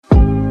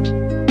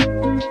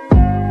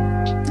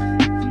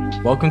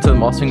Welcome to the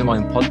Mastering the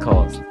Mind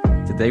podcast.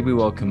 Today we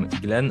welcome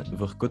Glenn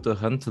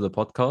Verkutteren to the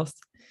podcast.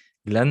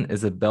 Glenn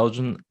is a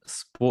Belgian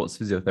sports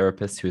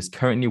physiotherapist who is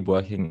currently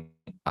working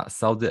at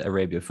Saudi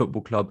Arabia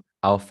football club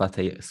Al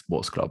Fateh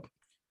Sports Club.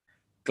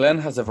 Glenn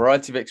has a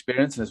variety of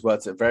experience and has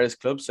worked at various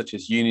clubs such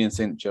as Union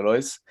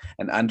Saint-Gilloise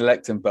and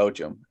Anderlecht in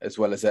Belgium, as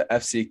well as at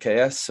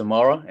FCKS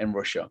Samara in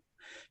Russia.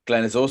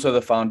 Glenn is also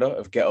the founder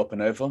of Get Up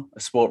and Over, a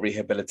sport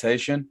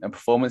rehabilitation and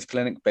performance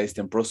clinic based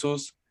in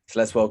Brussels. So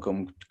let's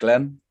welcome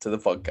Glenn to the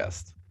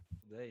podcast.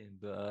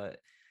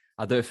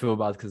 I don't feel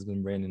bad because it's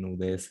been raining all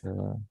day,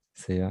 so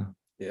yeah.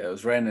 Yeah, it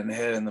was raining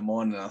here in the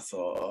morning. I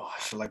thought,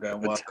 shall I go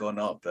and work or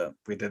not? But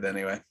we did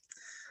anyway.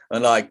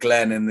 Unlike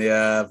Glenn in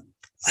the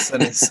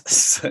sun is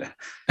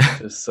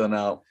just sun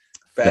out.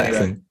 But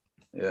anyway,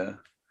 yeah.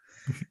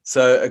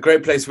 So a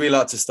great place we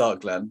like to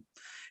start, Glenn,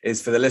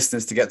 is for the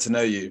listeners to get to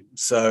know you.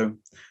 So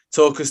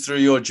talk us through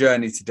your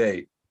journey to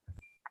date.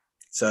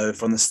 So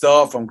from the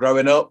start, from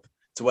growing up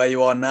to where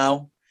you are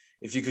now,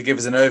 if you could give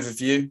us an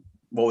overview,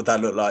 what would that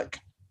look like?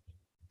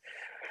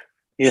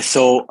 Yeah,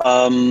 so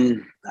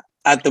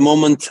at the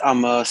moment,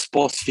 I'm a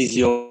sports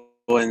physio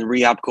and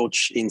rehab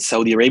coach in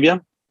Saudi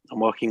Arabia. I'm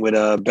working with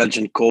a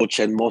Belgian coach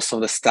and most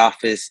of the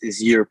staff is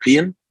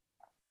European.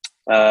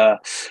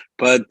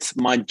 But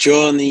my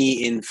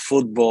journey in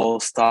football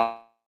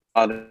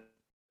started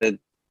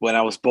when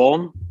I was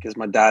born because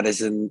my dad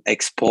is an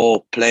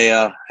ex-pro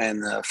player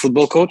and a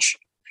football coach.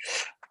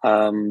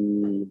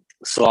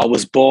 So I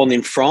was born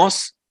in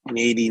France in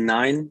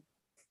 1989.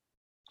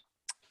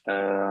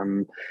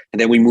 And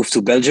then we moved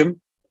to Belgium.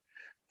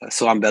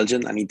 So I'm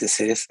Belgian, I need to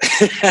say this.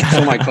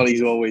 So my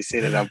colleagues always say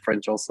that I'm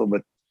French also,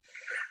 but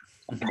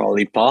I'm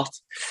probably part.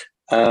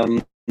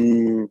 And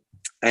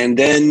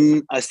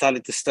then I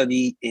started to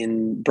study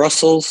in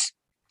Brussels.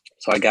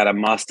 So I got a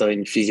master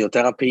in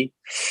physiotherapy.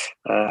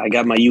 I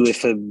got my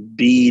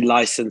UFAB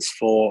license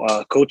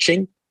for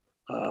coaching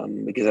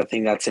because I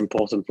think that's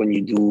important when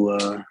you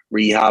do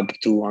rehab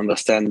to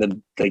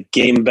understand the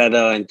game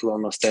better and to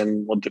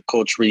understand what the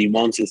coach really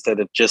wants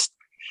instead of just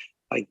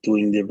like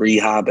doing the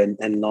rehab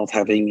and not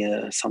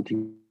having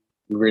something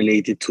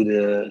related to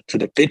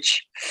the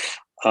pitch.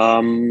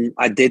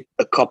 I did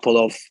a couple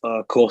of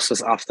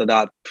courses after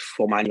that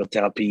for manual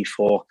therapy,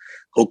 for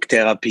hook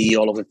therapy,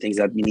 all of the things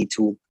that you need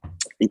to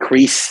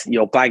increase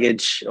your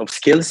baggage of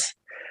skills.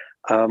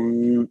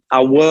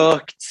 I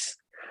worked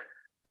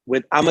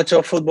with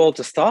amateur football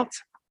to start.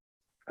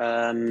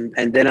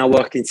 And then I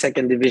worked in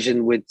second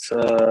division with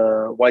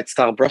White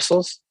Star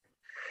Brussels.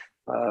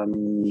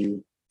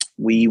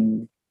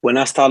 When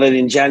I started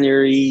in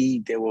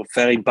January, they were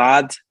very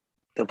bad.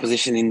 The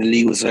position in the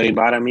league was very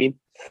bad, I mean.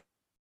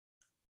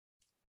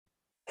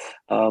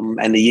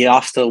 And the year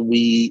after,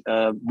 we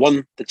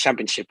won the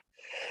championship.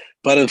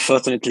 But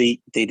unfortunately,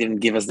 they didn't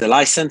give us the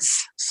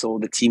license. So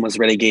the team was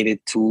relegated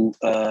to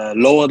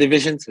lower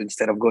division. So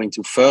instead of going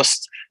to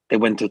first, they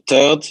went to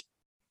third.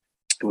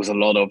 It was a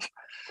lot of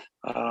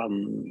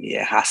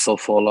hassle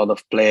for a lot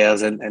of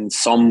players. And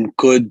some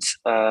could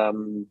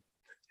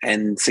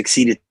and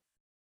succeeded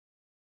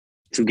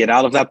to get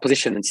out of that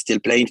position and still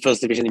play in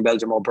first division in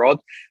Belgium or abroad.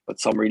 But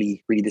some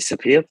really, really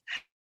disappeared.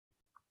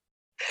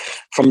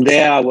 From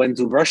there, I went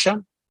to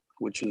Russia,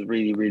 which was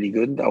really, really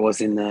good. I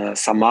was in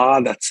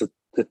Samara. That's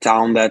the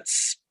town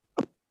that's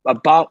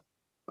about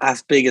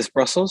as big as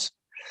Brussels.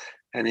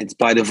 And it's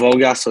by the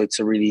Volga, so it's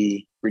a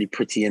really, really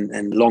pretty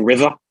and long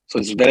river. So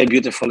it's very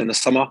beautiful in the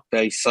summer,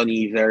 very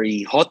sunny,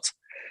 very hot.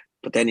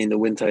 But then in the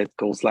winter, it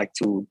goes like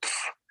to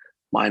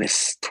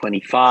minus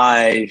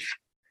 25.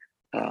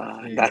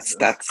 That's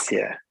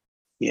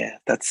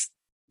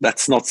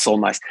not so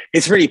nice.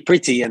 It's really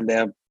pretty and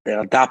they're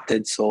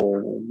adapted,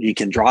 so you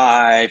can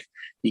drive,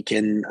 you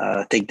can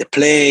take the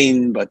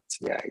plane, but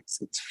yeah,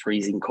 it's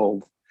freezing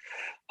cold.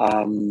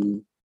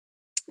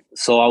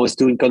 So I was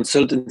doing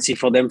consultancy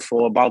for them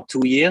for about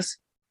 2 years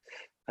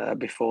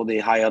before they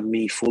hired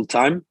me full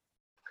time.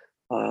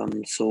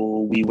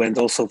 So we went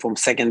also from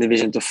second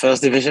division to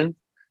first division,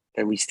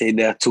 and we stayed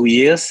there 2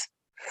 years.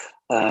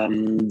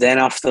 Then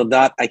after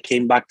that, I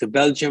came back to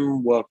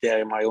Belgium, worked there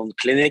in my own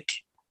clinic,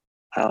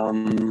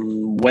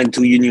 went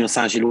to Union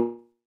Saint-Gilloise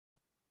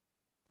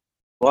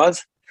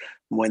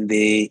when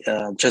they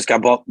just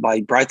got bought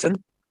by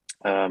Brighton.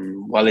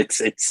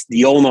 It's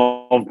the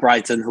owner of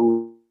Brighton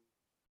who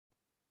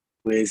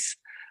is,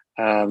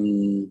 I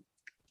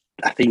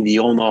think, the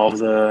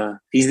owner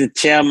he's the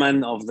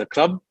chairman of the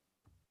club.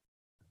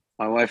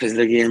 My wife is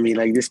looking at me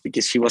like this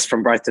because she was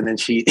from Brighton and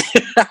she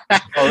she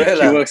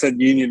works at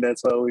Union.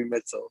 That's why we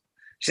met. So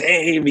she said,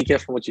 hey, be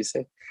careful what you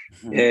say.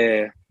 Mm-hmm.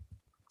 Yeah.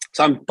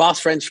 So I'm part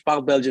French,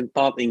 part Belgian,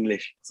 part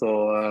English.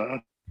 So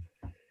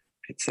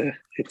it's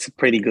a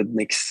pretty good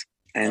mix.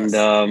 And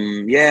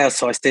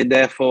so I stayed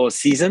there for a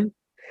season.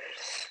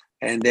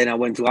 And then I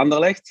went to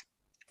Anderlecht,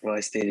 where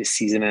I stayed a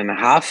season and a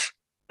half.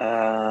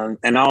 And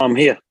now I'm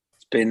here.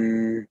 It's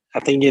been, I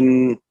think,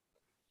 in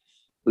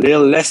a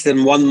little less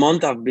than 1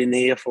 month, I've been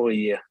here for a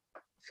year.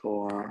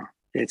 So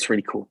it's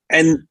really cool.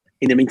 And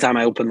in the meantime,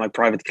 I opened my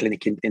private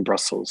clinic in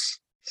Brussels.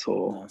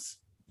 So nice.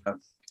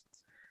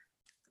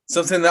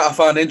 Something that I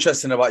found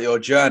interesting about your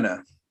journey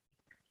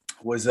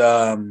was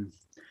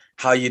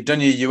how you'd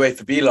done your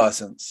UEFA B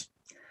license.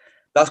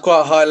 That's quite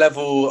a high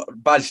level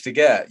badge to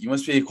get. You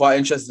must be quite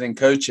interested in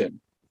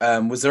coaching.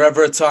 Was there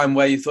ever a time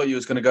where you thought you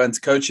was going to go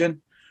into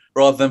coaching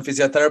rather than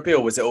physiotherapy,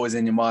 or was it always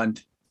in your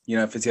mind,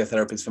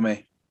 physiotherapy is for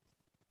me?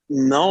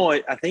 No,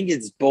 I think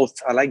it's both.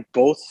 I like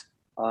both.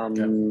 I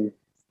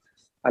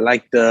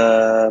like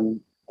the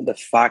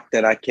fact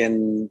that I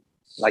can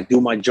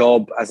do my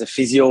job as a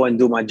physio and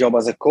do my job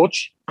as a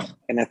coach,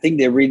 and I think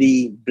they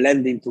really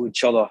blend into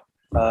each other.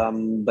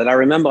 But I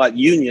remember at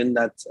Union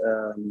that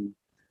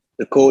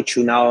the coach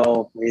who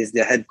now is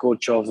the head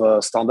coach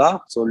of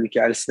Standard, so Luca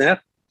Elsner,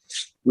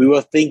 we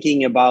were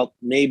thinking about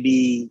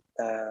maybe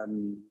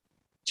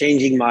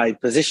changing my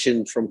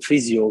position from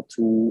physio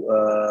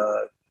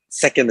to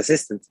second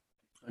assistant.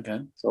 Okay.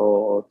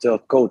 So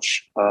third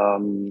coach.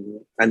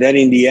 And then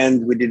in the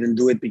end, we didn't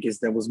do it because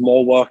there was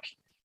more work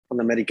on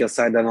the medical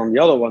side than on the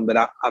other one. But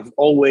I've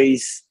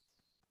always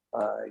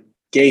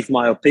gave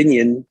my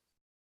opinion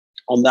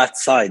on that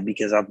side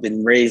because I've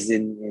been raised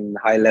in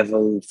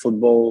high-level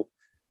football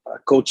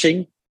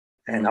coaching,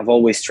 and I've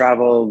always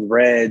traveled,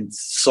 read,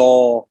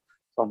 saw.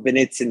 I've been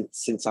it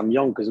since I'm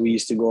young because we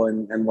used to go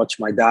and watch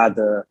my dad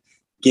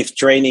give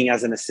training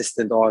as an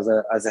assistant or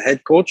as a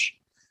head coach.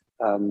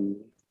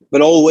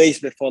 But always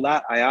before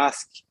that, I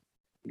ask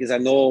because I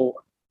know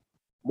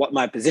what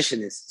my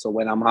position is. So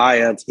when I'm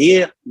hired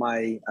here,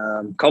 my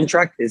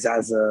contract is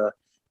as a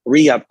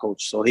rehab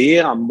coach. So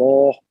here I'm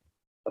more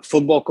a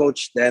football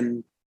coach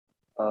than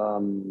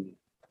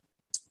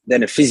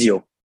a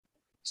physio.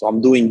 So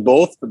I'm doing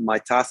both, but my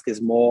task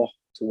is more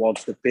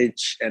towards the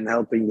pitch and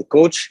helping the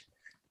coach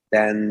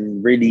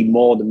than really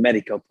more the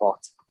medical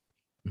part.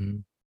 Mm-hmm.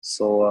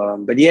 So,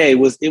 but yeah, it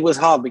was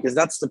hard because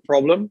that's the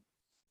problem.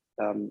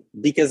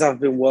 Because I've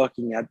been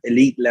working at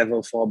elite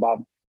level for about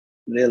a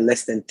little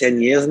less than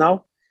 10 years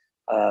now,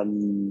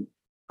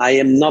 I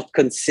am not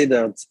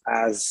considered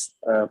as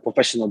a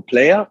professional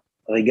player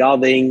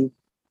regarding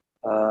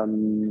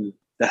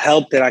the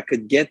help that I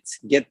could get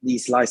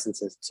these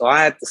licenses. So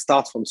I had to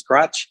start from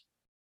scratch,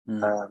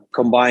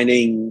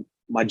 combining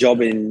my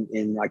job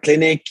in my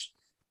clinic,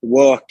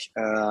 work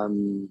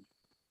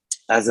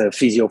as a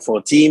physio for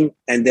a team,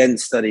 and then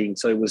studying.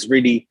 So it was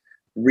really,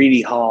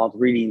 really hard,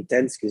 really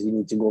intense because you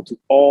need to go to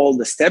all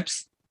the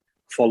steps,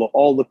 follow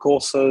all the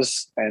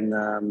courses.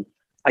 And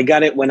I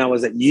got it when I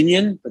was at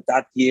Union, but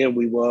that year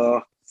we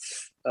were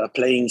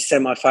playing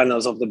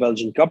semifinals of the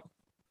Belgian Cup.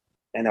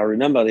 And I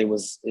remember it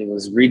was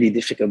really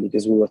difficult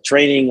because we were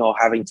training or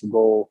having to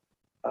go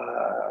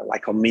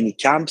on mini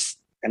camps.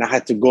 And I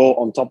had to go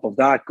on top of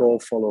that, go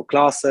follow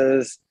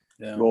classes,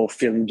 go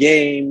film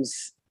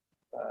games,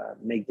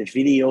 make the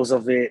videos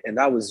of it. And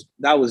that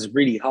was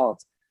really hard.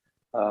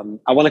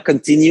 I want to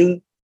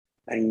continue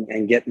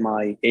and get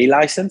my A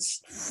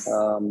license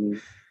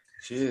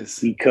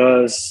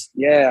because,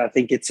 I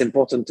think it's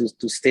important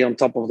to stay on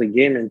top of the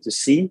game and to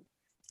see.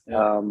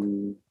 Yeah.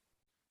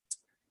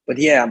 But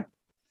yeah,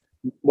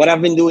 what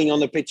I've been doing on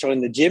the pitch or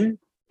in the gym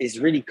is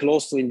really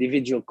close to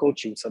individual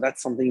coaching. So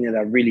that's something that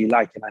I really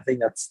like. And I think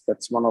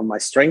that's one of my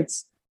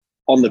strengths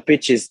on the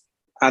pitch is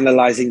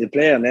analyzing the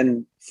player and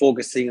then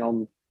focusing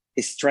on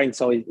his strengths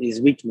or his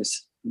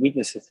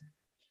weaknesses.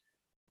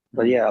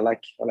 But yeah, I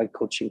like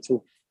coaching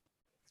too.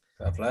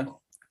 Fair play.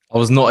 I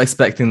was not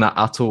expecting that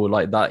at all.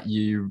 Like that,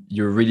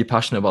 you're really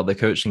passionate about the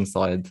coaching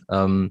side.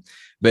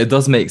 But it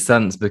does make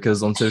sense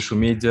because on social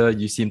media,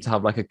 you seem to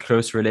have like a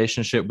close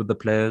relationship with the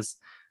players.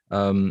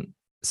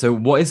 So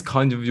what is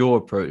kind of your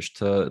approach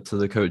to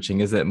the coaching?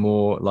 Is it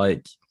more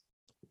like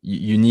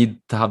you need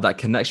to have that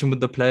connection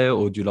with the player,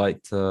 or do you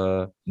like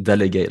to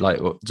delegate,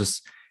 like or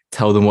just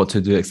tell them what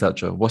to do,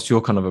 etc.? What's your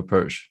kind of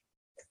approach?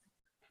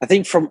 I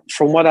think from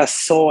what I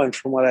saw and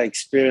from what I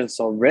experienced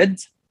or read,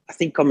 I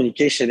think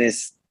communication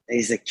is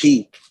a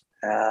key,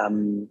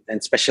 and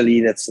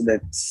especially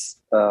that's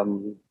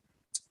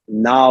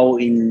now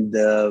in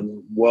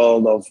the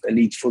world of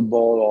elite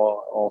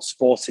football or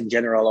sports in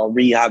general or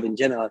rehab in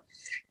general.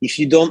 If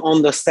you don't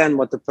understand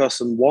what the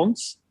person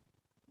wants,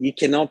 you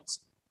cannot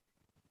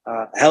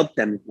help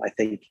them, I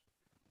think.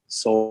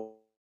 So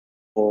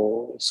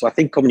I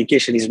think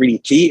communication is really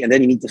key, and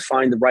then you need to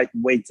find the right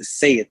way to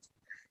say it.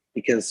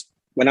 Because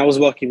when I was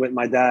working with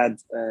my dad,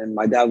 and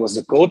my dad was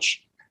the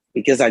coach,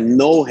 because I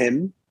know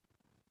him,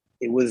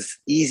 it was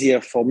easier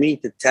for me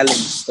to tell him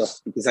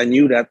stuff because I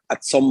knew that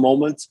at some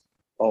moment,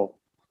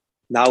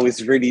 now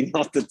is really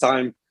not the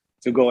time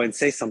to go and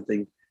say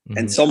something. Mm-hmm.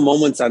 And some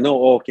moments I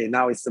know, okay,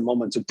 now it's the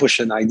moment to push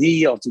an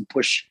idea or to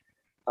push,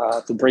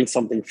 to bring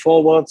something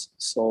forward.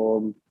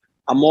 So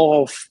I'm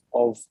more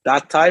of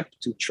that type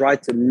to try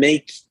to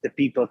make the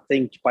people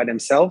think by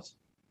themselves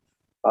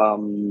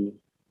and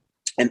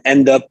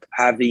end up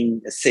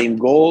having the same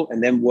goal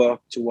and then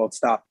work towards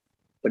that.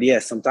 But yeah,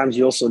 sometimes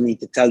you also need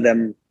to tell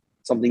them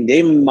something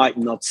they might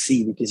not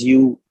see because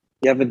you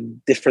have a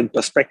different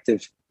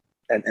perspective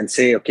and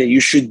say, okay, you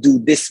should do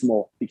this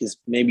more because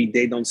maybe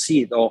they don't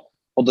see it or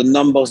the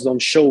numbers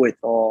don't show it,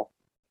 or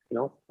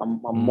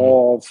I'm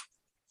more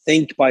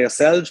think by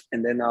yourself,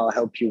 and then I'll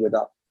help you with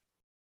that.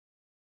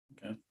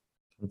 Okay.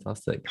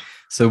 Fantastic.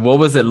 So what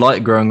was it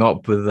like growing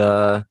up with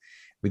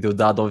your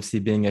dad obviously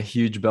being a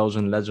huge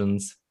Belgian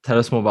legend? Tell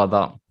us more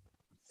about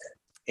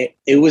that.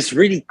 It was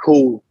really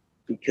cool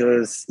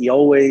because he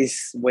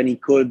always, when he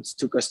could,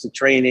 took us to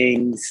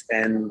trainings.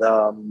 And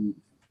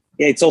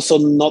it's also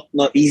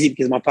not easy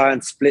because my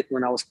parents split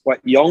when I was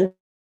quite young.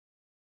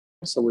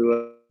 So we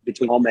were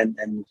between home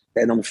and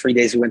then on 3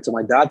 days we went to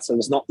my dad. So it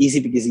was not easy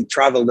because he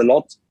traveled a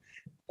lot.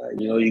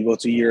 You go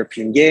to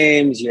European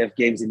games, you have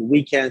games in the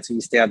weekend, so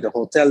you stay at the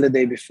hotel the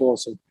day before.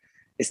 So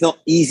it's not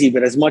easy,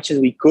 but as much as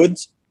we could,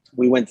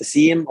 we went to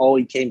see him, or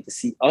he came to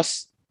see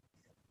us.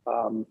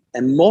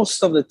 And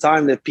most of the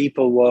time the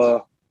people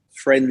were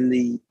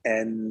friendly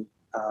and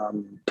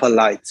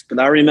polite. But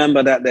I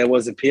remember that there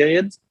was a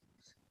period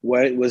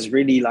where it was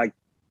really like,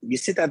 you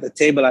sit at the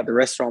table at the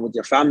restaurant with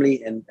your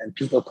family and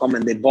people come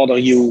and they bother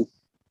you.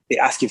 They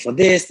ask you for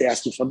this, they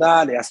ask you for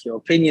that, they ask your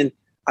opinion.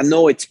 I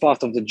know it's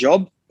part of the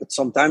job, but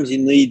sometimes you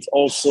need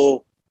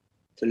also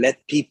to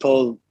let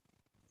people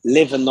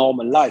live a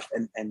normal life.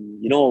 And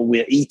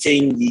we're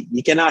eating,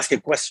 you can ask a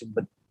question,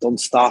 but don't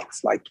start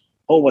like,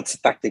 oh, what's the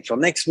tactic for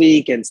next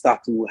week? And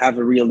start to have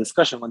a real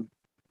discussion when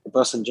the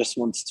person just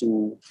wants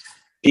to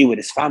be with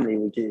his family,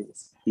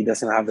 because he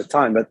doesn't have the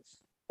time. But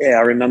yeah,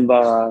 I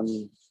remember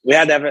we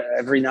had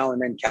every now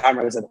and then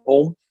cameras at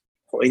home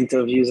for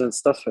interviews and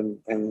stuff.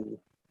 And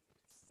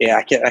yeah,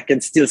 I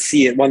can still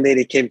see it. One day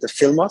they came to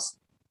film us,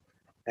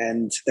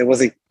 and there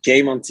was a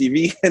game on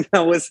TV, and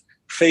I was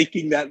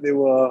faking that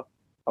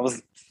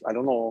I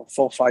don't know,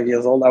 4 or 5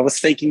 years old. I was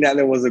faking that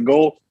there was a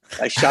goal.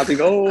 I shouting,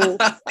 oh,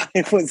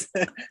 it was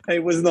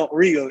not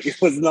real.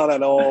 It was not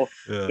at all.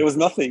 Yeah. There was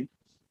nothing.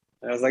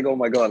 And I was like, oh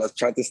my God, I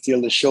tried to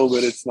steal the show,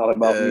 but it's not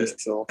about me.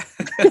 So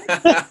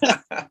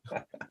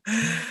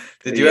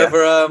Did you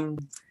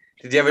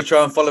ever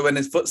try and follow in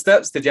his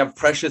footsteps? Did you have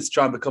pressure to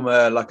try and become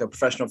a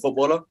professional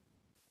footballer?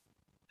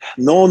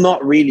 No,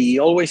 not really. He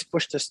always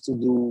pushed us to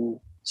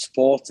do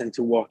sports and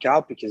to work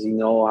out because you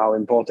know how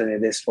important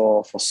it is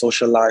for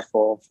social life,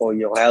 for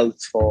your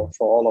health, for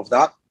all of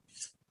that.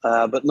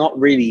 But not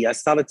really. I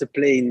started to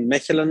play in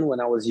Mechelen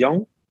when I was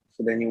young.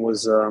 So then he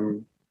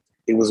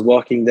was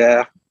working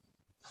there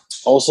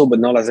also, but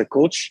not as a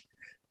coach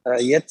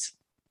yet.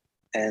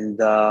 And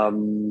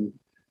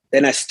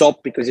then I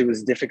stopped because it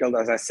was difficult.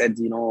 As I said,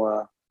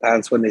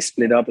 parents, when they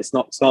split up, it's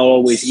not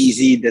always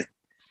easy.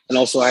 And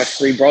also I have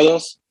 3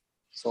 brothers.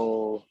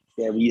 So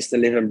yeah, we used to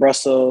live in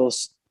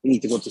Brussels. We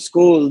need to go to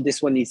school.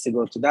 This one needs to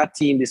go to that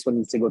team. This one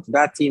needs to go to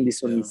that team.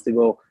 This one needs to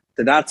go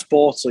to that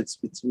sport. So it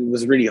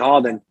was really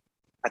hard. And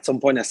at some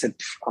point I said,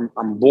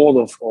 I'm bored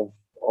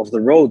of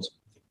the road.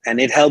 And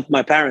it helped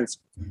my parents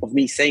of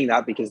me saying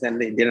that, because then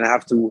they didn't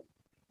have to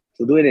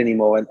do it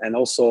anymore. And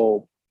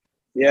also,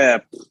 yeah,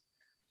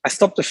 I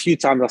stopped a few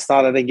times. I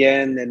started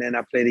again, and then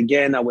I played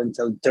again. I went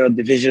to 3rd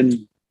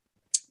division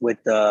with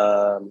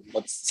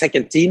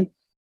second team.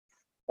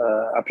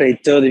 I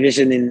played 3rd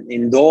division in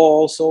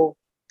indoor also.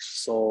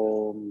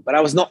 So, but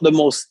I was not the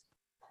most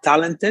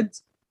talented,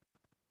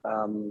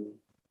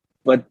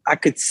 but I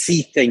could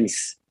see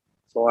things.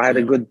 So I had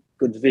a good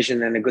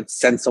vision and a good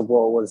sense of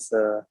what was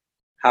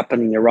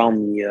happening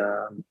around me.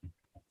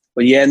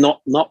 But yeah,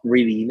 not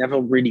really. He never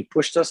really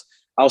pushed us.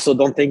 I also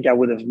don't think I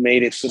would have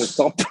made it to the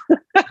top,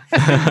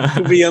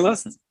 to be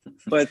honest.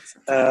 But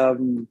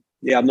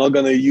yeah, I'm not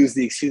going to use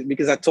the excuse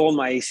because I tore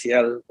my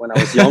ACL when I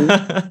was young.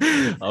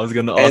 I was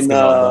going to ask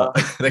about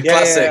that. The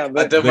classic.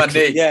 I did my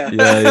knee. Yeah.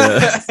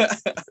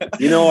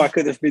 I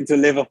could have been to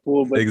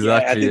Liverpool, but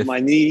I did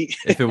my knee.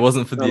 If it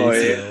wasn't for the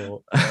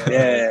ACL.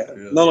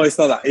 No, it's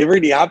not that. It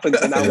really happened,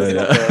 and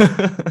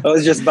that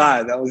was just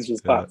bad. That was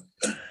just bad.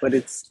 But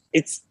it's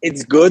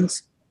good,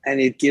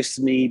 and it gives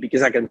me,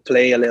 because I can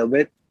play a little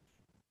bit.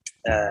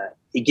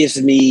 It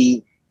gives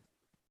me.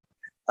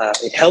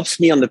 It helps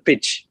me on the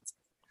pitch.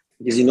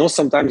 Because,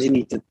 sometimes you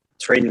need to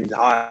train with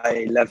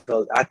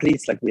high-level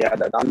athletes like we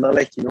had at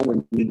Anderlecht,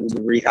 when we do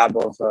the rehab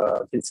of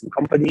Vincent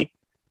Kompany.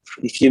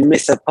 If you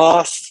miss a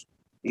pass,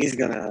 he's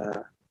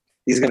gonna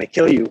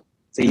kill you.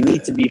 So you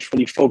need to be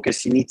fully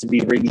focused. You need to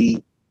be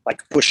really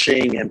like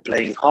pushing and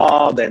playing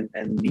hard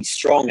and be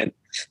strong. And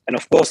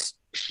of course,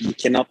 you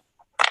cannot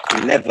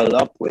level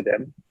up with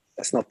them.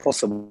 That's not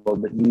possible.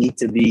 But you need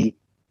to be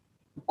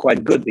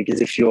quite good,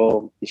 because if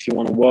you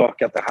want to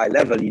work at a high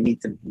level, you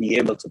need to be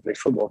able to play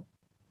football.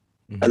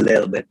 A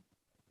little bit.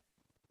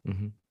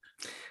 Mm-hmm.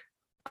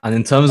 And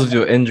in terms of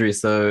your injury,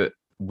 so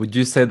would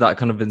you say that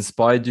kind of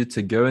inspired you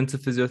to go into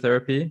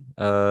physiotherapy,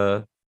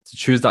 to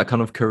choose that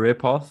kind of career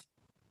path?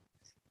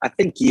 I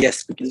think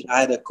yes, because I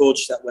had a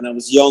coach that when I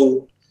was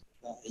young,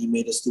 he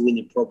made us do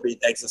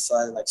inappropriate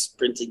exercise like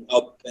sprinting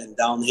up and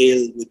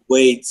downhill with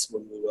weights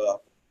when we were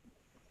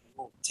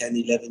 10,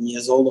 11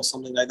 years old or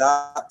something like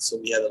that. So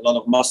we had a lot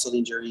of muscle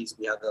injuries.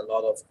 We had a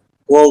lot of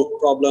growth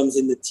problems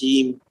in the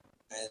team.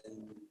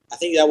 And I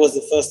think that was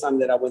the first time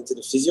that I went to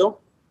the physio.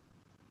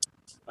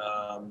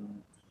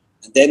 And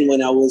then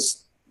when I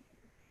was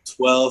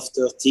 12,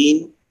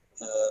 13,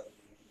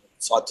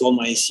 so I tore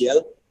my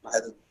ACL. I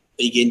had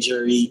big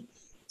injury.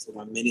 So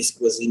my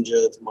meniscus was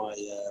injured, my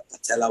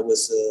patella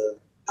was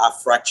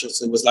half fractured.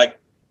 So it was like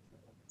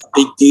a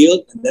big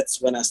deal, and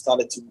that's when I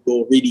started to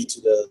go really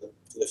to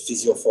the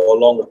physio for a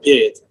longer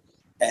period.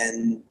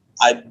 And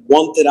I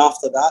wanted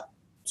after that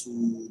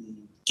to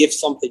give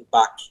something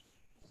back.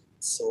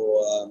 So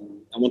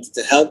I wanted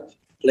to help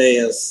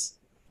players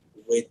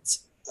with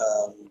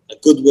a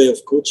good way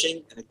of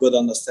coaching and a good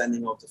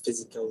understanding of the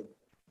physical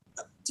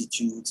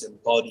aptitudes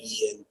and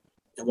body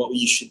and what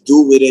you should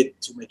do with it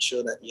to make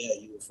sure that,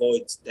 you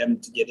avoid them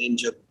to get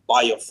injured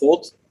by your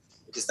fault,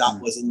 because that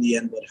was in the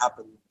end what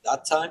happened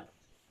that time.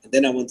 And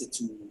then I wanted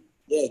to,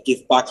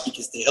 give back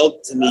because they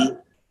helped me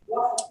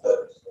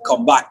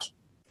come back.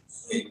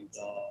 And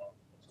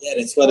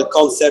that's where the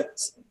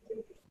concept,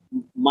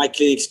 my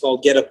clinic's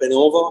called Get Up and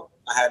Over.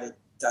 I had it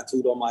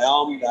tattooed on my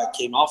arm. That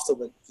came after,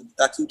 but the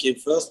tattoo came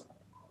first.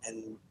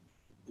 And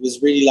it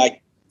was really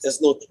like, there's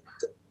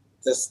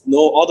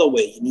no other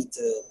way. You need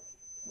to,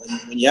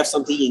 when you have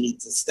something, you need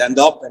to stand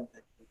up and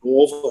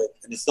go over it.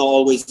 And it's not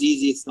always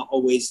easy. It's not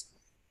always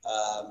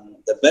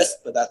the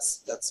best, but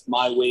that's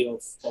my way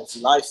of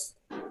life.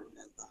 And,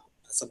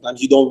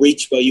 sometimes you don't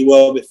reach where you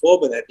were before,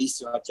 but at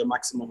least you're at your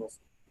maximum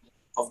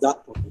of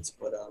that point.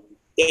 But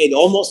it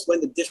almost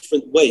went a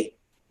different way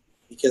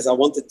because I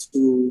wanted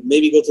to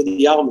maybe go to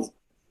the army.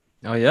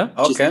 Oh yeah,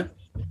 okay,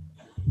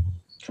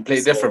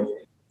 completely different.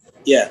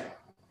 Yeah.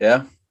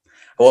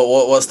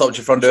 What stopped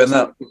you from doing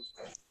that?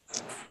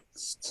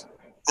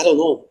 I don't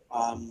know.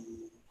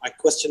 I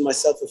questioned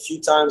myself a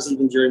few times,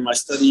 even during my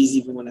studies,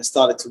 even when I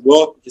started to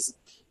work, because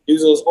it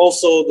was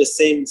also the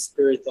same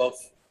spirit of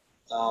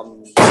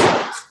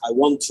I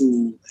want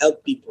to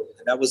help people,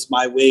 and that was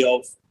my way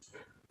of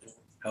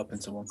helping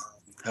someone,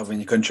 helping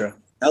your country.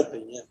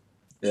 Helping,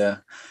 yeah.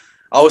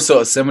 I was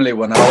sort of similarly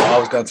when I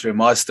was going through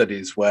my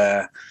studies,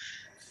 where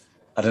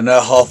I don't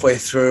know, halfway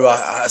through,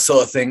 I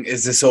sort of think,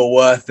 is this all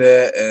worth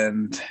it?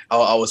 And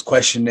I was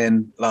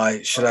questioning,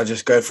 like, should I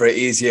just go for an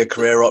easier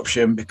career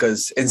option?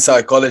 Because in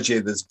psychology,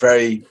 there's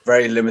very,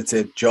 very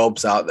limited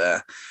jobs out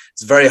there.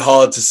 It's very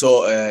hard to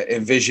sort of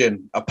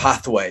envision a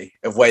pathway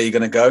of where you're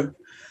going to go.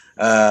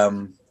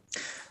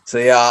 So,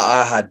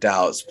 I had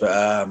doubts,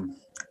 but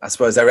I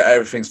suppose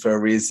everything's for a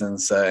reason.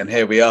 So, and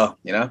here we are,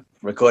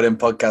 recording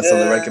podcasts on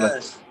the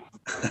regular.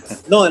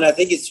 No, and I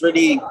think it's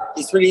really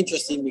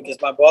interesting because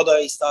my brother,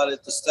 he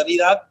started to study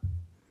that.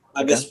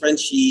 My best friend,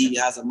 she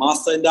has a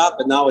master in that,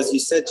 but now, as you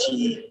said,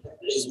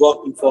 she's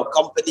working for a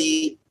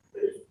company,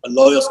 a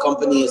lawyer's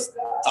company, is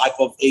type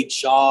of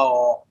HR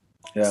or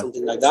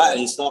something like that,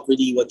 and it's not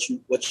really what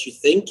you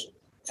think.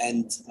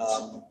 And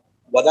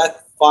what I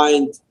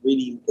find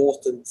really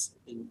important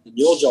in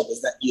your job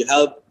is that you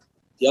help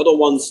the other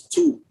ones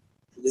too,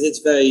 because it's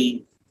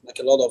very like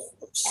a lot of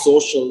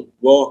social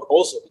work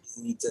also, because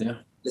you need to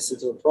listen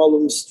to the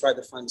problems, try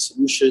to find a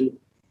solution. And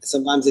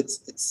sometimes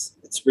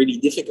it's really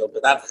difficult,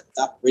 but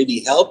that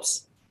really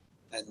helps.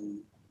 And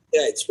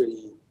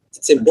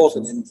it's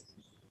important. And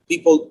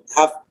people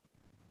have,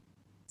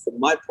 from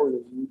my point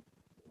of view,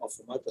 or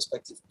from my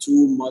perspective,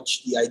 too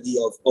much the idea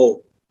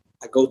of,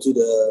 I go to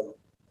the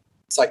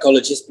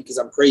psychologist because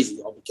I'm crazy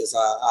or because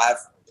I have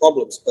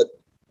problems. But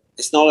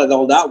it's not at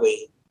all that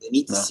way. They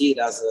need to see it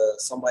as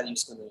somebody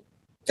who's going to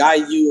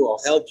guide you or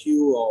help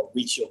you or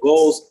reach your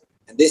goals.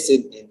 And this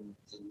in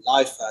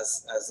life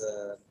as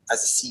a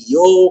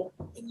CEO,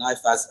 in life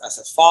as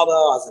a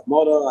father, as a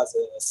mother, as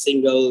a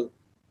single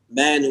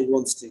man who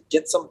wants to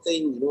get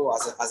something,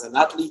 as an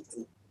athlete.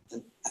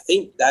 And I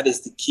think that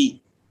is the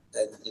key.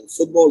 And in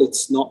football,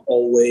 it's not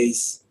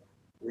always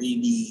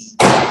really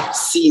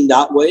seen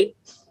that way.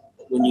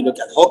 But when you look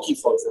at hockey,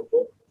 for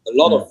example, a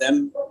lot of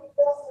them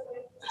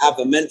have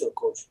a mental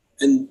coach,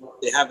 and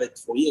they have it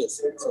for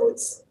years. So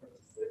it's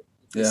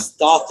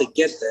start to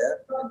get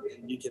there,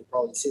 and you can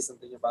probably say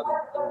something about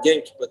it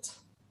in Genk, but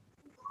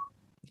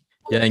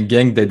in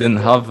Genk they didn't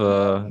have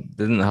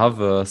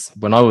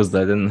when I was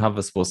there, they didn't have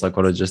a sports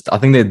psychologist. I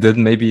think they did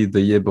maybe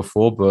the year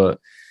before, but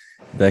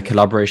their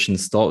collaboration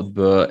stopped.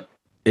 But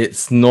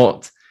it's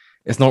not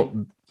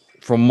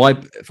from my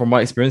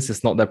experience,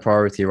 it's not their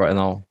priority right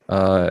now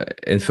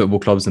in football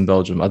clubs in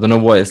Belgium. I don't know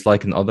what it's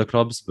like in other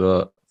clubs,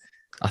 but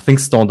I think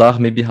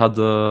Standard maybe had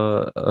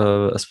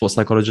a sports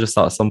psychologist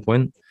at some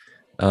point.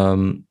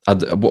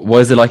 What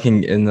is it like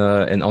in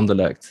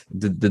Anderlecht?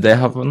 Did they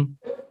have one?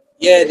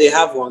 Yeah, they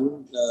have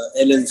one.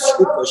 Ellen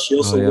Schooper, she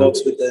also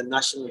works with the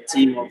national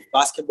team of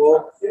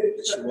basketball.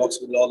 She works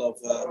with a lot of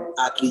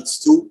athletes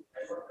too.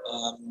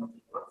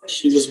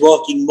 She was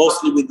working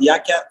mostly with the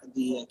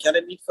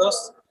academy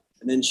first,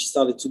 and then she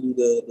started to do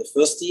the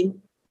first team.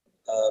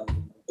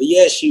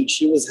 But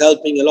she was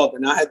helping a lot,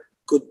 and I had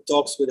good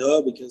talks with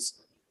her because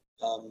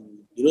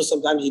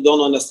sometimes you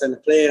don't understand the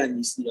player,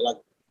 and you're like,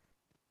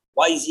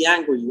 why is he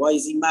angry? Why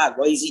is he mad?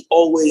 Why is he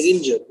always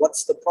injured?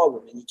 What's the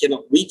problem? And you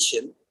cannot reach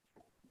him.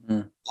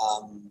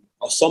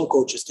 Or some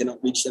coaches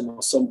cannot reach him,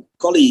 or some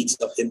colleagues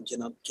of him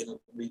cannot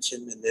reach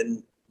him. And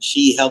then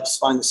she helps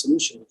find a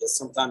solution, because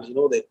sometimes,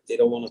 they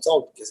don't want to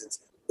talk because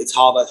it's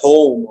hard at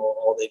home,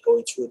 or they're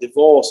going through a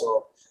divorce,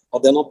 or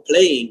they're not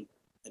playing.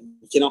 And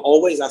cannot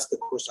always ask the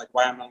coach like,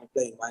 why am I not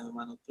playing? Why am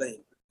I not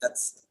playing?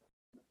 That's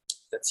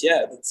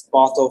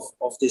part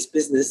of this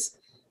business.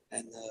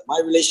 And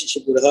my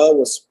relationship with her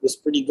was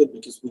pretty good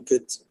because we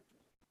could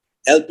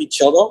help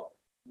each other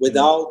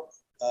without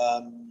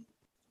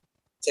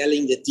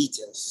telling the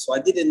details. So I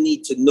didn't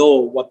need to know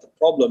what the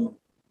problem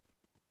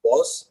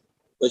was,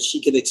 but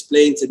she could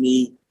explain to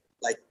me,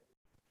 like,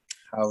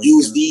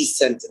 use these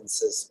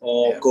sentences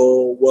or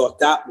go work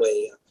that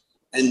way.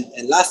 And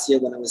last year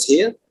when I was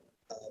here,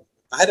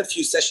 I had a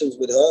few sessions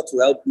with her to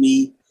help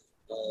me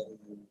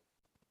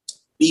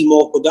be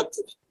more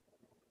productive.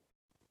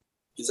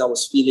 Because I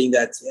was feeling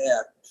that,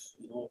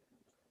 it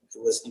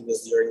was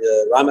during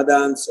the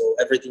Ramadan, so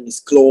everything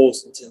is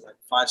closed until like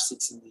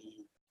 5-6 in the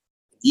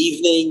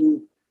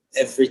evening.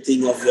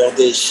 Everything of your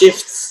day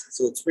shifts,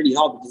 so it's really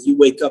hard because you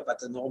wake up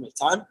at a normal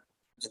time,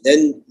 and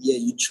then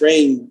you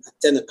train at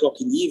 10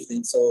 o'clock in the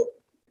evening. So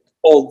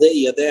all day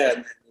you're there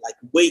and like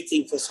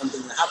waiting for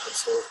something to happen.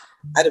 So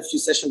I had a few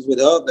sessions with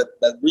her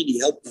that really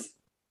helped me.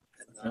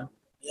 And,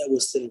 we're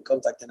still in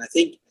contact, and I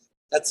think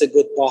that's a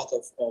good part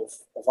of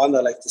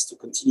Anderlecht is to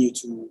continue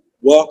to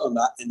work on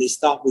that, and they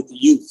start with the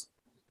youth.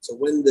 So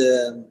when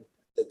the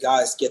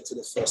guys get to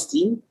the first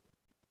team,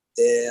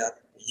 they're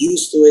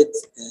used to it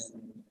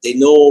and they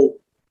know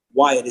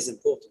why it is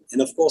important.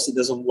 And of course, it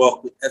doesn't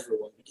work with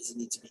everyone because you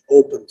need to be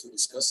open to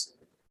discuss.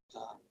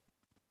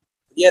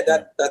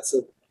 That's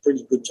a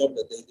pretty good job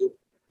that they do.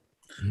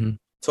 Mm-hmm.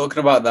 Talking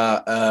about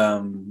that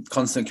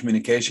constant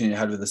communication you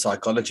had with the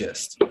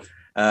psychologist,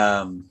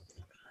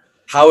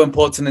 how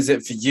important is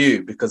it for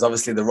you? Because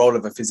obviously the role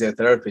of a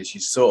physiotherapist, you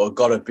sort of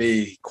got to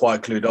be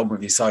quite clued on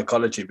with your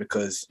psychology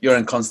because you're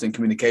in constant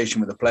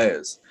communication with the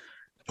players.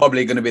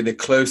 Probably going to be the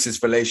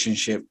closest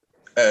relationship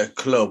at a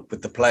club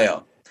with the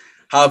player.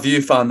 How have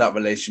you found that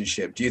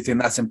relationship? Do you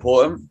think that's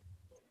important?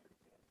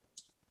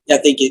 Yeah, I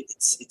think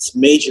it's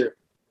major.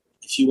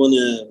 If you want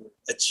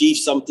to achieve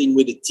something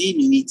with a team,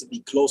 you need to be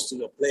close to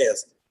your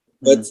players.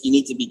 But you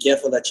need to be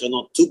careful that you're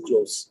not too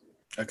close.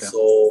 Okay.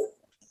 So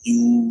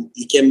you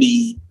can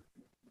be,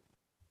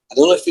 I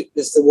don't know if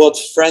the word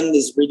friend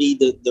is really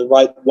the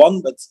right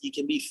one, but you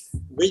can be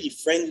really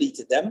friendly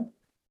to them,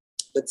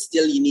 but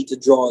still you need to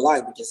draw a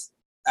line because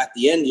at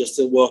the end you're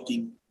still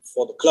working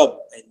for the club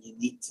and you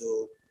need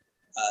to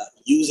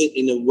use it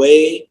in a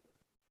way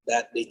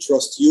that they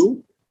trust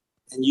you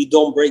and you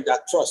don't break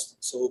that trust.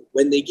 So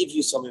when they give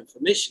you some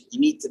information, you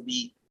need to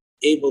be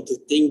able to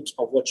think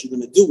of what you're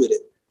going to do with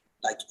it.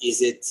 Like,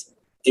 is it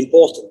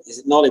important? Is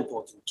it not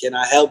important? Can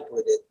I help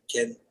with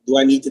it? Do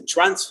I need to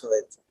transfer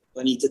it? Do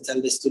I need to tell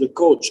this to the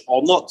coach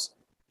or not?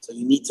 So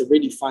you need to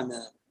really find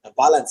a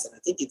balance. And I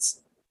think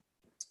it's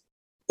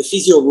the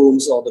physio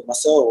rooms or the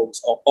masseur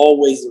rooms are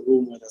always the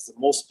room where there's the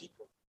most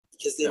people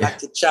because they like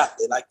to chat,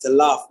 they like to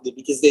laugh,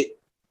 because they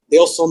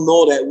also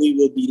know that we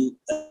will be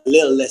a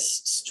little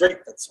less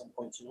strict at some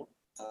point,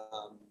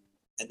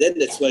 and then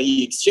that's where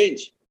you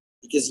exchange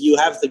because you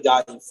have the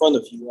guy in front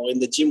of you or in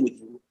the gym with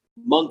you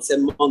months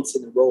and months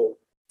in a row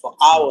for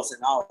hours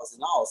and hours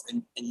and hours,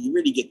 and you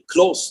really get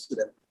close to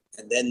them.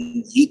 And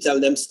then you tell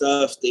them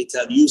stuff, they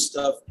tell you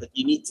stuff, but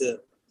you need to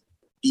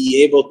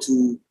be able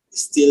to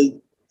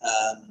still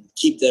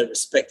keep their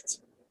respect.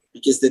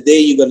 Because the day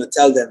you're going to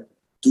tell them,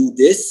 do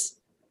this,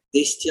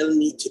 they still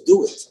need to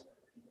do it.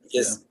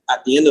 Because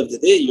at the end of the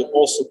day, you're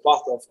also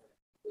part of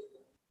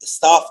the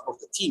staff of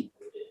the team.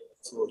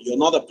 So you're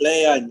not a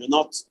player and you're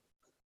not...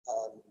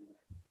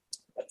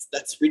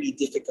 that's really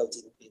difficult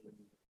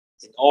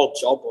in our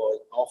job or in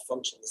our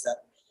function, is that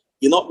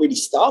you're not really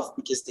staff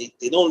because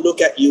they don't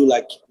look at you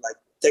like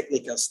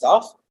technical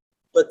staff,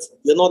 but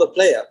you're not a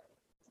player.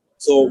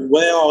 So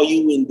where are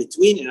you in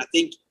between? And I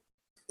think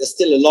there's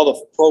still a lot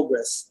of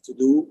progress to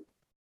do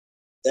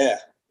there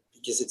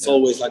because it's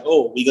always like,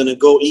 oh, we're going to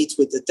go eat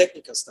with the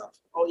technical staff.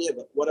 Oh, yeah,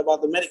 but what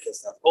about the medical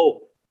staff?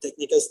 Oh,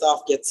 technical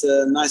staff gets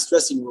a nice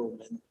dressing room.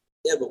 And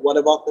yeah, but what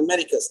about the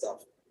medical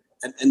staff?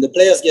 And the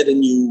players get a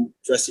new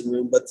dressing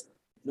room, but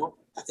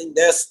I think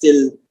there's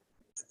still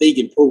a big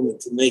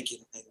improvement to make in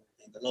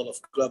a lot of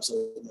clubs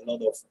or in a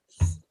lot of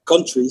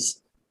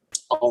countries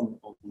on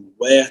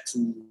where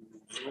to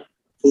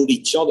put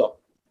each other.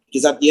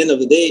 Because at the end of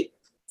the day,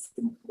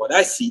 from what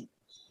I see,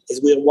 is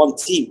we're one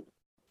team,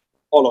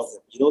 all of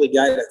them. The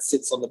guy that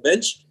sits on the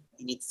bench,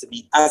 he needs to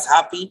be as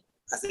happy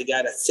as the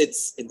guy that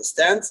sits in the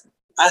stands,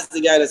 as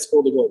the guy that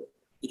scored the goal.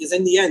 Because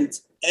in the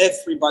end,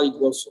 everybody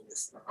grows from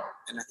this.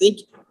 And I think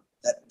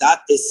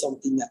that is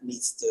something that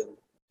needs to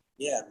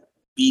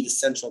be the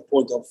central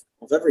point of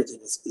everything,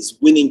 is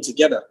winning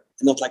together.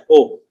 And not like,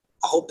 oh,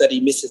 I hope that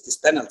he misses this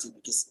penalty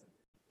because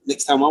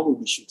next time I will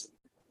be shooting.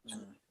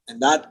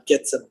 And that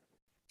gets a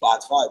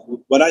bad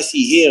vibe. What I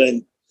see here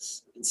in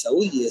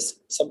Saudi is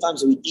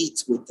sometimes we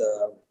eat with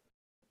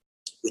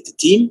the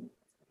team,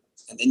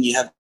 and then you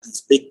have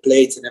these big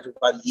plates and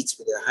everybody eats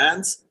with their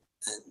hands.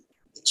 And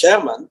the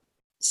chairman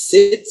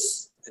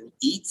sits and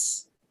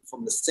eats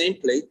from the same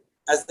plate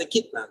as the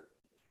kit man.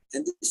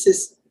 And this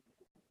is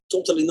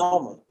totally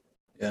normal.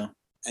 Yeah.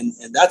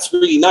 And that's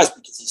really nice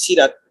because you see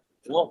that,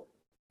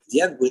 at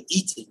the end we're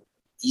eating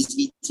he's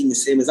eating the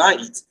same as I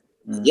eat.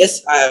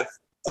 Yes, I have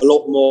a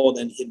lot more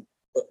than him,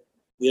 but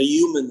we're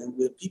human and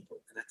we're people.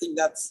 And I think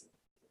that's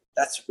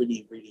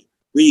really, really,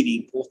 really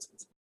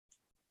important.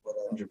 But,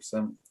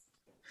 100%.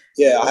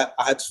 Yeah,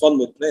 I had fun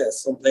with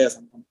players. Some players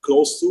I'm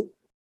close to.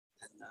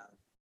 And,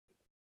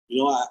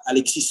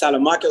 Alexis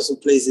Salamakers, who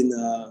plays in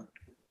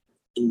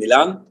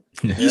Milan,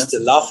 we used to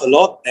laugh a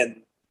lot,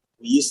 and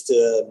we used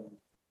to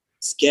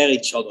scare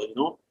each other,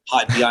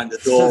 hide behind the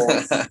door.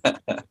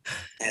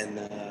 And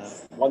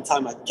one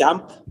time at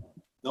camp,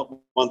 not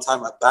one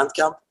time at band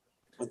camp,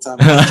 one time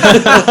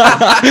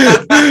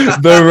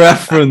the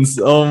reference,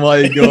 oh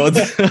my god.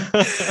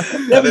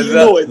 You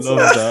know it. Love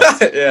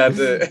that. Yeah, I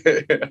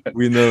do.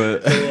 We know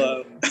it.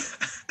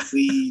 So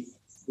we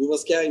were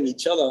scaring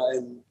each other,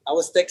 and I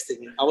was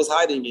texting him. I was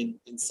hiding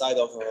inside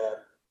of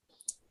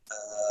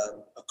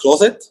a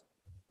closet,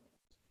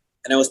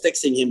 and I was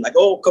texting him like,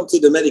 "Oh, come to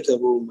the medical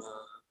room."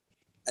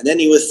 And then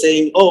he was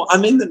saying, "Oh,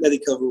 I'm in the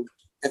medical room."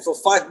 And for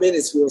 5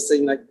 minutes, we were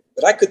saying like,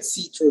 but I could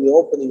see through the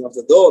opening of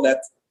the door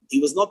that he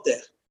was not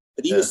there.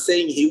 But he was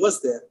saying he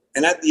was there.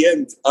 And at the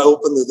end, I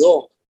opened the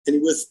door, and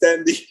he was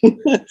standing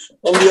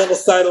on the other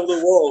side of the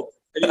wall.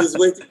 And he was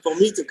waiting for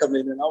me to come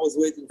in, and I was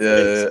waiting for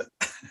him.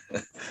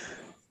 Yeah.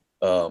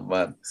 Oh,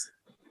 man.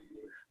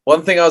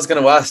 One thing I was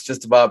going to ask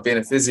just about being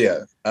a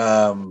physio.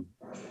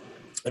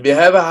 Have you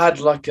ever had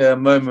like a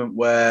moment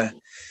where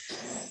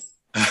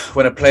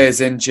when a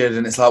player's injured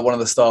and it's like one of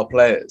the star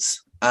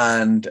players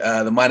and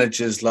the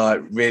manager's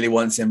like really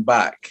wants him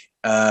back?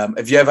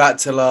 Have you ever had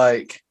to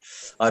like,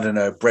 I don't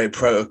know, break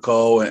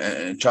protocol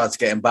and try to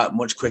get him back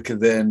much quicker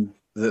than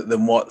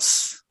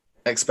what's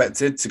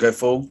expected to go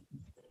full?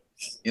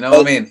 You know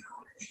what I mean?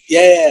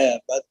 Yeah,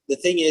 but the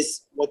thing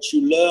is, what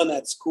you learn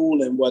at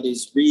school and what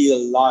is real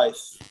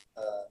life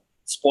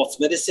sports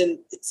medicine,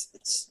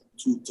 it's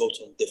two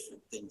totally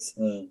different things.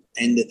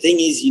 And the thing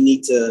is,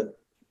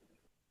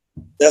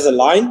 there's a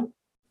line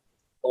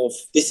of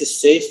this is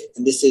safe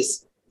and this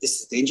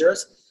is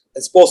dangerous.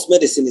 And sports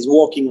medicine is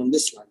walking on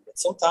this line. But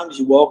sometimes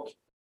you walk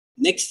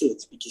next to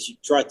it because you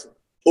try to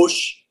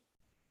push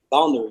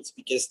boundaries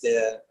because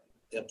their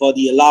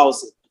body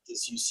allows it,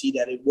 because you see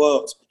that it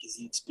works, because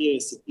you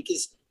experience it,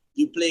 because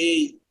you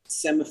play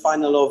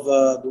semi-final of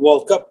the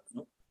World Cup.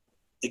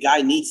 The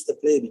guy needs to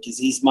play because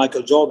he's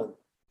Michael Jordan.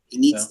 He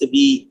needs to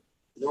be,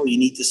 you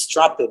need to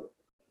strap him.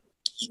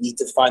 You need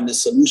to find a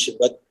solution.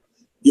 But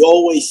you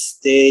always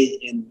stay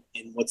in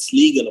what's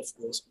legal, of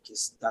course,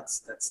 because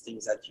that's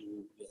things that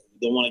you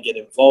don't want to get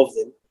involved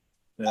in.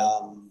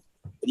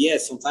 But yeah,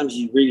 sometimes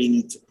you really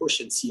need to push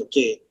and see,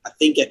 okay, I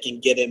think I can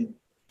get him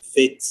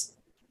fit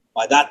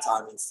by that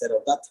time instead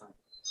of that time.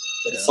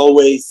 But it's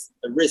always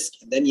a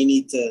risk. And then you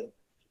need to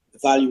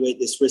evaluate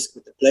this risk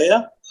with the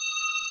player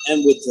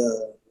and with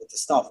the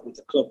staff, with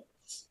the club.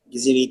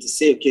 Because you need to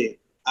say, okay,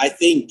 I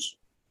think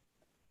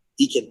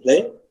he can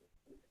play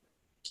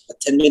for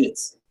 10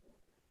 minutes.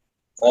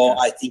 Or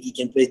I think he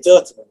can play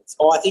 30 minutes.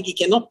 Or I think he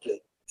cannot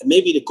play. And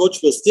maybe the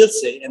coach will still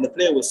say, and the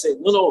player will say,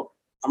 no,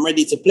 I'm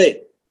ready to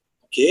play.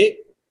 Okay?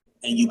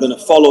 And you're going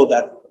to follow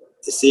that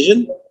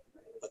decision.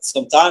 But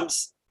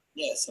sometimes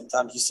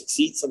you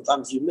succeed,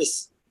 sometimes you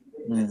miss.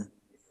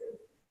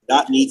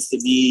 That needs to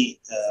be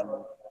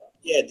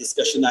a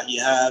discussion that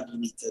you have.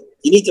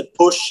 You need to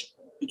push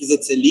because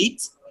it's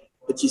elite,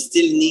 but you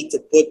still need to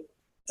put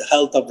the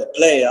health of the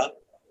player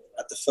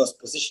at the first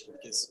position,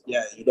 because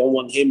you don't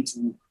want him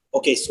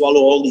to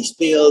swallow all these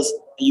pills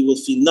and you will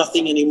feel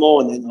nothing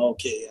anymore, and then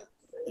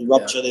you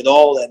ruptured it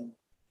all, and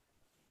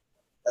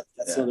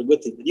that's not a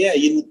good thing. But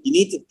you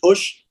need to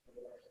push,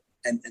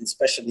 and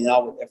especially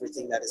now with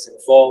everything that is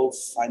involved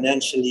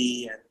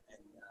financially, and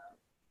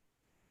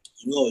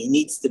he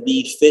needs to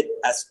be fit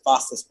as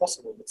fast as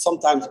possible. But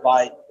sometimes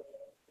by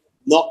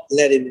not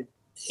letting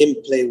him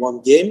play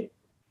one game,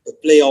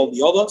 but play all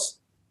the others.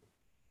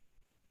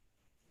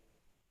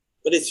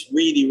 But it's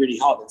really, really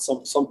hard. And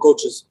some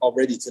coaches are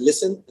ready to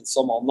listen and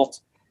some are not.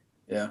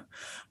 Yeah.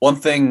 One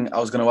thing I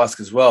was going to ask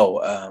as well,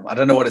 I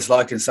don't know what it's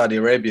like in Saudi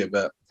Arabia,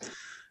 but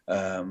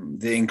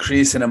the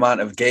increase in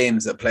amount of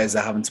games that players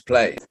are having to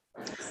play.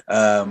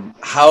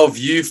 How have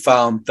you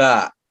found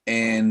that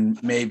in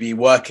maybe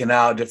working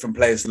out different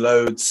players'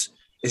 loads?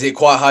 Is it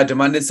quite high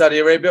demand in Saudi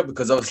Arabia?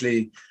 Because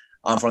obviously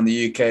I'm from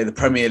the UK, the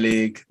Premier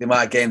League, the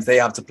amount of games they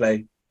have to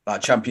play,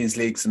 like Champions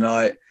League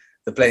tonight,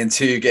 they're playing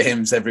 2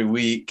 games every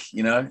week,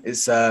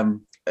 it's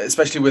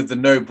especially with the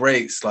no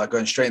breaks, like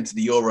going straight into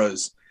the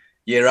Euros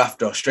year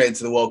after, straight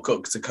into the World Cup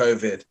because of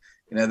COVID,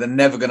 they're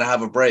never going to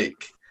have a break.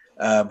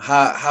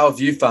 How have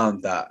you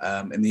found that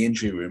in the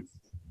injury room?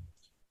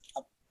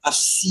 I've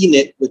seen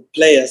it with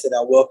players that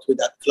I worked with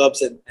at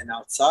clubs and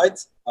outside.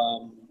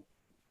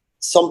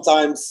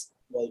 Sometimes,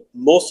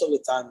 most of the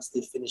times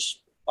they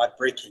finish by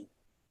breaking,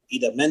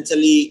 either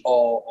mentally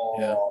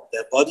or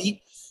their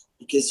body,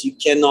 because you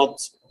cannot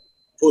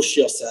push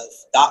yourself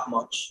that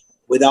much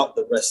without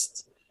the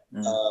rest.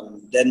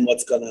 Then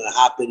what's going to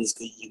happen is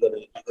you're going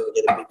to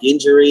get a big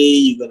injury,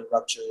 you're going to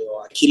rupture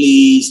your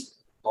Achilles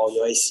or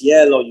your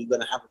ACL, or you're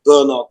going to have a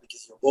burnout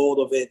because you're bored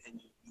of it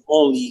and you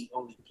only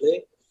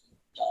play.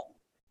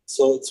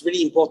 So it's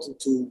really important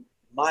to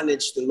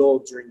manage the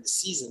load during the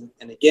season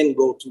and again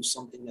go to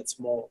something that's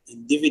more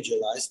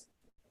individualized.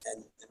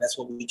 And that's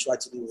what we try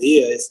to do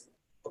here is,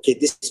 okay,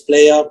 this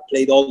player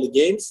played all the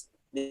games.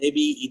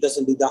 Maybe he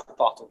doesn't do that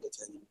part of the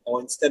training. Or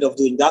instead of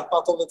doing that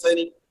part of the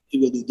training, he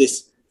will do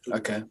this.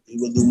 Okay. He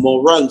will do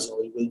more runs,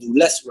 or he will do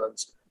less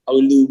runs, or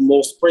he will do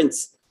more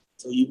sprints.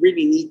 So you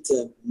really need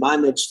to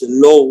manage the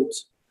load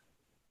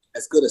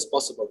as good as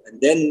possible. And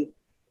then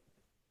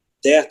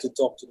dare to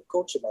talk to the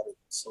coach about it.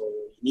 So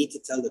you need to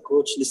tell the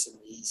coach, listen,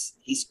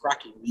 he's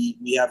cracking.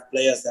 We have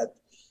players that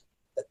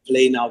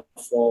play now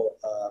for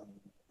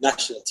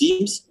national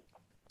teams.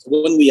 So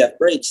when we have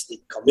breaks, they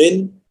come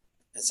in,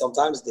 and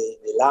sometimes they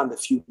land a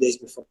few days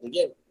before the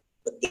game.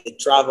 But they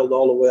traveled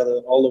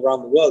all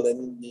around the world,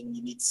 and then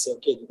you need to say,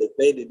 okay, do they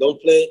play? They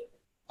don't play?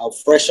 How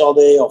fresh are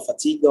they? Or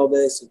fatigued all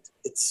day? So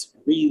it's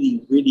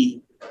really,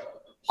 really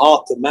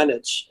hard to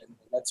manage, and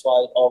that's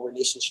why our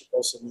relationship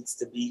also needs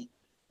to be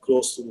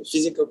close to the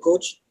physical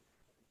coach,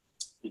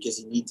 because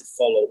you need to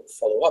follow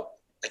up.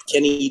 Like,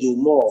 can he do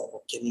more,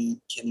 or can he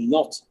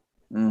not?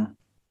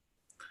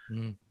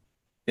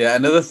 Yeah,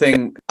 another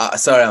thing.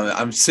 Sorry,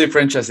 I'm super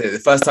interested. The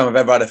first time I've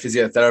ever had a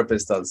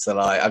physiotherapist on, so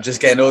like, I'm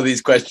just getting all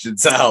these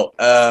questions out.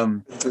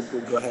 Go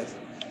ahead.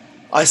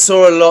 I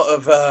saw a lot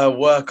of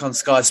work on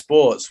Sky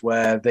Sports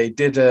where they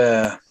did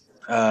Jamie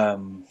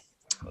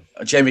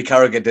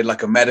Carragher did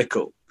like a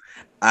medical,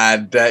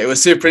 and it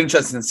was super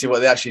interesting to see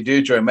what they actually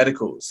do during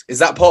medicals. Is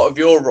that part of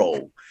your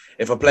role?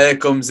 If a player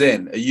comes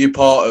in, are you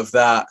part of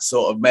that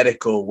sort of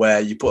medical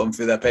where you put them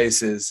through their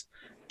paces,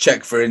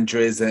 check for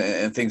injuries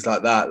and things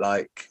like that,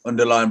 like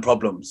underlying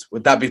problems?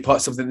 Would that be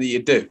something that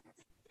you do?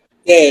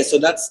 Yeah, so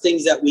that's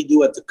things that we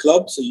do at the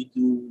club. So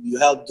you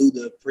help do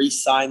the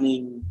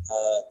pre-signing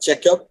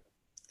checkup.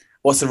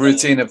 What's the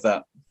routine of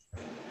that?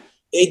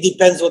 It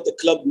depends what the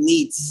club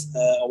needs,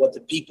 or what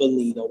the people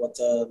need, or what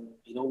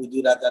we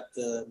do that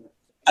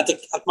at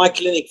my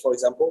clinic, for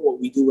example. What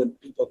we do when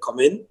people come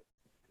in,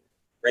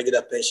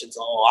 regular patients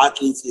or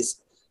athletes, is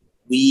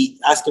we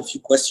ask a few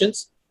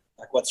questions,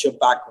 like what's your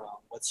background,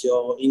 what's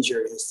your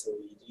injury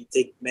history, do you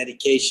take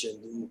medication,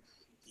 do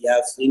you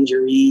have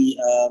injury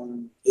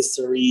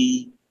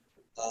history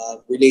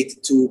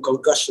related to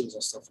concussions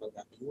or stuff like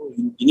that.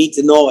 You need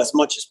to know as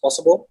much as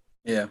possible.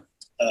 Yeah.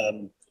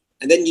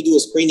 And then you do a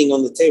screening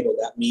on the table.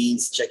 That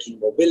means checking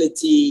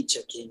mobility,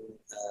 checking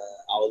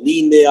how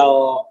lean they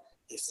are,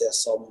 if there's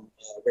some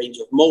range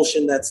of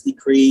motion that's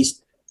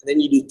decreased. And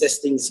then you do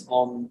testings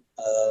on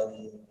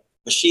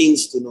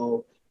machines to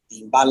know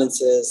the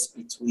imbalances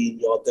between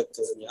your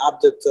adductors and your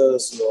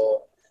abductors,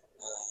 your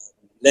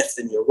left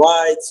and your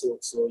right. So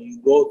you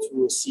go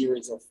through a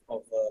series of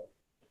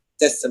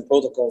tests and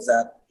protocols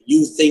that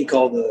you think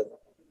are the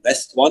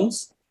best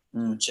ones.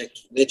 You check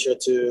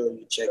literature,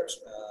 you check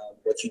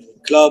what you do in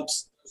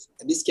clubs.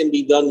 And this can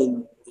be done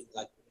in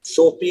like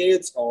short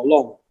periods or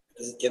long,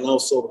 because it can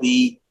also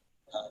be,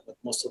 what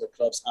most of the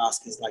clubs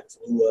ask is like to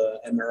do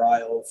an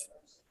MRI of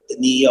the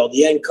knee or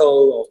the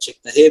ankle, or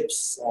check the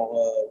hips, or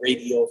a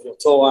radio of your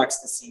thorax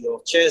to see your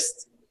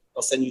chest,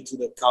 or send you to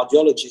the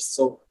cardiologist.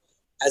 So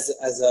as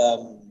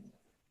a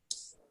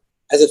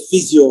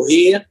physio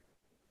here,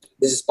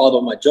 this is part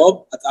of my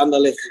job. At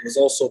Anderlecht, it was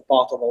also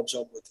part of our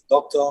job with the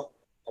doctor.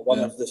 One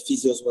of the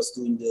physios was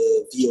doing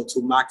the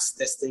VO2 max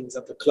testings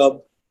at the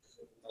club.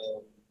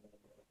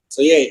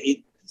 So yeah,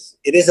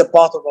 it is a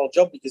part of our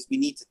job, because we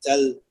need to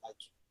tell, like,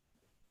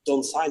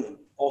 don't sign him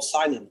or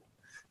sign him.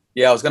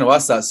 Yeah, I was going to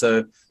ask that.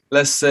 So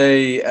let's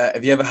say,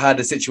 have you ever had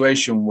a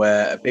situation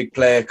where a big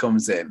player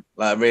comes in,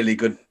 like a really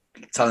good,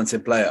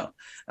 talented player,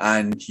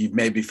 and you've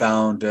maybe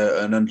found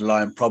an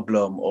underlying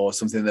problem or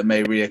something that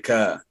may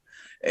reoccur,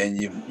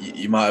 and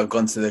you might have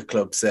gone to the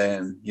club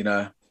saying,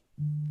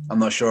 I'm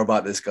not sure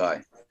about this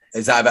guy.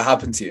 Has that ever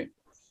happened to you?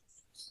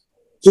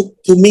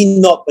 To me,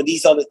 not. But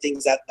these are the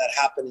things that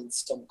happen in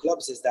some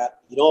clubs, is that,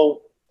 they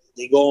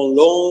go on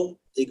loan,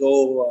 they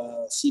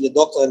go see the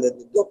doctor, and then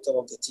the doctor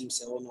of the team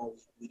say, oh, no,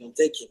 we don't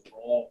take him.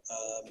 Or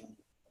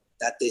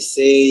that they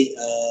say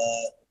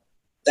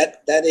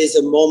that is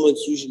a moment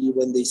usually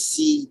when they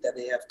see that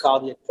they have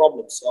cardiac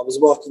problems. So I was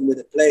working with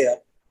a player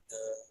at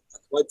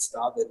White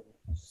Star, and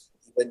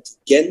he went to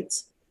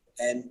Ghent.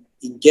 And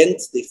in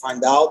Ghent, they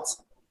find out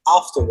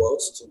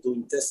afterwards, so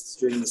doing tests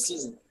during the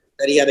season,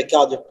 that he had a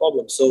cardiac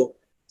problem. So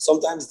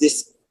sometimes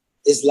this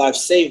is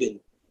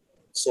life-saving.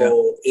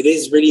 So it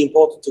is really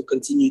important to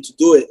continue to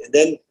do it. And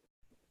then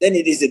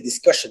it is a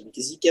discussion,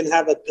 because you can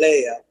have a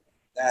player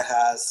that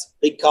has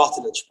big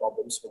cartilage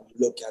problems when you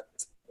look at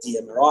the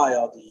MRI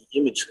or the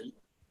imagery,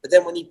 but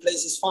then when he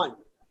plays, he's fine.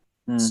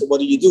 So what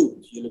do?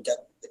 Do you look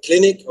at the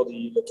clinic, or do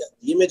you look at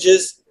the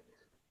images?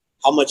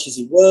 How much is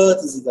he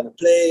worth? Is he going to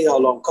play? How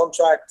long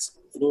contract?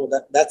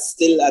 That's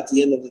still, at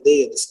the end of the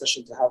day, a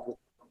discussion to have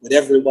with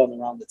everyone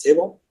around the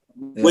table,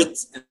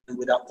 with and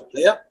without the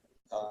player.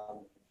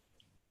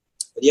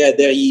 But yeah,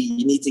 there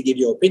you need to give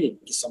your opinion,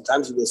 because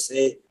sometimes you will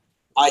say,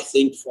 I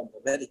think from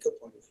a medical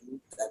point of view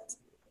that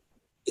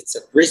it's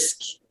a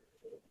risk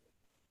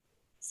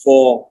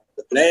for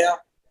the player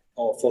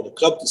or for the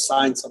club to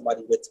sign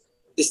somebody with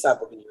this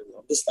type of injury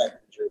or this type of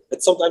injury.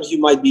 But sometimes you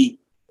might be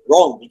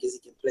wrong because he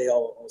can play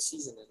all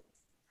season.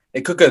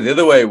 It could go the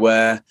other way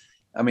where,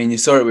 I mean, you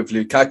saw it with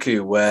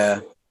Lukaku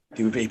where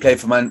he played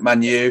for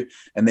Man U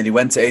and then he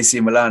went to AC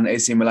Milan.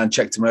 AC Milan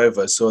checked him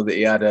over, saw that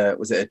he had a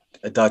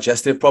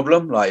digestive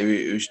problem, like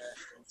it was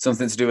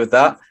something to do with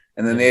that.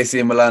 And then the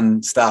AC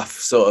Milan staff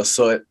sort of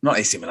saw it, not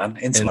AC Milan,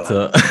 Inter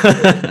Milan.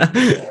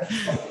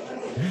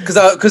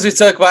 Because we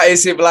talked about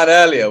AC Milan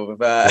earlier with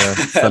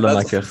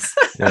Salamakers.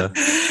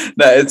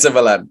 No, Inter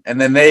Milan. And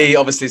then they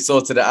obviously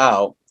sorted it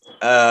out.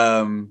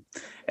 And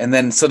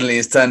then suddenly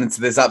he's turned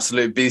into this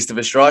absolute beast of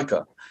a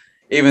striker.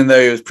 Even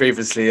though he was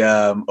previously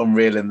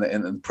unreal in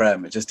the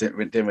Prem, it just didn't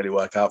really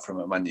work out for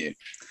him at Man U.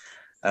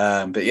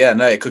 But yeah,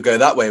 no, it could go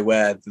that way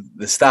where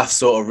the staff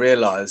sort of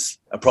realise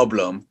a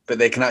problem, but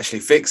they can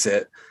actually fix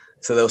it.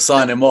 So they'll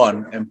sign him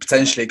on, and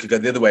potentially it could go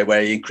the other way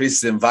where he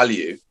increases in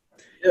value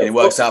and it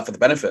works out for the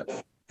benefit.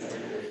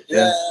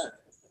 Yeah,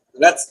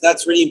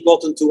 that's really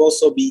important to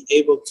also be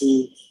able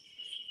to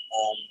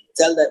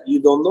tell that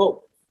you don't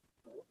know,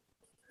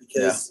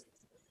 because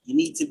you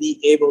need to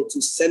be able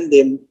to send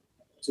him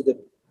to the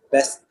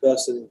best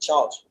person in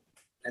charge.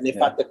 And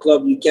if at the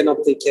club you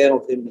cannot take care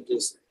of him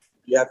because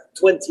you have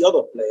 20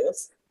 other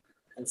players,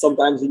 and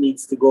sometimes he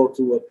needs to go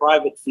to a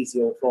private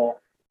physio for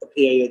a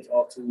period,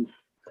 or to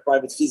a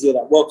private physio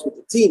that works with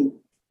the team,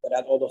 but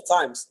at other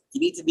times you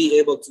need to be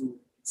able to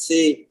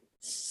say,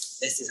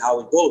 this is how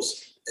it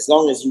goes. As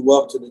long as you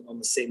work on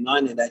the same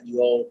line and that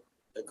you all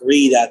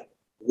agree that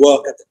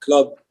work at the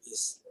club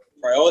is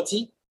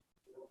priority.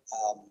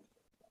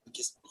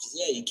 Because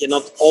you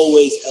cannot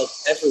always help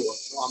everyone.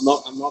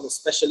 I'm not a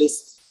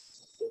specialist.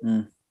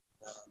 I'm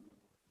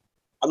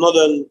not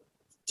a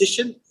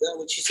dietitian. Is that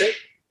what you said?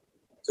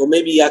 So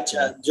maybe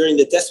during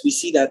the test we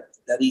see that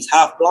he's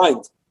half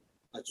blind.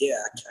 Like,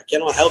 I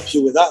cannot help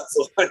you with that.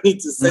 So I need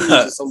to send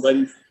you to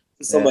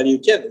somebody who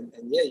can.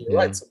 And you're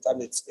right.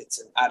 Sometimes it's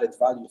an added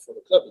value for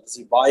the club because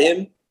you buy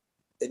him,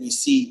 then you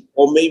see,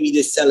 or maybe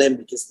they sell him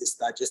because this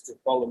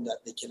digestive problem that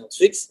they cannot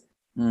fix.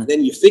 And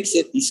then you fix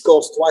it, he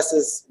scores twice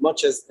as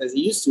much as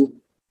he used to.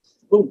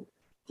 Boom,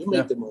 you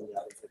make the money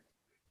out of it.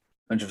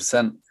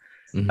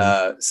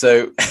 100%.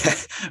 So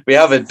we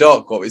have a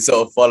doc what we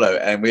sort of follow,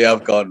 and we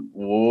have gone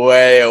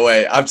way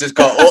away. I've just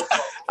got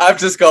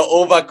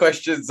all my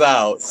questions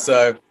out.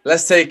 So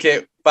let's take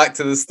it back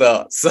to the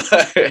start. So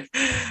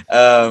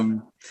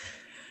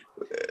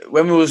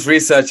when we was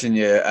researching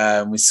you,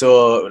 we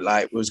saw,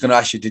 like, we was going to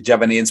ask you, did you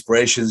have any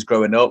inspirations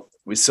growing up?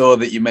 We saw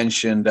that you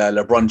mentioned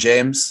LeBron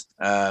James.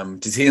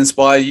 Does he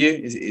inspire you?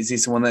 Is he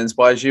someone that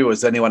inspires you, or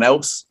is there anyone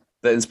else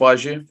that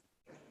inspires you?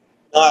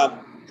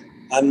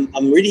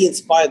 I'm really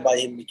inspired by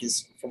him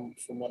because from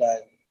what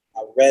I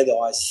read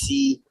or I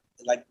see,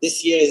 like,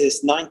 this year is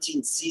his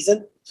 19th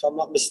season, if I'm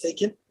not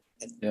mistaken.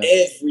 And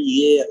every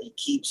year he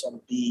keeps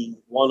on being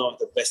one of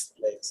the best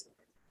players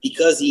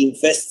because he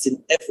invests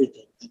in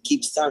everything. He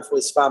keeps time for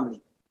his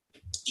family.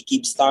 He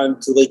keeps time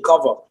to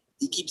recover.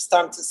 He keeps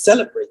time to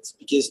celebrate,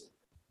 because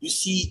you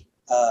see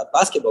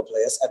basketball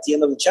players at the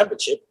end of the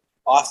championship,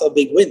 after a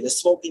big win, they're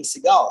smoking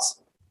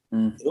cigars,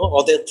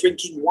 or they're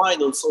drinking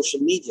wine on social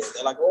media.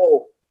 They're like,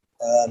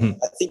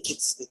 I think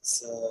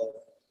it's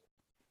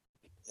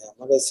I'm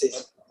not going to say,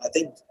 I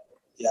think,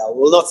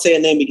 we'll not say a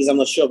name because I'm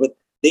not sure, but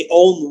they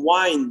own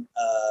wine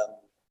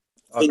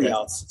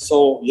vineyards.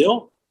 So,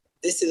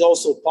 this is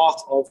also part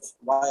of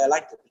why I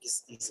liked it,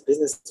 because he's a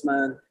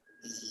businessman.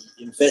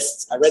 He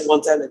invests. I read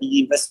one time that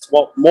he invests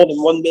more than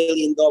 $1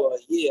 million a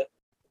year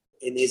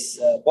in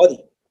his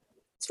body.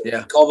 So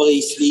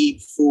recovery,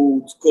 sleep,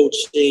 food,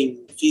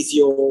 coaching,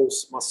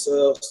 physios,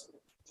 masseurs.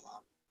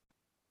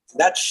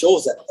 That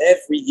shows that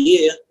every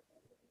year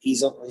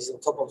he's on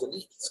top of the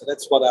league. So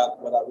that's what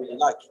I really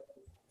like.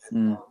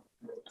 And,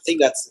 I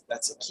think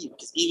that's a key,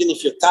 because even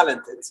if you're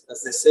talented,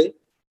 as they say,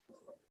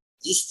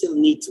 you still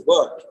need to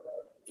work,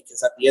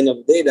 because at the end of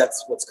the day,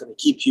 that's what's going to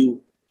keep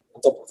you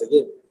on top of the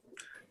game.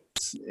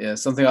 Yeah,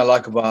 something I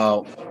like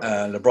about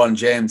LeBron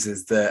James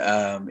is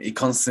that he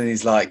constantly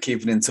is like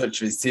keeping in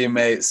touch with his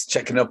teammates,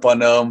 checking up on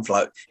them.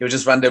 Like, he'll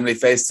just randomly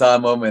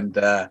FaceTime them,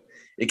 and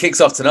he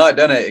kicks off tonight,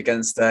 doesn't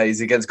it?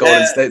 He's against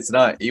Golden State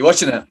tonight. Are you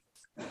watching it?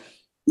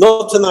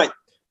 Not tonight,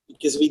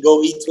 because we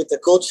go eat with the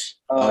coach.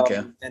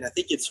 And I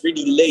think it's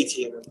really late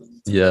here.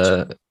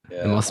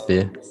 It must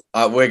be.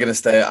 We're gonna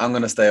stay. I'm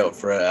gonna stay up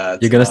for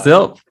it. You're gonna stay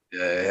up?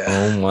 Yeah.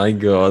 Oh my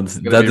god,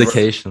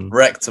 dedication.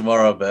 Wrecked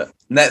tomorrow, but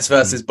Nets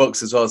versus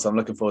Bucks as well. So I'm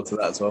looking forward to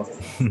that as well.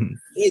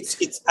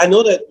 It's. I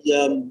know that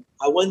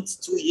I went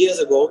 2 years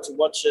ago to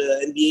watch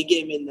an NBA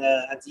game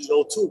at the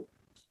O2.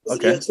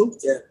 Okay. O2?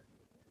 Yeah.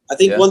 I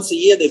think once a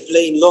year they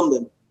play in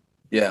London.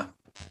 Yeah,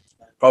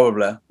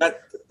 probably.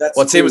 That's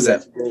what team was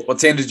it? What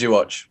team did you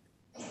watch?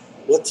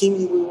 What team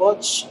did we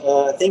watch?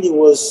 I think it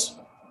was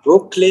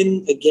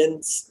Brooklyn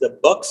against the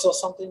Bucks or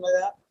something like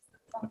that.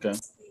 Okay.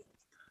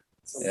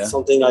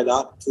 Something like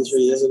that, 2-3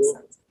 years ago.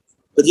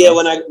 But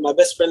when my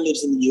best friend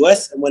lives in the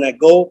US, and when I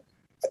go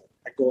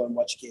and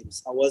watch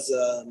games. I was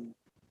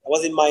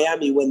in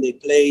Miami when they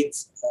played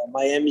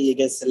Miami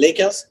against the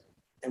Lakers.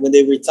 and when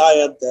they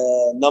retired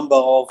the number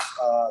of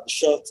the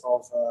shirt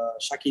of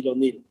Shaquille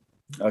O'Neal.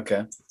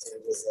 Okay. So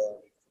it was,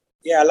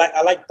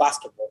 I like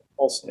basketball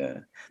also. Yeah,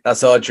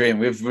 that's our dream.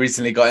 We've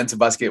recently got into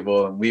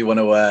basketball, and we want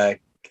to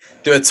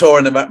do a tour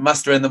in the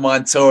Master in the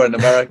Mind tour in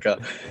America,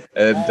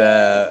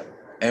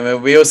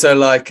 and we also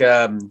like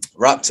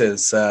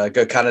Raptors.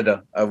 Go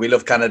Canada. We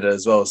love Canada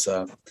as well.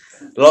 So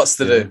lots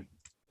to do.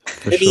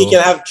 Maybe you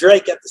can have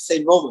Drake at the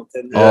same moment.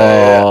 And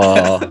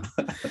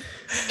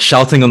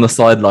shouting on the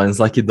sidelines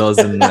like he does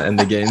in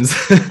the games.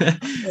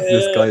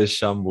 This guy is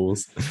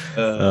shambles.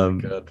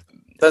 God.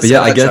 That's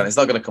I guess it's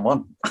not going to come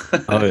on.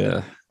 Oh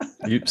yeah,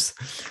 oops.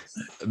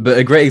 But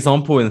a great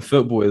example in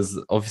football is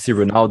obviously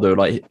Ronaldo.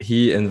 Like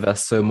he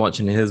invests so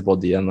much in his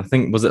body, and I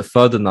think was it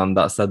Ferdinand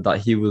that said that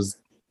he was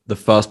the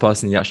first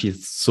person he actually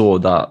saw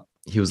that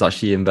he was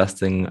actually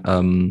investing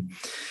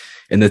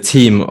in a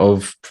team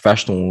of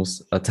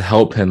professionals to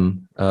help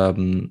him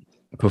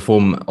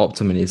perform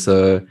optimally.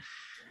 So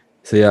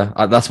yeah,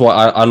 that's why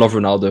I love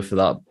Ronaldo for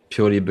that,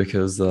 purely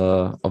because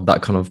of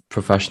that kind of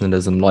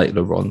professionalism, like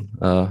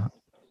LeBron.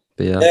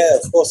 Yeah,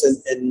 of course,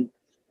 and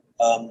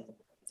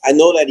I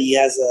know that he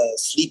has a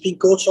sleeping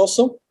coach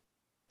also.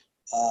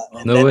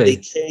 And no then way. They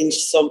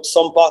changed some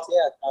part.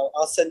 Yeah,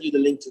 I'll send you the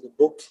link to the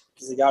book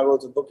because the guy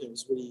wrote a book. It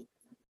was really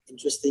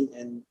interesting,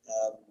 and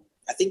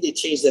I think they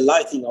changed the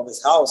lighting of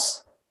his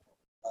house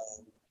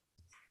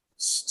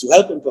to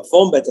help him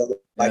perform better.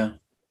 Like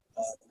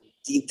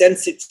the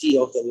intensity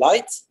of the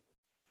light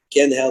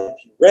can help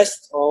you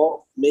rest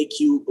or make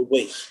you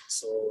awake.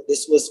 So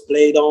this was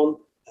played on.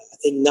 I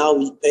think now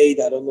he paid,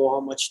 I don't know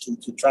how much to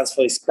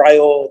transfer his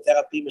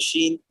cryotherapy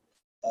machine.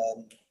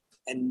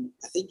 And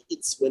I think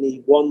it's when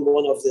he won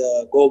one of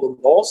the Golden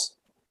Balls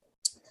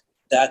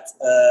that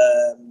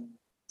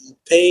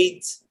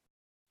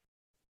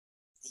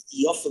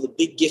he offered a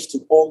big gift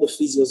to all the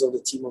physios of the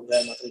team of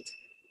Real Madrid.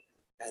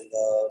 And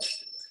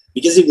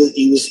because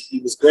he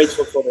was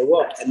grateful for their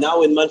work. And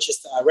now in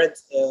Manchester, I read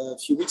a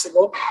few weeks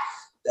ago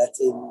that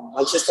in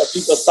Manchester,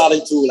 people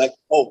starting to like,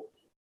 oh,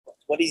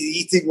 what is he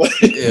eating? What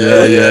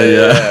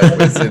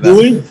is he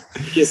doing?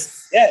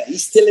 Because he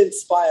still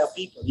inspire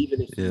people,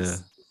 even if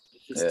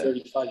he's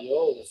 35 years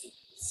old.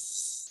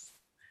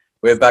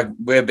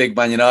 We're big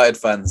Man United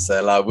fans,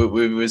 so like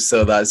we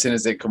saw that as soon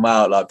as it come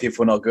out, like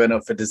people not going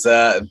up for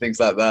dessert and things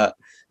like that,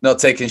 not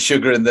taking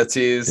sugar in their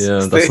teas,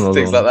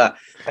 things like that.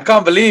 I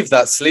can't believe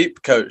that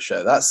sleep coach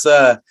show. That's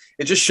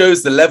it just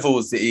shows the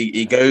levels that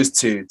he goes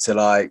to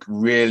like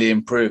really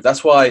improve.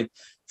 That's why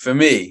for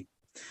me,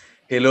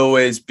 I'll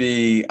always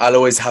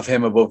have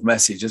him above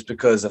Messi just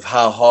because of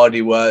how hard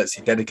he works.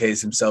 He dedicates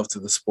himself to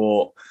the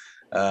sport.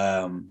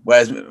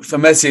 Whereas for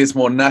Messi, it's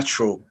more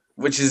natural,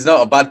 which is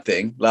not a bad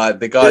thing. Like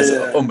the guy's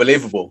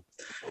unbelievable.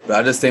 But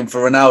I just think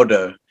for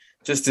Ronaldo,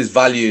 just his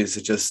values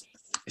are it's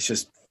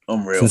just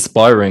unreal. It's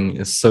inspiring.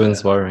 It's so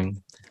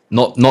inspiring.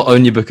 Not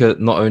only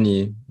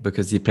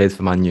because he played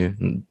for Man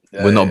U.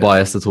 We're not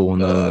biased at all.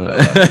 No.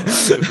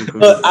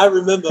 But I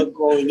remember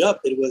growing up,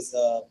 it was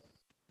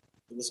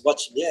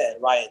watching,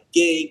 Ryan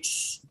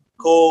Giggs,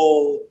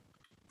 Cole.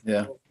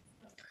 Yeah.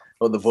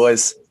 All the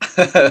boys.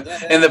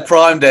 In the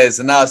prime days,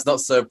 and now it's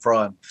not so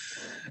prime.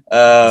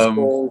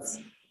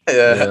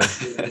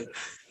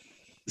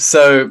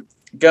 So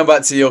going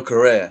back to your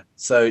career,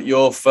 so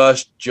your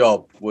first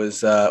job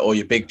was, or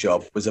your big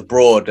job was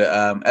abroad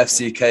at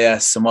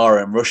FCKS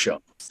Samara in Russia.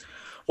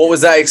 What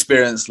was that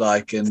experience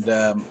like? And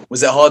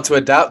was it hard to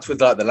adapt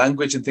with like the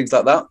language and things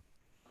like that?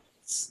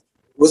 It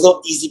was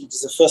not easy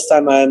because the first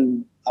time I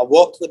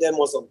worked with them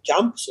was on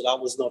camp, so that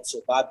was not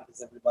so bad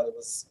because everybody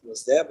was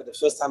there. But the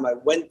first time I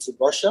went to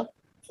Russia,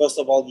 first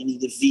of all, you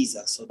need a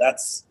visa, so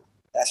that's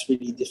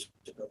really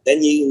difficult.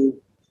 Then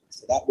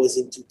so that was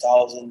in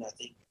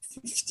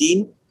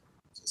 2015,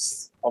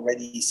 just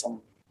already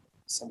some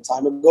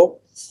time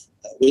ago.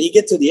 When you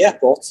get to the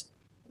airport,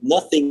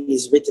 nothing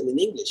is written in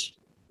English.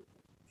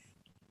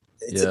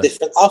 It's a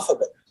different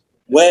alphabet.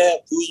 Where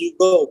do you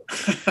go?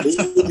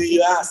 Who do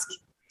you ask?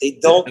 They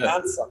don't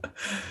answer.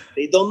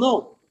 They don't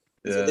know.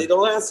 Yeah. So they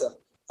don't answer.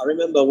 I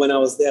remember when I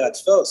was there at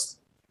first,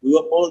 we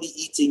were only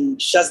eating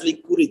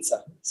shazlik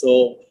kurica.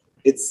 So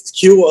it's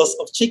skewers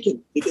of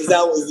chicken because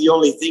that was the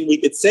only thing we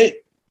could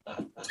say.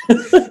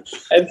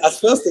 And at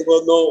first there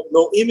were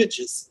no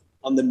images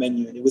on the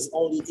menu, and it was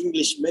only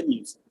English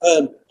menus,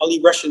 only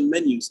Russian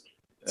menus.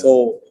 Yeah.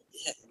 So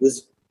it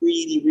was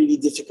really, really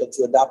difficult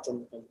to adapt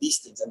on these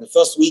things. And the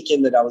first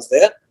weekend that I was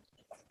there,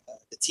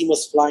 the team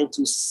was flying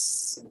to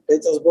St.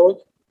 Petersburg.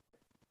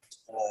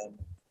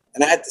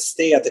 And I had to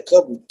stay at the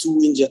club with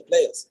 2 injured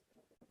players.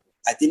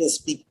 I didn't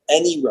speak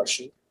any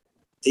Russian.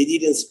 They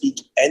didn't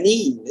speak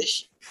any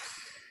English.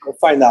 Go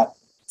find out.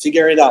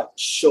 Figure it out.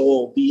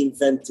 Show, be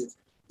inventive.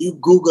 You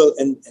Google,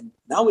 and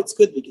now it's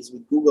good because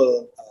with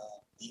Google,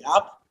 the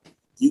app,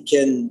 you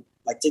can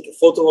like take a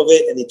photo of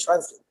it and it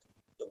translates.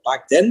 But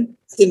back then,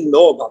 I didn't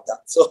know about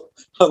that. So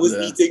I was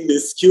eating the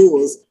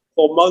skewers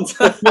for months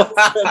and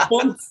months and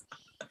months.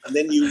 And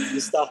then you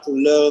start to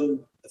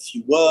learn a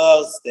few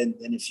words, then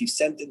a few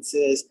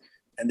sentences,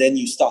 and then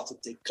you start to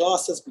take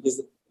classes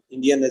because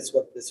in the end, that's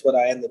what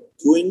I end up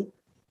doing.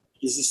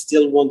 Because you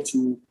still want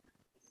to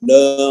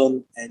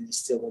learn and you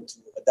still want to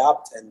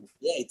adapt. And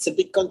yeah, it's a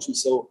big country,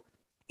 so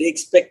they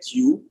expect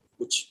you,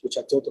 which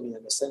I totally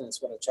understand.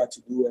 That's what I try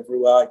to do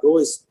everywhere I go,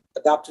 is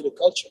adapt to the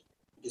culture,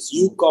 because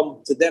you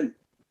come to them.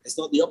 It's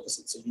not the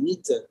opposite. So you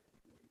need to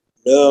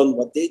learn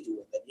what they do,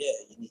 and then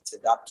you need to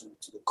adapt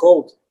to the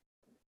cold.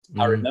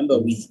 I remember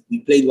we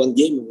played one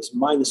game. It was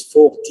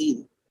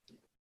 -14.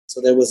 So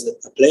there was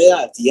a player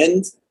at the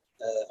end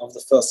of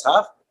the first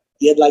half.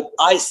 He had like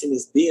ice in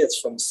his beard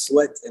from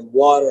sweat and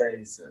water.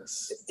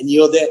 Jesus. And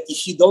you're there.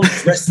 If you don't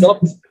dress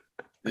up,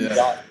 you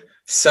die.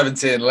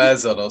 17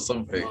 layers on or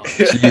something.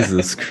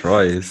 Jesus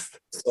Christ.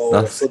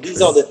 So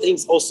these are the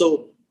things. Also,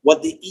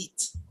 what they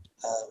eat,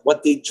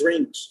 what they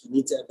drink. You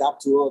need to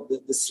adapt to all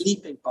the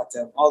sleeping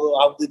pattern.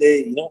 How do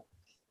they,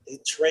 they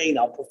train,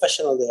 how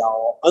professional they are,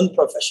 or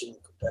unprofessional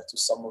compared to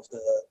some of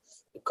the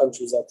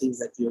countries or things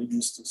that you're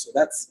used to. So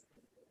that's,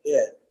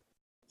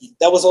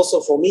 that was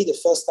also for me the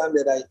first time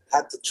that I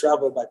had to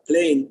travel by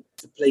plane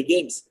to play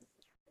games,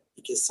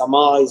 because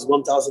Samara is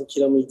 1,000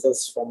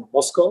 kilometers from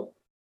Moscow.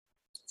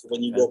 So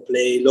when you go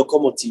play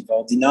Lokomotiv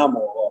or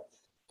Dynamo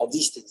or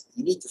these things,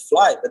 you need to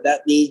fly, but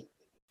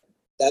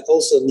that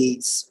also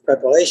needs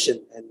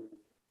preparation.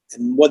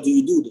 And what do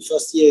you do? The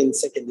first year in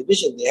second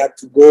division, they had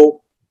to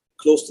go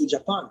close to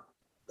Japan,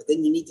 but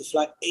then you need to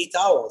fly 8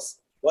 hours.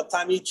 What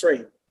time you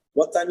train?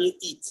 What time you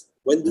eat?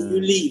 When do you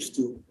leave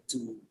to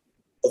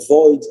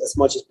avoid as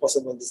much as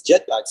possible this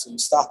jet lag? So you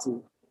start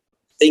to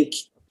think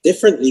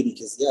differently,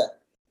 because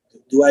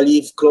do I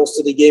leave close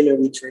to the game and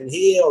we train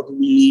here, or do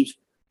we leave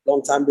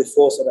long time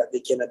before so that they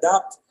can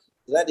adapt?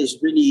 That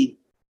is really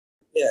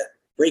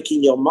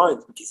breaking your mind,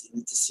 because you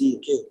need to see,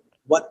 okay,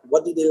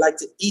 what do they like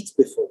to eat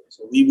before?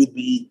 So we would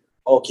be,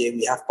 okay,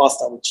 we have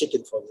pasta with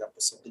chicken, for example,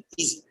 something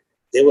easy.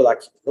 They were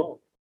like, no,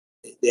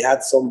 they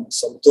had some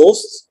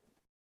toasts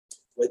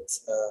with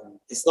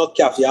it's not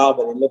caviar,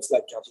 but it looks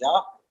like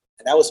caviar,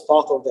 and that was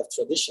part of their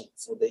tradition.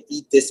 So they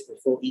eat this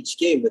before each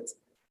game. But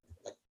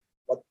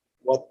like,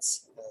 what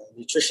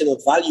nutritional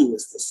value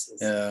is this?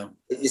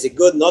 Is it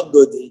good? Not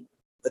good?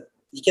 But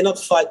you cannot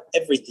fight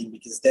everything,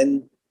 because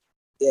then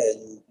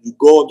you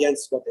go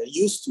against what they're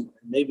used to,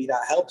 and maybe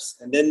that helps.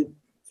 And then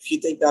if you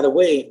take that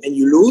away and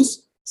you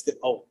lose, it's good.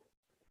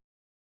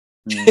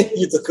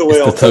 You took away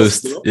it's our the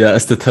toast. Yeah,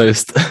 it's the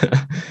toast.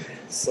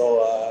 So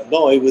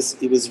no, it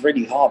was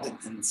really hard.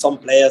 And some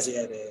players,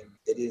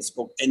 they didn't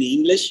speak any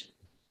English,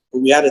 but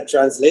we had a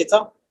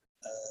translator.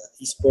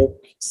 He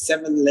spoke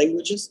 7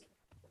 languages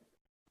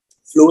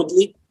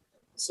fluently.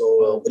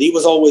 So, but he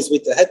was always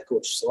with the head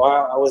coach. So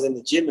I was in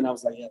the gym, and I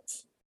was like,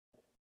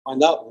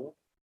 find out.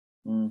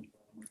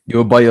 You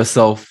were by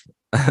yourself.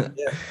 But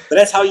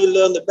that's how you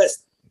learn the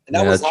best. And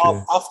that was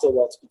true.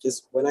 afterwards,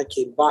 because when I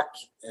came back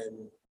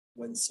and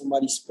when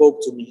somebody spoke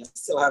to me, I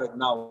still have it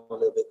now a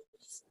little bit.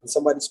 When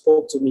somebody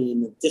spoke to me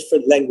in a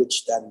different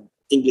language than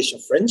English or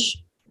French,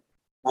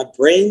 my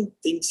brain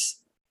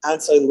thinks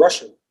answer in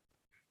Russian.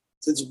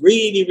 So it's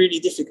really, really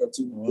difficult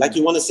to, like,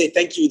 you want to say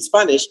thank you in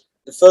Spanish.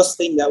 The first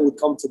thing that would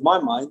come to my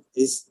mind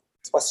is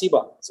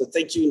spasiba. So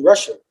thank you in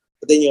Russian.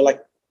 But then you're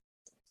like,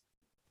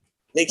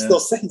 makes no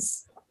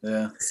sense.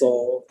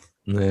 So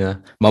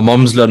my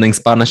mom's learning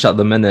Spanish at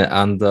the minute,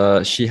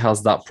 and she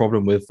has that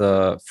problem with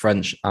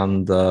French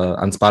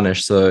and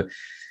Spanish. So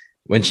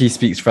when she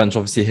speaks French,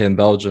 obviously here in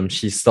Belgium,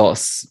 she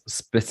starts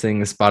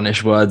spitting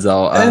Spanish words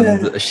out,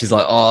 and she's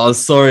like, "Oh,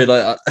 sorry,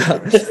 like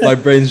my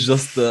brain's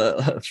just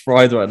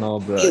fried right now."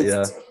 But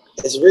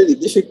it's really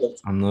difficult.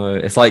 I know,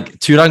 it's like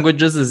 2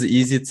 languages is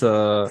easy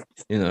to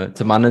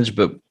to manage,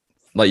 but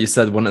like you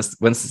said, once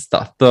it's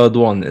that third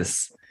one,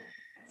 is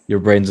your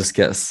brain just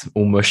gets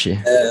all mushy.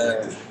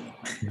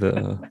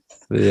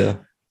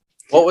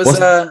 What was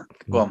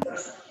go on?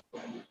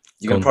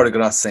 You're probably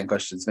gonna ask the same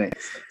questions to me.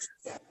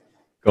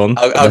 Go on.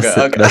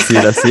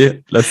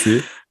 Let's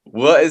see.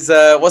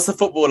 What's the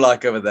football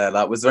like over there?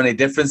 Like, was there any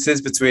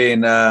differences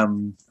between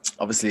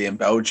obviously in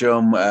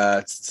Belgium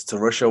to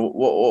Russia?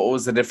 What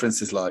was the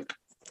differences like?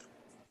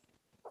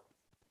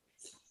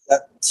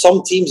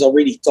 Some teams are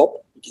really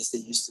top, because they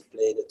used to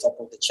play the top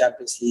of the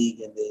Champions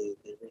League, and they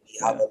really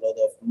have a lot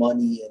of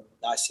money and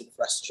nice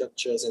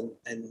infrastructures.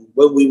 And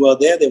when we were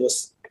there, they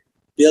was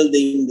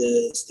building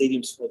the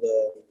stadiums for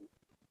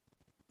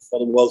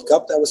the World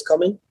Cup that was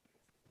coming.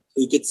 So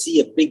you could see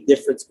a big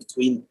difference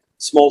between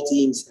small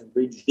teams and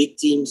really big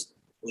teams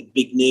with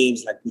big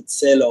names like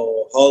Witsel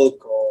or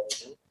Hulk or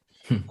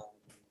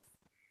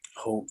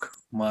Hulk.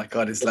 My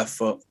God, his left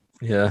foot.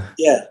 Yeah.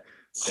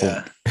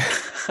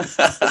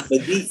 But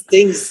these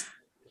things,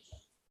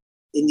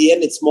 in the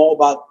end, it's more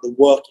about the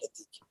work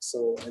ethic.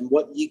 So, and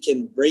what you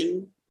can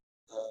bring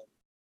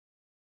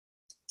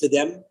to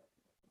them,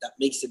 that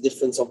makes the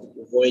difference of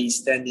where you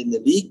stand in the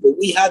league. But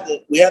we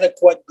had a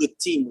quite good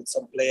team with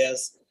some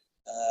players.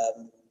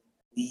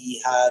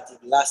 We had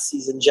last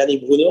season Gianni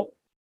Bruno,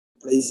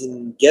 plays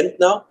in Ghent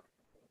now.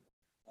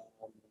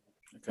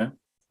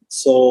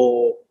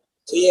 So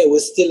yeah, it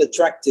was still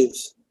attractive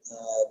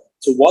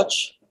to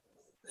watch.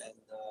 And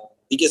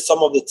because some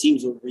of the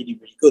teams were really,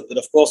 really good. But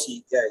of course,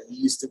 he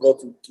used to go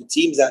to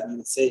teams that you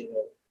would say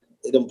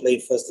they don't play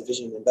first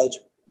division in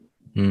Belgium.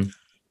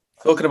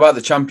 Talking about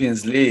the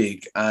Champions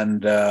League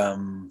and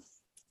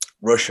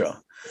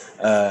Russia,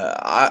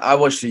 I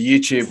watched a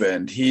YouTuber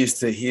and he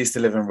used to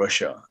live in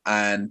Russia,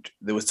 and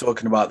they was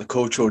talking about the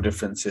cultural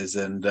differences,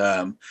 and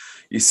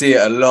you see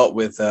it a lot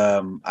with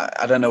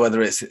I don't know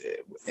whether it's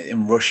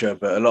in Russia,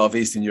 but a lot of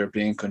Eastern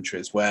European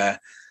countries where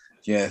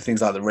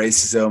things like the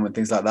racism and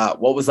things like that.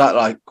 What was that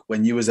like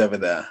when you was over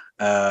there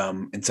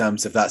in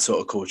terms of that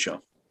sort of culture?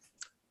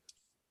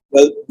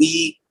 Well,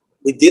 we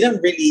didn't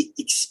really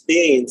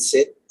experience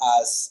it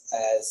as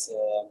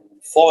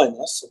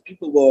foreigners. So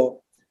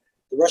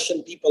the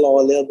Russian people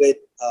are a little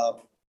bit,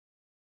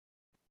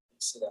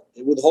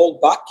 they would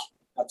hold back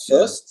at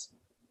first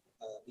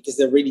because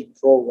they're really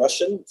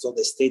pro-Russian. So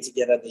they stay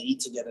together, they eat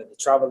together, they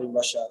travel in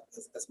Russia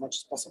as much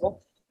as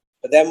possible.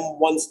 But then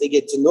once they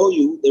get to know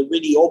you, they're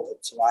really open.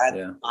 So I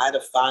had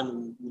a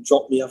fan who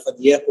dropped me off at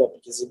the airport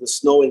because it was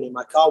snowing and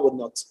my car would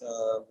not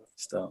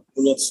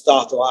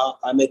start. Or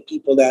I met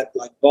people that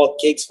like bought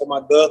cakes for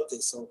my birthday.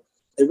 So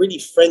they're really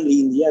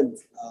friendly in the end.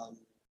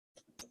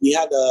 We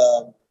had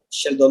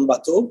Sheldon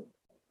Bateau,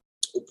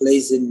 who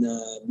plays in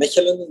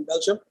Mechelen in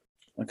Belgium.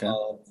 Okay.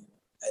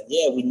 And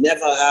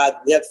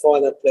we had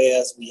foreigner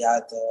players. We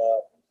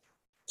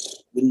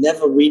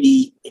never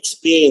really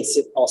experienced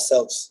it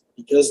ourselves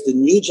because the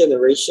new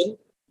generation,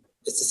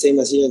 it's the same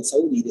as here in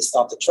Saudi. They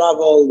start to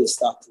travel, they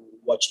start to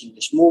watch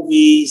English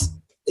movies,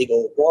 they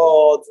go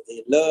abroad,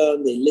 they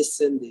learn, they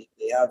listen, they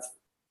have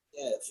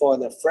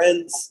foreigner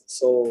friends.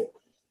 So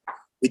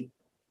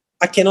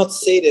I cannot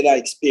say that I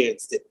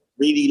experienced it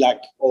really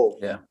like,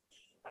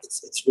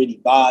 it's really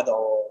bad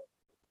or.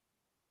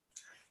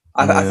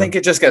 I think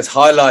it just gets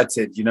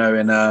highlighted,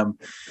 and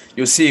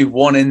you'll see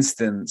one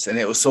instance and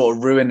it will sort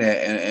of ruin it,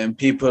 and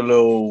people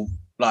will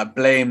like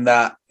blame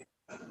that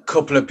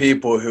couple of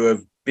people who are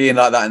being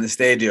like that in the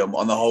stadium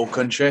on the whole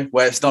country,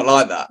 where it's not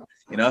like that,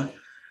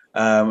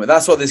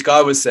 That's what this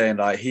guy was saying.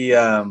 Like he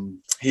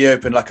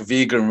opened like a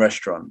vegan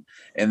restaurant,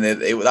 and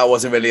that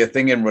wasn't really a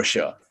thing in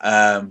Russia.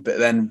 But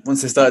then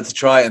once they started to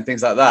try it and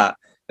things like that,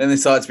 then they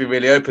started to be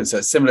really open. So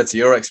it's similar to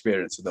your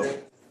experience with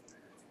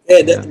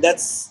them.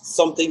 That's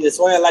something. That's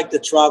why I like to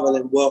travel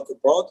and work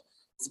abroad.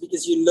 It's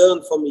because you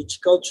learn from each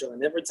culture,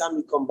 and every time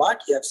you come back,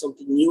 you have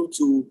something new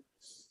to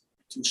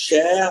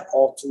share,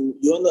 or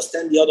you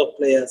understand the other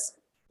players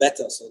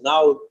better. So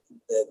now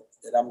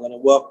that I'm going to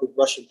work with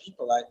Russian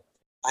people,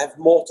 I have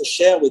more to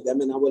share with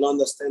them, and I will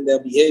understand their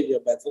behavior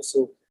better.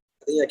 So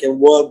I think I can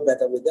work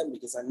better with them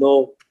because I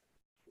know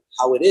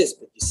how it is.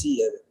 But you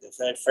see, they're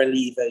very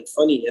friendly, very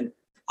funny, and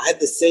I had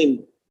the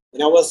same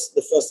when I was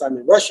the first time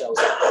in Russia. I was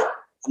like,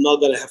 I'm not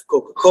going to have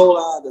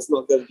Coca-Cola. There's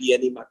not going to be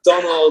any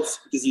McDonald's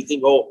because you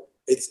think,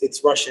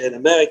 it's Russia and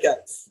America.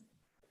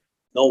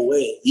 No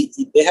way.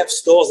 They have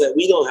stores that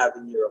we don't have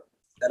in Europe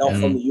that are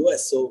from the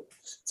US. So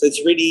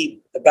it's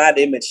really a bad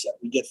image that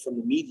we get from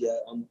the media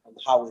on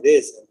how it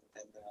is.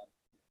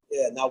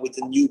 And now with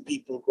the new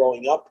people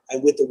growing up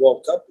and with the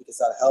World Cup, because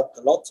that helped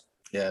a lot.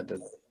 Yeah.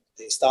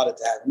 They started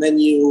to have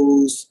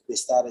menus. They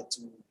started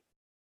to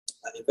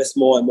invest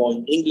more and more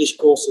in English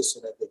courses so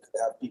that they could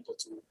have people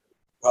to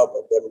help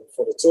them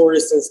for the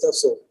tourists and stuff.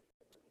 So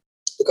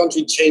the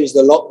country changed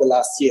a lot the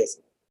last years.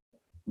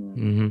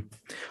 Mm-hmm.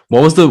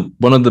 What was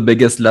one of the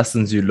biggest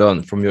lessons you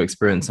learned from your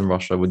experience in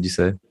Russia, would you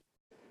say?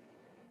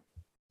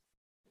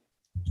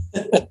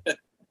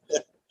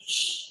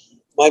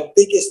 My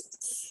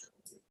biggest,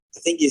 I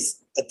think,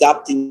 is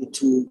adapting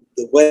to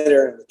the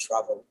weather and the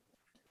travel.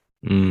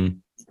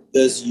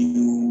 Because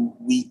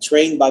we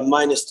train by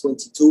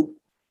 -22.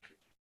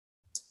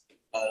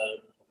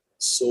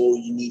 So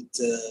you need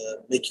to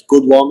make a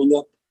good warming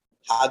up.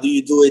 How do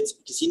you do it?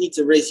 Because you need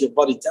to raise your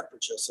body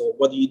temperature. So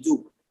what do?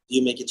 Do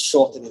you make it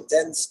short and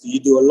intense? Do you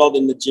do a lot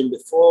in the gym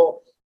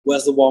before?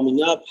 Where's the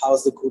warming up?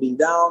 How's the cooling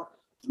down?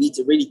 You need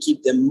to really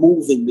keep them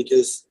moving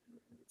because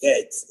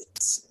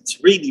it's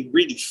really,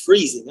 really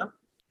freezing. Huh?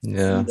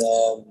 Yeah.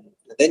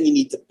 And then you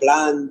need to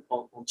plan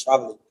on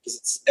traveling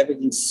because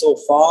everything's so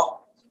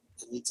far.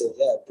 You need to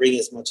bring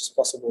as much as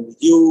possible with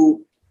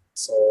you.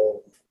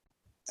 So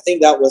I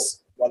think that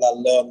was what I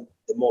learned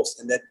the most.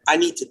 And that I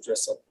need to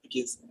dress up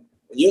because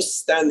when you're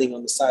standing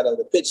on the side of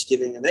the pitch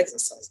giving an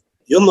exercise,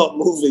 you're not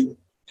moving.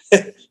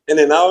 And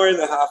an hour and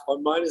a half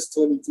on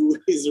 -22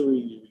 is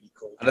really, really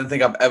cold. I don't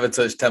think I've ever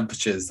touched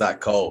temperatures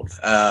that cold.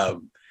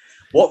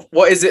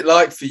 What is it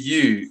like for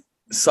you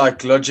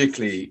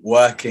psychologically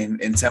working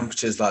in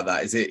temperatures like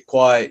that? Is it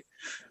quite,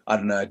 I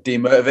don't know,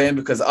 demotivating?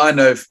 Because I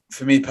know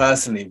for me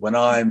personally, when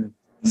I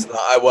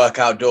work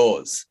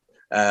outdoors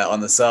on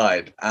the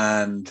side,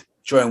 and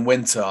during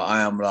winter, I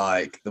am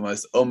like the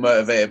most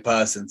unmotivated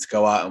person to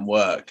go out and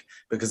work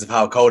because of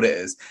how cold it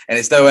is. And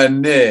it's nowhere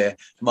near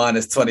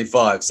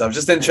 -25. So I'm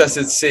just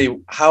interested to see,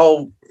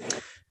 how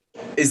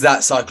is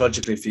that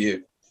psychologically for you?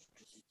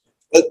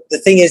 But the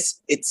thing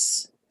is,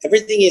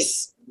 everything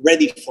is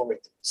ready for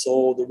it.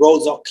 So the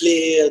roads are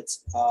cleared.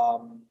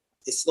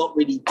 it's not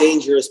really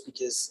dangerous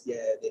because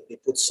they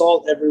put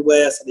salt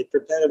everywhere, so they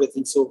prepare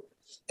everything. So,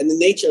 and the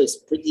nature is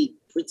pretty.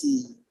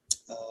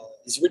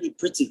 It's really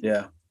pretty.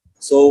 Yeah.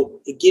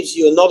 So it gives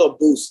you another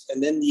boost,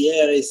 and then the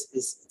air is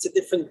it's a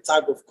different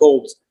type of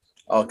cold.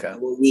 Okay.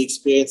 What we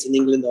experience in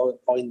England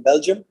or in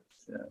Belgium,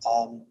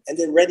 and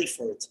they're ready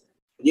for it.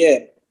 But yeah,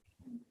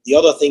 the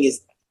other thing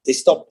is they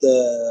stopped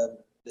the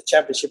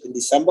championship in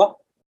December.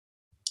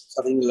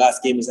 So I think the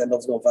last game is end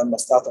of November,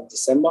 start of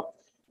December.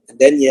 And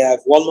then you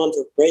have 1 month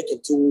of break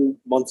and 2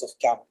 months of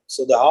camp.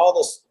 So the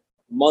hardest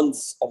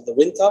months of the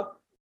winter,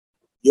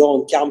 you're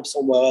on camp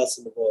somewhere else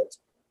in the world.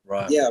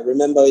 Right. Yeah,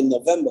 remember in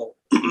November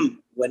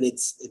when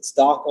it's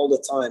dark all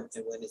the time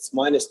and when it's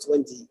minus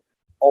 20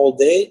 all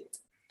day,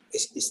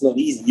 it's not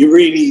easy. You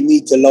really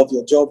need to love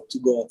your job to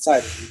go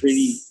outside. You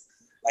really,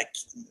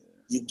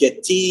 you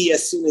get tea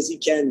as soon as you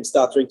can. You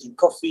start drinking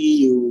coffee.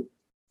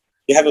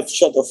 You have a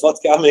shot of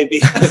vodka, maybe.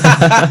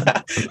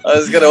 I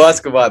was going to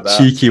ask about that.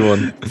 Cheeky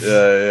one.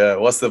 Yeah.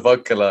 What's the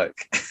vodka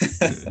like?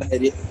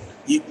 And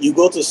you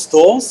go to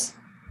stores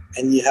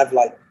and you have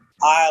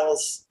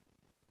aisles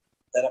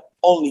that are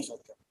only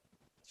vodka.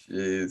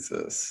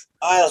 Jesus.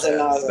 Aisles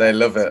and aisles. They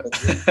love it.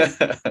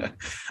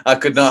 I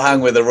could not hang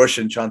with a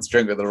Russian trying to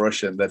drink with a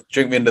Russian. They'd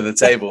drink me under the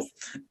table.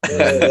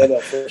 Yeah,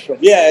 for sure.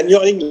 Yeah, and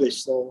you're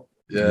English, so.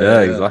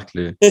 Yeah,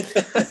 exactly.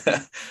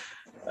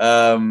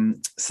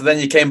 So then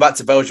you came back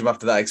to Belgium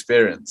after that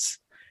experience,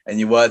 and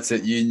you worked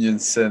at Union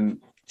Saint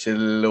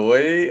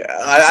Gilloise.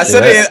 I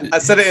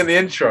said it in the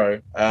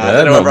intro. I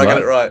don't know whether I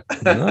got it right.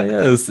 No,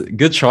 yeah, it's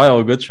good try.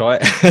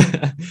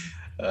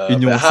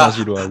 Union Saint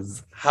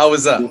Gilloise. How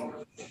was that?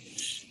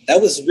 That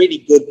was really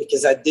good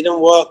because I didn't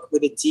work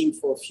with the team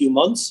for a few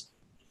months,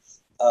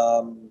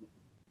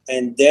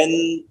 and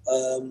then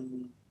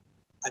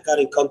I got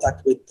in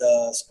contact with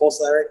the sports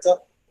director.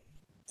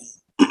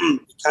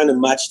 Kind of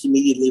matched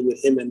immediately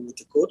with him and with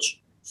the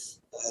coach.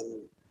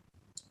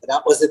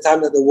 That was the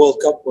time that the World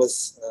Cup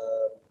was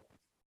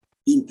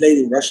being played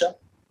in Russia.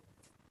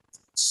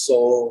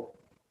 So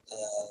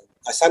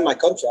I signed my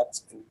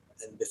contract,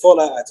 and before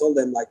that, I told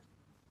them I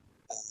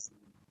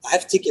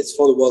have tickets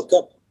for the World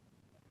Cup,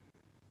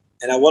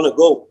 and I want to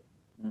go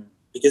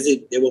because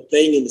they were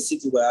playing in the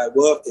city where I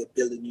worked. They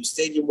built a new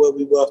stadium where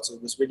we worked, so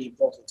it was really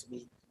important to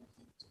me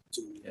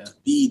to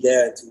be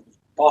there and to be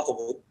part of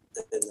it.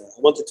 And I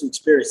wanted to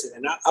experience it,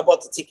 and I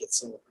bought the ticket,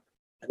 so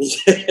I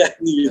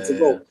needed to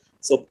go.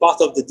 So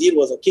part of the deal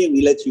was, okay,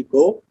 we let you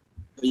go,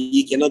 but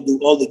you cannot do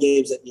all the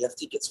games that you have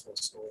tickets for.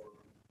 So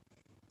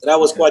that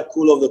was quite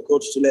cool of the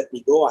coach to let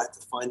me go. I had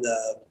to find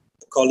a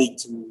colleague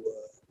to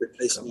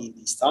replace me in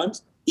these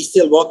times. He's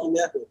still working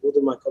there. Both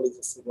of my colleagues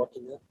are still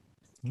working there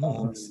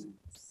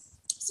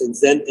since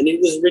then, and it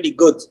was really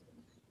good.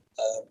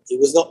 It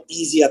was not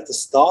easy at the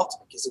start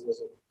because it was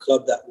a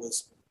club that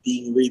was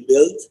being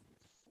rebuilt.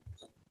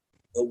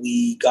 But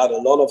we got a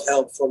lot of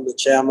help from the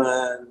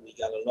chairman. We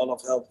got a lot of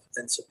help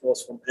and support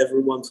from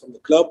everyone from the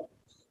club.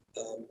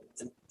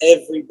 And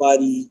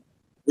everybody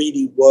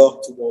really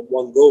worked toward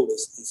one goal,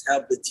 is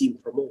help the team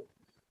promote.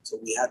 So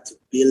we had to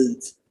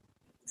build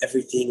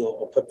everything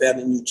or prepare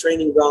the new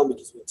training ground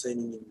because we're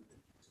training in,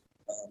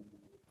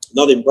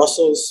 not in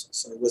Brussels.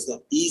 So it was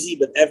not easy,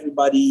 but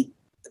everybody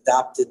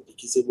adapted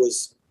because it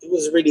was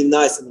really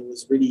nice and it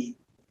was really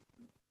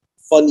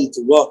funny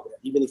to work there,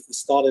 even if we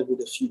started with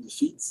a few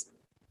defeats.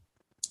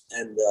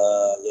 And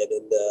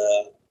then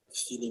the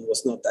feeling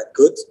was not that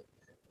good.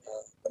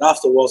 But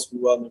afterwards, we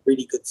were on a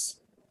really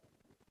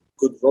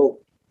good road.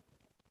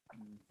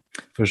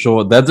 For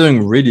sure. They're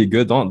doing really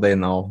good, aren't they,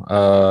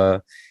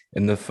 now?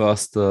 In the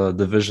first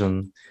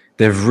division.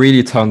 They've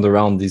really turned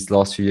around these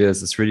last few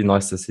years. It's really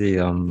nice to see.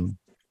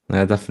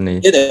 Yeah,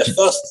 definitely. Yeah,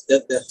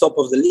 they're top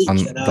of the league.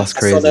 And that's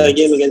crazy. I saw that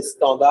game against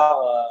Standard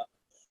a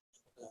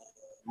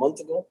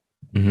month ago,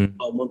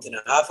 or a month and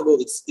a half ago.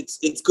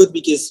 It's good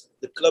because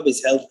the club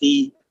is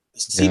healthy. You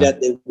see that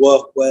they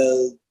work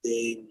well.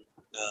 They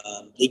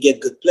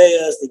get good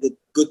players. They get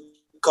good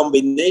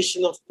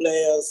combination of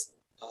players.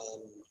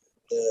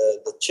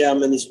 The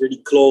chairman is really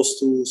close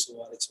to,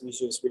 so Alex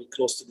Musso is really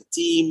close to the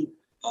team.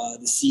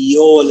 The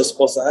CEO and the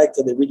sports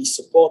director, they really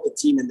support the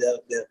team and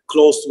they're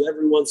close to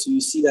everyone. So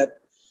you see that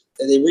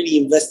they really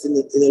invest in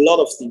a lot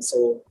of things.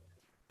 So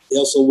they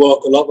also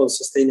work a lot on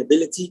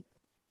sustainability.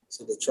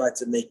 So they try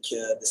to make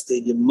the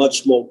stadium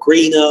much more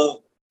greener.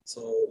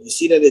 So you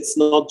see that it's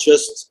not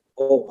just,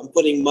 I'm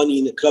putting money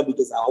in the club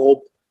because I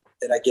hope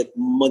that I get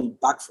money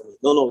back from it.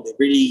 No, they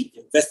really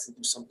invest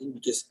into something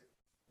because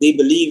they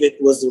believe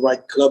it was the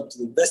right club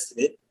to invest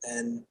in it.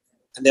 And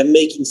they're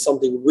making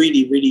something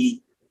really,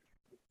 really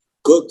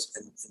good.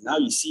 And now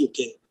you see,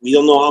 okay, we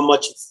don't know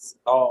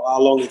how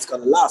long it's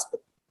going to last,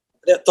 but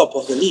they're top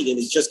of the league and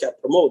it's just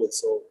got promoted.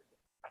 So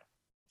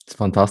it's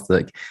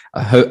fantastic.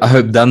 I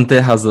hope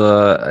Dante has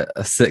a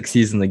sick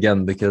season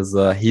again because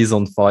he's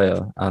on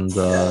fire and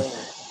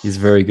he's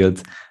very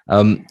good.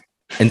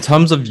 In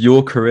terms of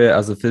your career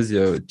as a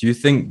physio, do you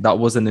think that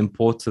was an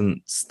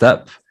important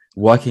step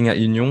working at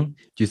Union?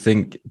 Do you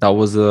think that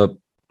was a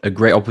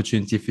great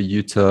opportunity for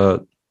you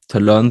to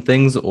learn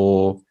things,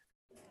 or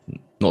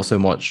not so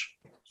much?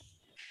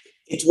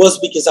 It was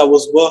because I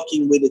was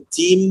working with a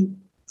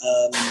team.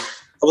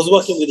 I was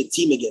working with a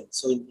team again.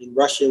 So in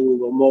Russia, we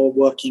were more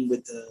working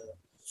with the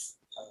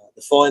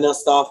foreigner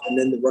staff, and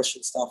then the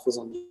Russian staff was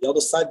on the other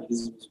side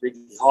because it was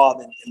really hard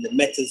and the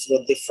methods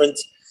were different.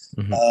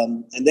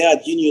 Mm-hmm. And there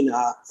at Union,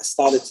 I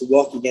started to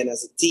work again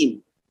as a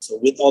team. So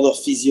with other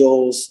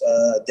physios,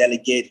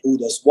 delegate who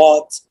does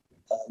what,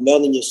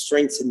 learning your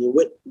strengths and your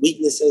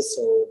weaknesses.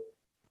 So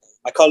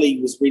my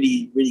colleague was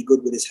really, really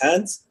good with his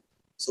hands.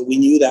 So we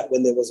knew that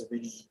when there was a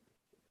really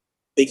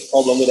big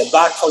problem with a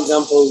back, for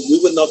example, we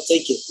would not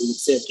take it. We would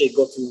say, okay,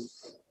 go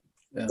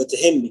to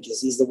him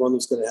because he's the one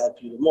who's going to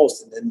help you the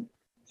most. And then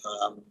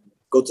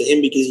go to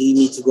him because you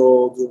need to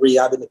go do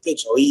rehab in the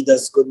pitch, or he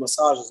does good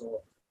massages,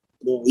 or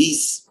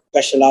he's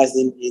specialized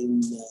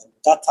in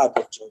that type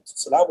of joint.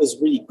 So that was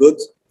really good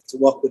to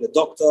work with a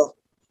doctor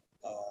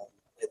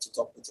and to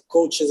talk with the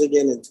coaches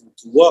again and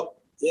to work.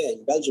 Yeah,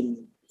 in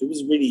Belgium, it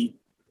was really,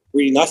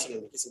 really nice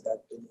again because of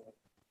that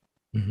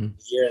a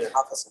year and a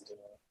half or something.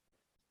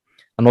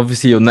 And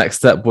obviously, your next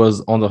step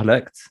was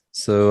Anderlecht.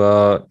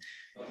 So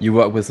you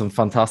worked with some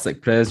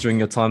fantastic players during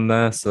your time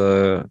there.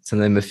 So to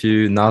name a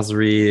few,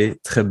 Nasri,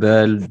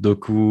 Trebel,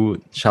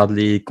 Doku,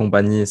 Chadli,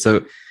 Compagnie.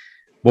 So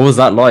what was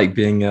that like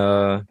being...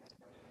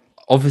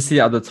 obviously,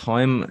 at the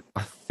time,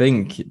 I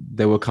think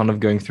they were kind of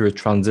going through a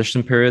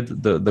transition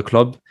period, the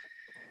club.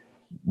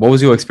 What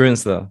was your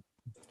experience there?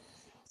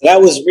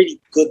 That was really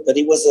good, but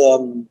it was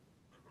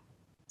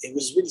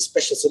really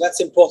special. So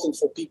that's important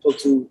for people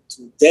to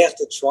dare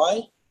to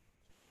try.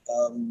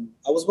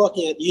 I was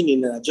working at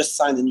Union and I just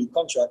signed a new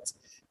contract.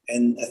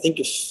 And I think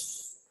a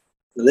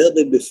little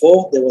bit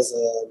before, there was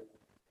a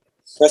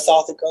press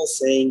article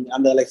saying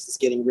Anderlecht is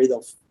getting rid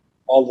of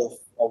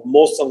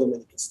most of the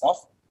medical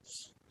stuff.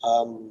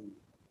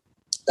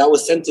 That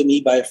was sent to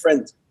me by a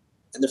friend.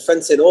 And the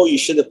friend said, "Oh, you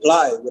should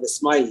apply," with a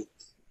smiley.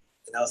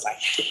 And I was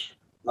like,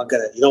 not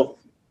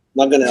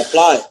gonna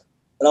apply.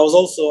 But I was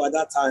also at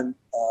that time,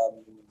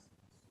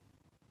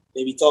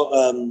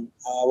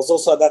 I was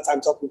also at that time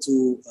talking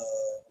to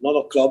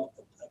another club,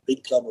 a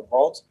big club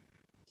abroad,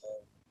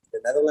 the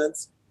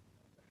Netherlands.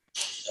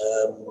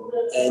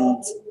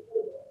 And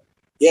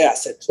yeah, I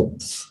said,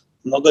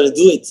 "I'm not gonna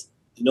do it,"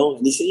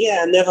 And he said,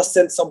 "Yeah, I never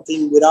sent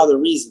something without a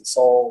reason,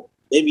 so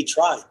maybe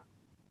try."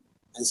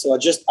 And so I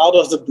just out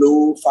of the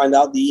blue find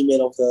out the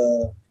email of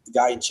the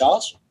guy in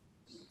charge,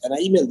 and I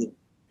emailed him.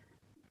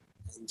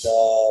 And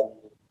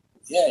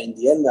in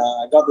the end,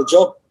 I got the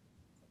job.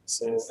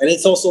 So, and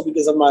it's also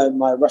because of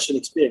my Russian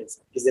experience,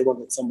 because they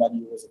wanted somebody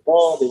who was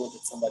abroad, they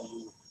wanted somebody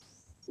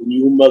who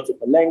knew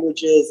multiple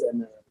languages,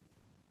 and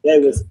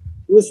it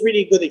was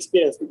really good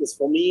experience because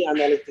for me,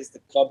 Anderlecht is the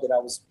club that I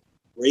was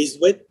raised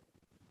with.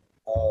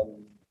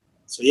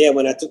 So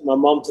when I took my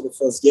mom to the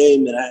first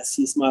game and I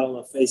see a smile on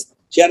her face,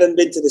 she hadn't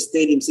been to the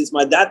stadium since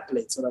my dad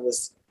played. So that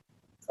was,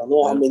 I don't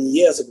know how many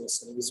years ago.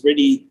 So it was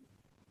really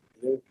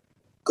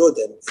good.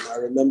 And I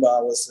remember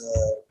I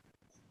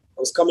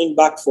was coming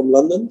back from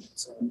London.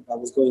 So I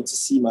was going to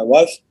see my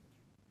wife.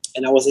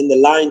 And I was in the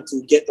line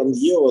to get on the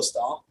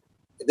Eurostar.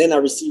 And then I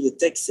received a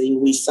text saying,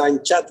 "We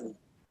signed Chadli."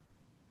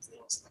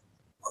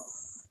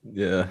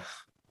 Yeah.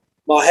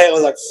 My hair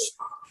was like,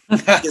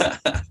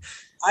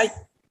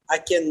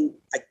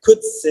 I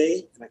could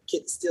say, and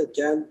still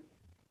can,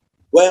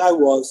 where I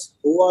was,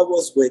 who I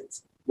was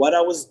with, what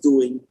I was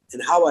doing,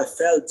 and how I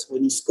felt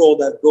when he scored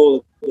that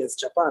goal against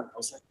Japan. I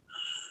was like,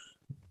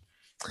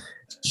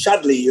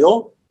 Chadli,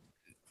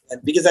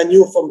 and because I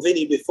knew from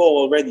Vinny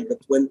before already, but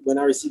when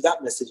I received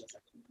that message, I was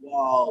like,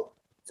 wow.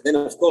 And then,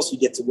 of course, you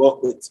get to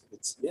work with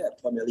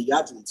Premier League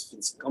athletes,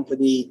 Vincent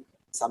Kompany,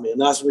 Samir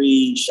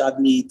Nasri,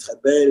 Chadli,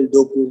 Trebel,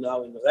 Doku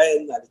now in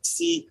Rennes,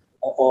 Alexis,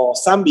 or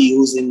Sambi,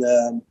 who's in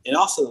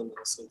Arsenal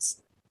now. So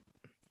it's,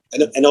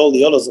 and all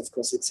the others, of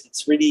course.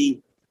 It's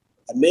really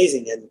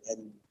amazing.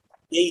 And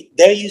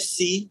there you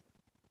see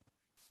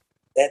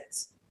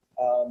that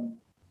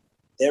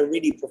they're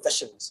really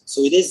professionals.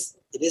 So it is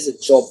a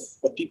job.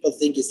 What people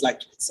think it's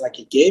like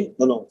a game.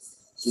 No.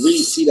 You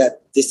really see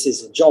that this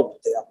is a job.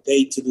 They are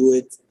paid to do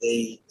it.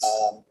 They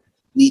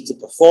need to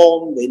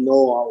perform. They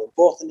know how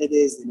important it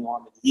is. They know how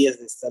many years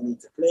they still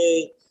need to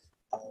play.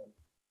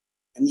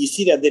 And you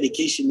see that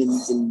dedication in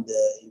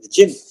the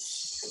gym.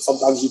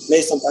 Sometimes you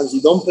play, sometimes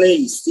you don't play.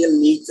 You still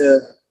need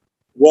to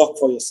work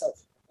for yourself.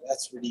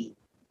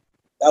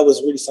 That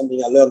was really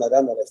something I learned at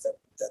Anderlecht.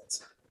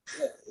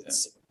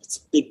 It's a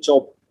big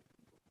job.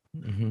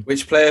 Mm-hmm.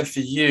 Which player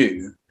for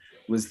you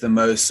was the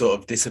most sort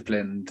of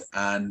disciplined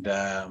and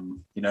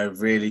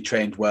really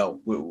trained well?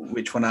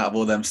 Which one out of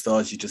all them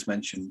stars you just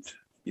mentioned,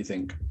 you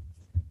think?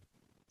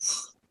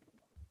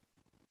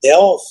 There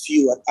are a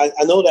few.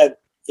 I know that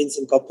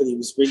Vincent Kompany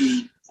was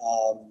really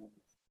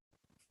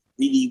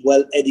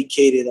well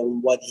educated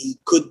on what he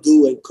could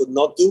do and could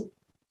not do.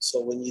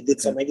 So when you did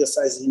some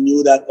exercise, he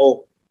knew that,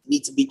 you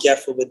need to be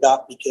careful with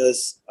that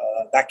because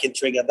that can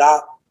trigger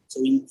that.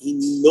 So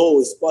he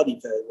knows his body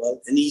very well.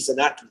 And he's an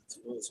athlete.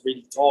 He's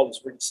really tall, he's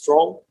really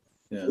strong.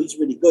 Yeah. He's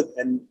really good.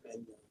 And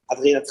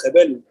Adrien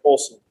Trebel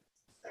also.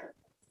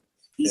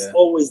 He's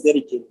always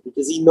dedicated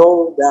because he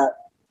knows that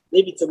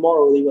maybe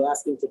tomorrow they will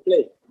ask him to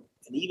play.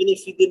 And even if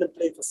he didn't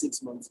play for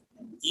 6 months,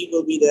 he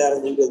will be there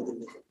and he will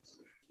deliver.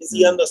 Because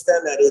he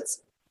understands that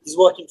he's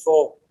working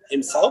for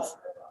himself.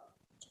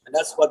 And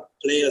that's what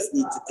players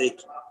need to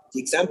take the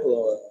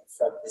example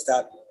from, is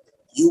that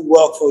you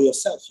work for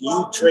yourself.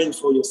 You train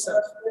for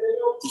yourself.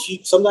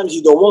 Sometimes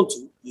you don't want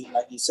to.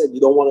 Like you said, you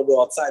don't want to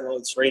go outside. Oh,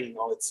 it's raining.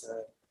 Oh, it's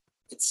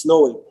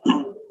snowing.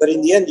 But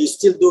in the end, you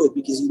still do it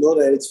because you know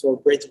that it's for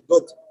greater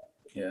good.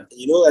 Yeah. And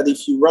you know that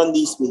if you run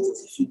these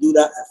meetings, if you do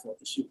that effort,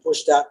 if you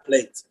push that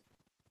plate,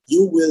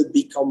 you will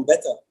become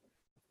better.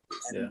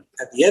 And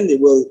at the end,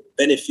 it will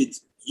benefit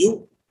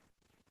you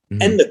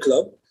and the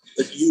club,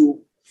 but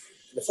you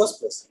in the first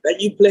place.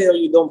 That you play or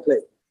you don't play.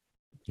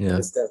 Yeah.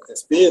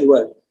 That's period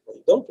where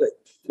you don't play.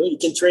 You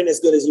can train as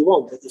good as you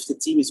want, but if the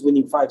team is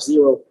winning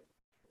 5-0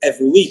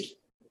 every week,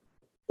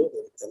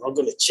 they're not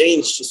going to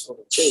change just for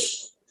the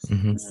change.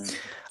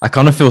 I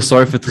kind of feel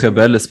sorry for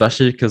Trebel,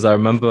 especially because I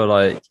remember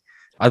I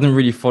didn't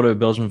really follow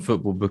Belgian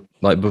football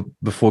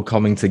before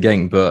coming to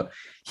Genk, but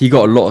he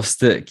got a lot of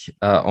stick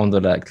on the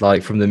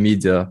leg, from the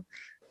media.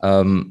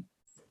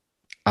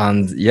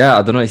 And yeah,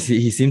 I don't know,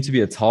 he seemed to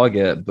be a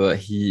target, but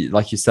he,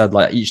 like you said,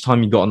 each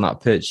time he got on that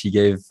pitch, he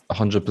gave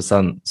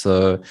 100%.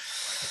 So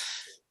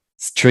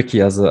it's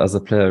tricky as a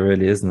player,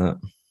 really, isn't it?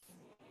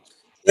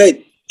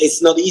 Right.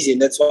 It's not easy,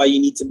 and that's why you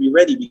need to be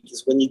ready,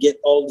 because when you get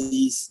all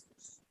these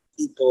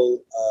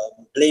people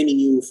blaming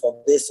you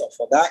for this or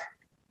for that,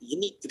 you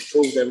need to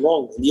prove them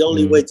wrong. And the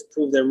only way to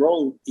prove them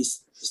wrong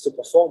is to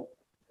perform.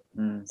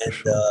 And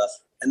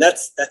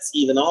that's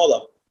even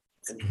harder.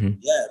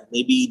 And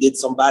maybe he did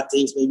some bad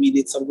things, maybe he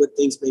did some good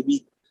things,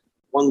 maybe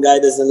one guy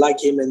doesn't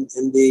like him and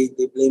they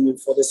blame him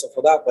for this or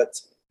for that,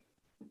 but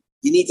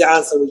you need to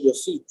answer with your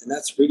feet, and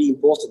that's really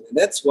important. And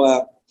that's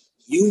where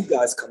you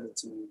guys come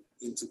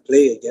into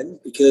play again,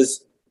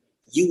 because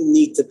you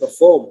need to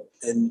perform,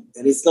 and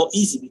it's not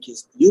easy,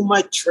 because you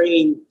might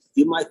train,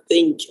 you might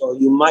think, or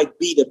you might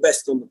be the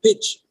best on the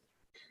pitch,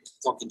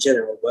 talk in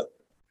general,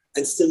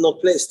 and still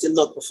not play, still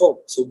not perform.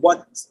 So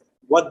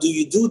what do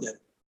you do then?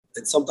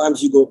 And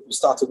sometimes you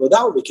start to go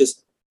down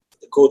because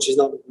the coach is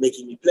not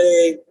making me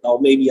play, or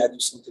maybe I do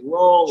something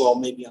wrong, or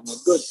maybe I'm not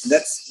good. And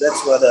that's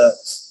where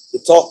the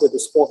talk with the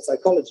sports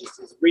psychologist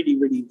is really,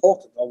 really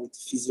important, or with the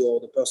physio, or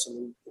the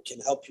person who can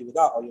help you with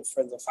that, or your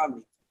friends or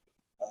family,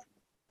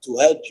 to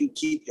help you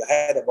keep your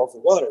head above the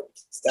water.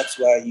 Because that's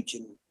where you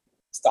can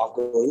start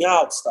going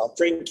out, start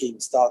drinking,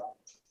 start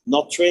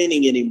not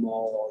training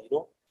anymore,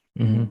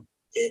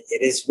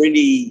 It is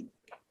really,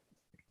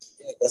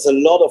 there's a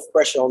lot of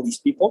pressure on these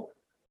people.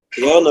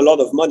 They earn a lot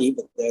of money,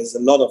 but there's a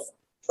lot of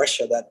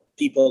pressure that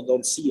people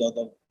don't see or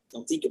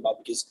don't think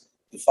about, because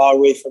you're far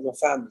away from your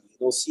family. You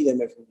don't see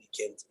them every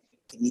weekend.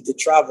 You need to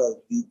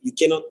travel. You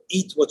cannot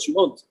eat what you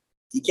want.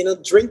 You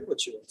cannot drink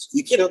what you want.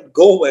 You cannot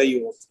go where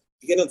you want.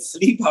 You cannot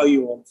sleep how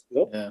you want.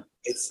 Yeah.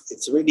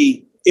 It's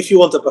really, if you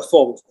want to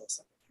perform, of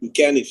course, you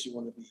can. If you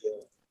want to be,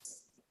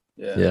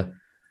 yeah.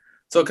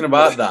 Talking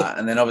about that,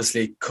 and then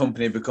obviously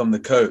Company become the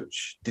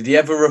coach. Did he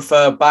ever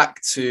refer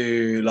back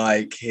to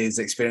his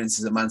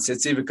experiences at Man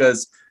City?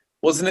 Because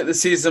wasn't it the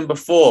season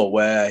before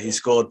where he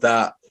scored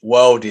that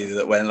worldie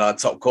that went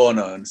top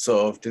corner and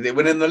sort of, did it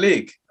win in the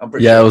league? I'm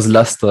pretty sure. It was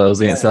Leicester. It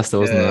was against Leicester,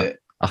 wasn't it?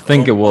 I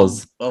think it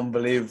was.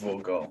 Unbelievable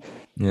goal.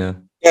 Yeah.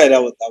 Yeah,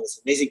 that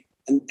was amazing.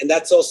 And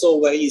that's also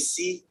where you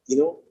see,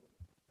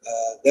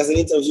 there's an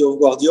interview of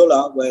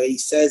Guardiola where he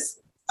says,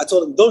 I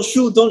told him, don't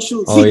shoot. Oh,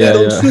 shoot.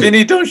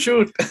 Vinny, don't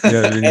shoot.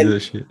 Yeah, Vinny, don't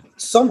shoot.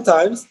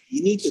 Sometimes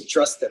you need to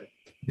trust them.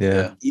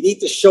 Yeah. You need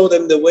to show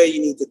them the way. You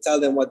need to tell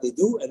them what they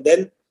do. And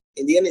then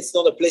in the end, it's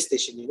not a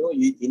PlayStation,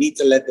 you need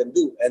to let them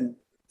do. And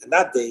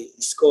that day,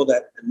 he scored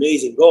that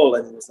amazing goal.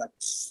 And it was like...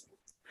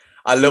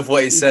 I love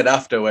what he said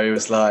after, where he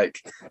was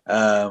like,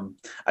 I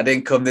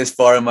didn't come this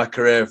far in my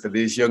career for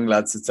these young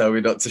lads to tell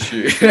me not to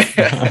shoot.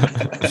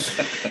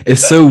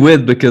 It's so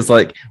weird because,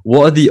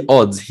 what are the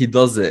odds he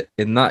does it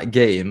in that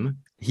game?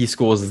 He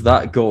scores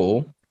that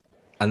goal,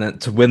 and then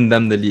to win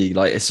them the league,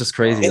 it's just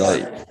crazy.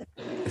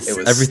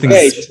 Everything.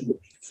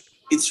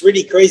 It's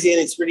really crazy and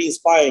it's really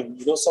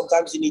inspiring.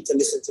 Sometimes you need to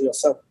listen to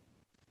yourself,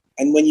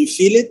 and when you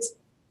feel it,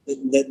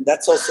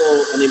 that's also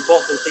an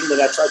important thing that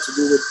I try to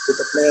do with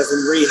the players in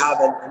rehab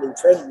and in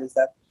training, is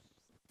that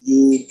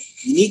you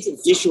need to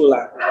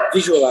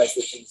visualize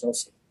the things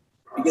also,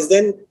 because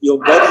then your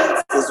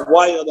body is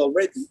wired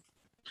already.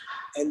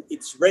 And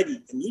it's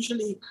ready. And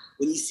usually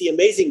when you see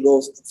amazing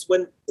goals, it's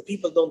when the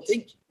people don't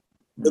think.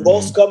 The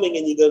ball's coming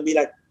and you're going to be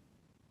like,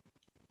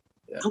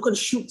 I'm going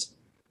to shoot.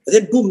 And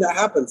then boom, that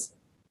happens.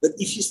 But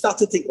if you start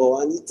to think,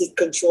 I need to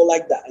control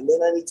like that, and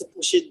then I need to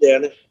push it there,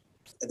 and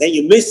then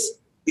you miss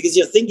because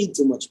you're thinking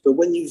too much. But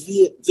when you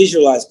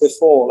visualize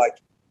before,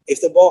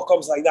 if the ball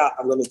comes like that,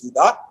 I'm going to do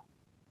that.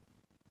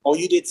 Or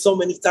you did so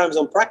many times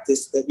on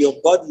practice that your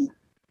body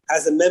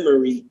has a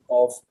memory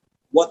of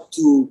what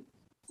to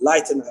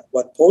lighten at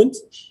what point,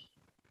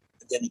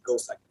 and then it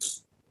goes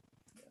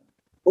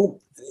boom,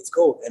 and it's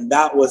goal. And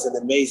that was an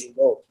amazing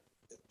goal.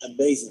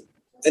 Amazing.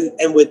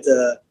 And with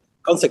the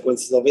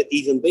consequences of it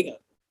even bigger.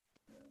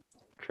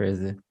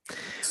 Crazy.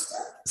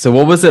 So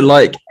what was it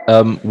like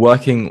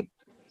working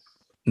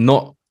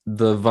not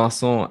the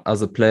Vincent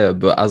as a player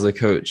but as a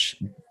coach?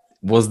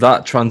 Was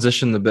that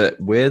transition a bit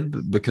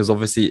weird? Because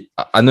obviously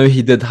I know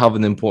he did have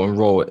an important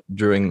role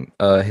during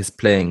his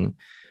playing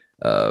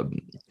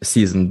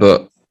season,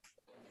 but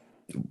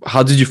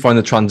how did you find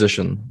the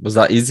transition? Was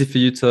that easy for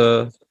you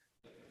to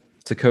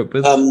cope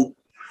with?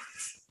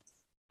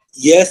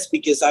 Yes,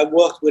 because I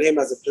worked with him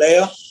as a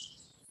player.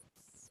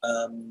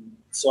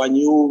 So I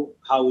knew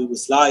how he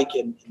was like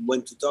and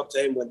when to talk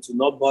to him, when to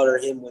not bother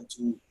him, when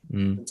to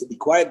be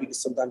quiet,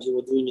 because sometimes you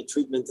were doing a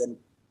treatment and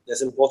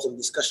there's important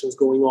discussions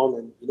going on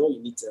and, you know,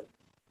 you need to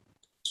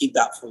keep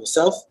that for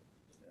yourself.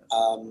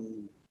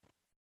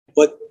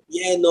 But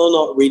yeah, no,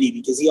 not really,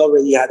 because he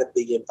already had a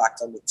big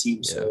impact on the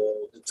team. Yeah.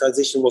 So the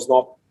transition was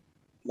not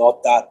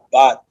that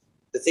bad.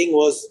 The thing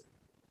was,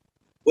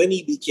 when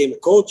he became a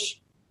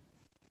coach,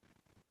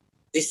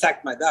 they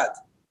sacked my dad.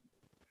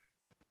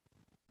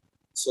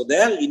 So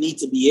there you need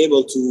to be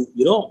able to,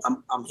 you know,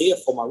 I'm here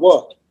for my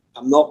work.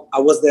 I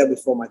was there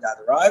before my dad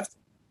arrived.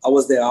 I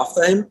was there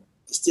after him.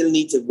 You still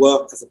need to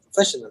work as a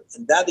professional.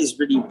 And that is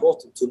really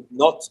important, to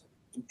not,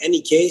 in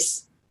any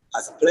case,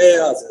 as a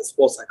player, as a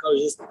sports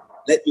psychologist,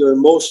 let your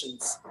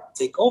emotions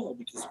take over,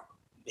 because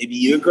maybe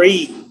you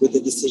agree with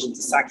the decision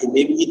to sack him.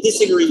 Maybe you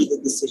disagree with the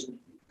decision,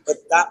 but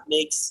that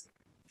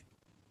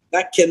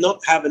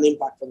cannot have an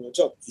impact on your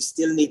job. You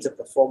still need to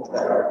perform at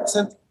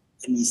 100%,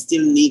 and you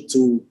still need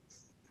to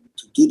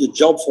do the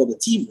job for the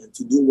team and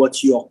to do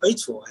what you are paid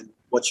for. And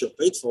what you're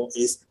paid for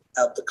is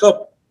help the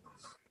club.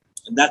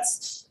 And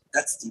that's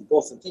the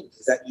important thing,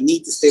 is that you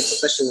need to stay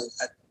professional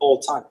at all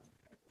times.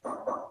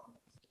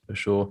 For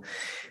sure.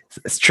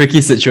 It's a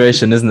tricky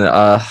situation, isn't it?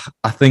 I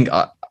think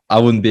I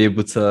wouldn't be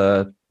able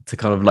to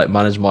kind of like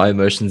manage my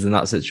emotions in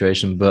that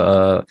situation,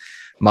 but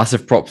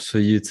massive props for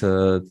you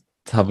to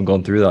haven't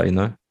gone through that, you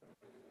know?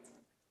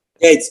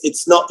 Yeah,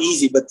 it's not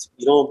easy, but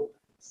you know,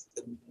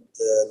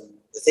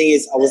 the thing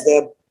is, I was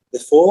there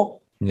before.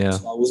 Yeah.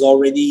 So I was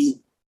already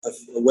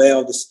aware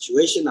of the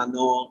situation. I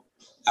know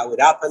how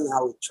it happened,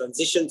 how it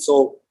transitioned.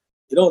 So,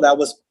 you know, that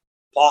was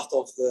part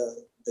of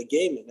the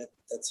game, and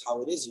that's how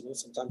it is. You know,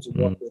 sometimes you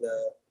work with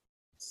a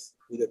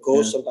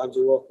coach, sometimes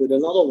you work with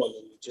another one,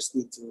 and you just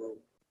need to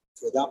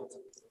adapt.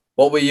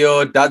 What were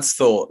your dad's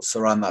thoughts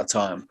around that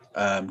time?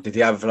 Did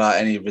he have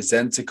like any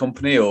resent to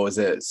company, or was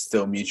it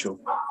still mutual?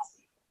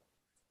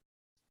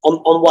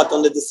 On what?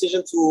 On the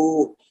decision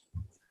to?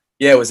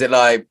 Yeah, was it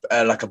like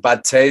a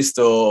bad taste,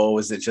 or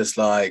was it just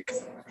like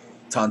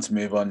time to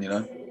move on? You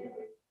know.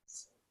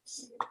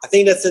 I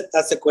think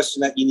that's a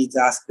question that you need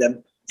to ask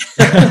them.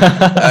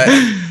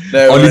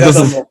 No,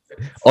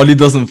 Ollie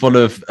doesn't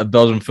follow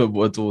Belgian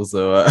football at all,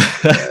 so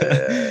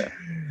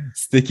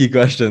sticky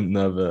question.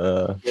 No,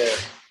 but yeah,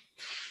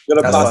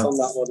 you're gonna pass on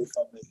that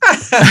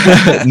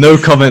one. No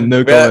comment.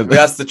 We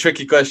asked the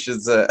tricky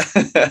questions.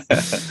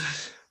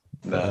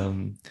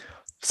 No.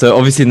 So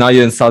obviously now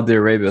you're in Saudi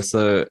Arabia.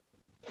 So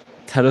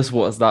tell us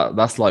what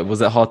that's like.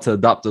 Was it hard to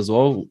adapt as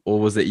well, or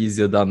was it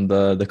easier than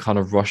the kind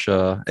of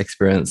Russia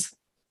experience?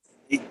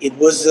 It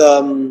was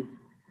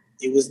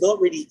not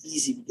really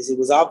easy, because it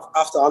was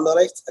after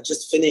Anderlecht. I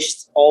just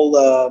finished all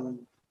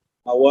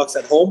my works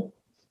at home.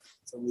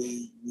 So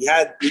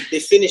they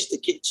finished the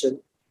kitchen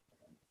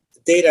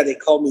the day that they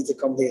called me to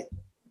come here.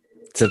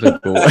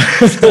 Typical.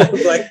 So I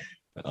was like,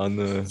 I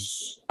know.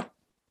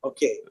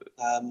 Okay.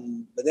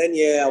 But then,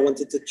 I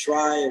wanted to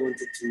try. I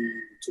wanted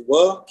to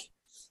work.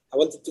 I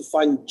wanted to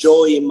find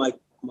joy in my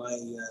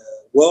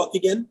work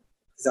again,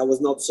 because that was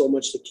not so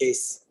much the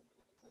case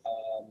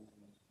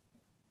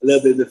a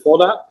little bit before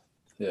that.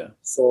 Yeah.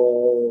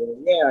 So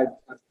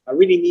I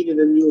really needed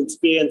a new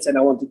experience, and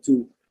I wanted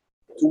to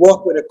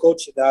work with a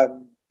coach that I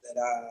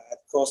had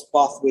crossed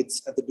paths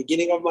with at the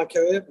beginning of my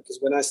career, because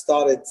when I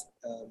started,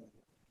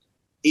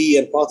 he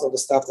and part of the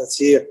staff that's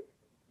here,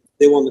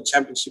 they won the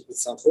championship with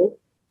Saint-Fond.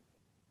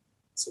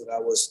 So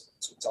that was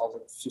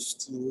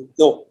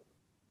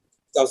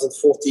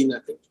 2014, I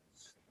think.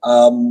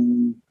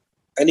 And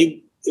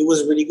it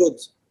was really good.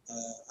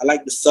 I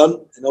like the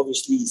sun, and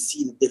obviously you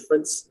see the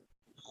difference.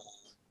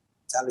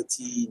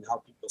 Mentality and how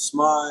people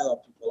smile, how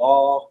people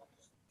are.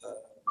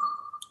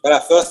 But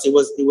at first it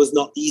was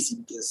not easy,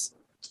 because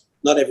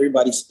not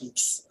everybody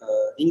speaks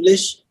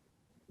English.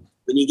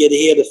 When you get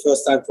here the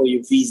first time for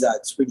your visa,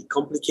 it's really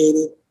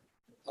complicated.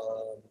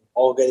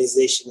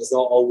 Organization is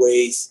not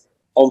always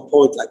on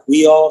point like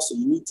we are, so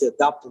you need to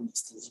adapt on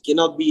these things. You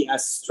cannot be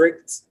as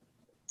strict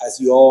as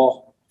you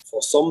are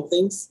for some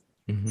things.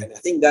 Mm-hmm. And I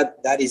think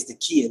that is the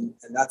key, and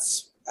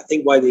that's, I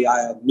think, why they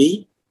hired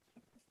me,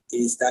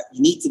 is that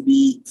you need to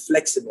be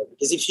flexible,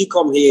 because if you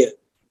come here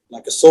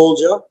like a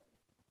soldier,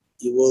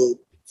 you will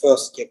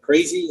first get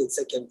crazy, and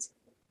second,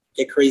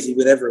 get crazy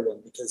with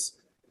everyone, because,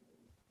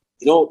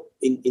 you know,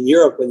 in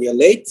Europe, when you're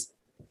late,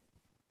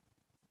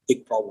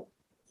 big problem,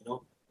 you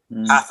know,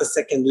 half a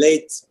second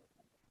late,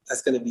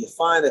 that's going to be a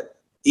fine.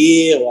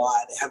 Here,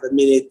 they have a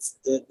minute,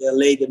 they're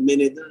late a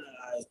minute,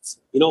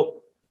 you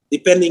know,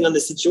 depending on the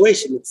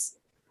situation, it's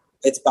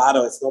bad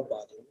or it's not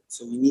bad.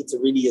 So you need to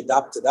really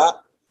adapt to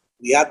that.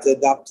 we had to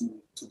adapt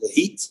to the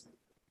heat,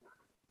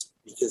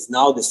 because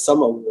now this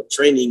summer we were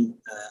training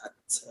at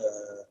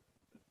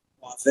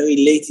very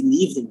late in the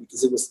evening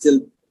because it was still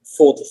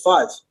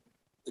 45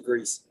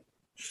 degrees.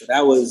 So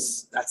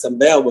that's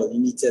unbearable. You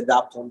need to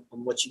adapt on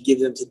what you give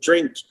them to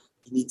drink.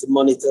 You need to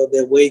monitor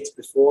their weight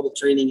before the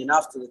training and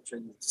after the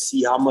training to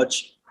see how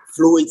much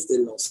fluids they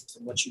lost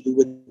and what you do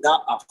with that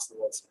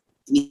afterwards.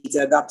 You need to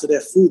adapt to their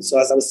food. So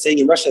as I was saying,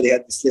 in Russia, they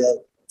had this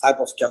little type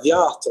of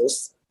caviar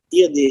toast.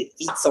 Here they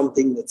eat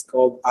something that's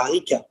called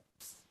arika.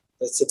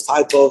 It's a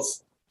type of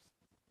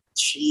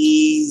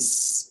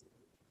cheese,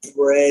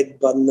 bread,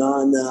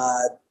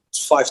 banana,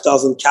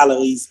 5,000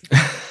 calories.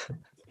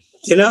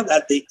 You know,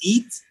 that they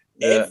eat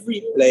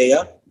every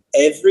player,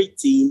 every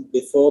team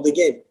before the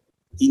game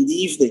in the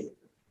evening,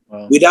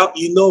 without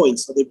you knowing.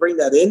 So they bring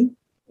that in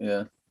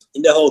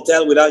the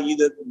hotel without you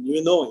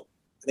knowing.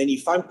 And then you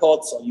find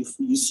pots, or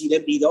you see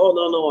them eat. Oh,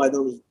 no, I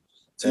don't eat.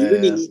 So you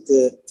really need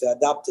to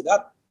adapt to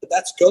that. But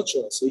that's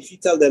cultural. So if you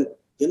tell them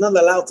you're not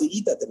allowed to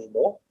eat that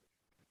anymore,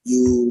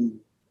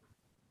 you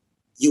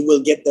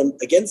will get them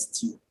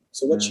against you.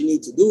 So what you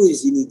need to do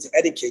is you need to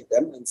educate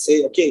them and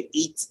say, okay,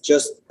 eat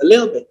just a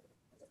little bit.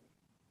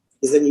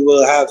 Because then you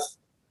will have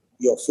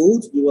your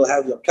food, you will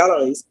have your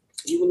calories,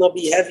 you will not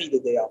be heavy the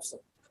day after.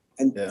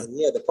 And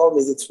the problem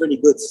is it's really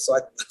good. So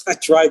I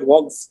tried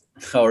once.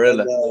 Oh,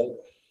 really? And,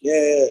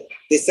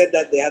 they said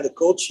that they had a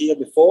coach here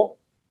before.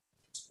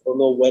 I don't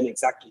know when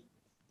exactly.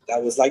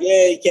 That was like,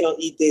 you cannot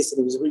eat this.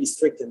 And it was really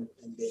strict and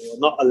they were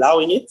not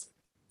allowing it.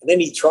 And then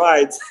he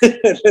tried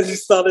and then he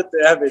started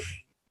to have it.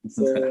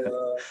 So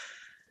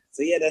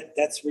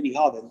that's really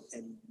hard.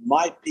 And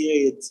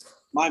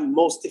my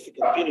most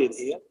difficult period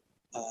here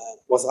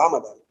was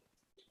Ramadan.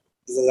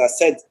 Because as I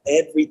said,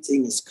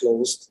 everything is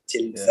closed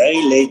till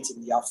very late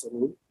in the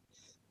afternoon.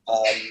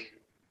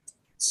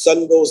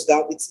 Sun goes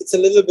down. It's a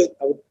little bit,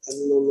 I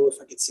don't know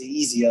if I could say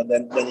easier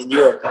than in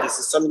Europe, because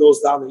the sun goes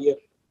down here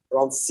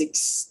around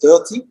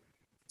 6:30.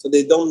 So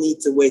they don't need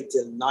to wait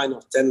till 9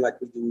 or 10 like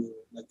we do,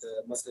 like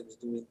the Muslims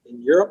do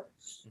in Europe.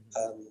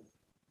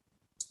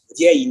 But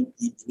you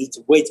need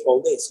to wait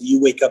all day. So you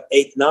wake up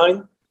 8,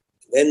 9,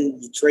 then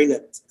you train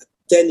at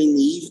 10 in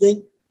the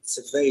evening. It's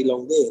a very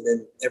long day. And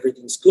then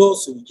everything's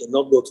closed, so you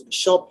cannot go to the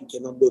shop, you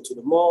cannot go to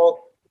the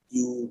mall,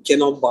 you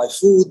cannot buy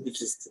food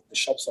because the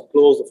shops are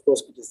closed, of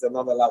course, because they're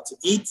not allowed to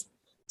eat.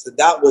 So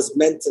that was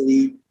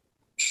mentally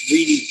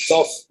really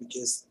tough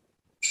because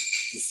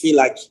you feel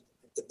like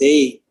the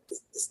day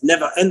is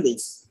never ending.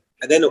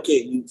 And then,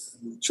 you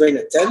train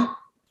at 10,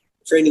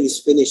 training is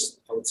finished,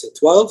 I would say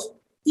 12.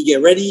 You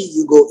get ready,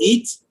 you go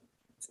eat,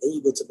 and then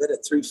you go to bed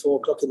at 3, 4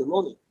 o'clock in the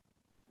morning.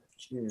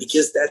 Jeez.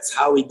 Because that's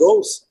how it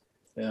goes.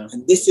 Yeah.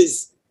 And this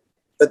is,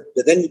 but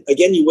then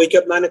again, you wake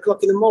up 9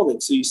 o'clock in the morning.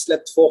 So you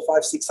slept 4,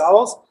 5, 6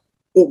 hours,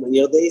 boom, and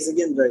your day is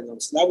again very long.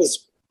 So that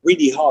was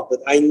really hard.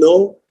 But I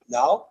know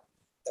now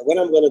that when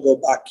I'm going to go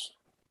back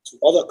to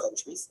other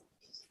countries,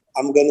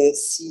 I'm going to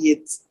see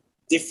it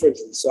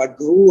differently. So I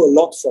grew a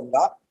lot from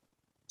that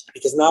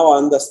because now I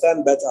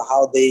understand better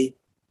how they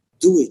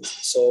do it.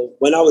 So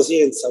when I was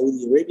here in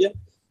Saudi Arabia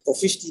for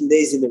 15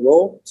 days in a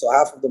row, so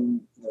half of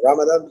them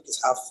Ramadan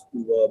because half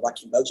we were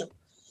back in Belgium,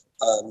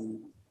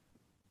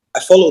 I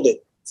followed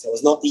it. So I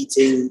was not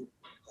eating,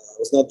 I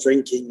was not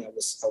drinking, I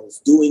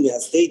was doing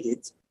as they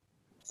did,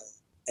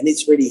 and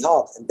it's really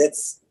hard. And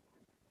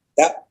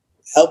that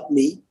helped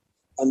me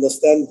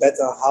understand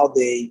better how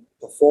they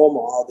perform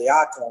or how they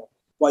act or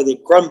why they're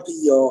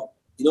grumpy or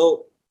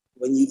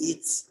when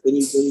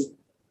you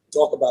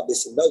talk about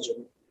this in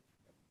Belgium,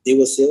 they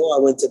will say, I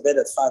went to bed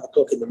at 5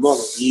 o'clock in the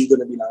morning. You're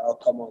going to be like, oh,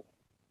 come on.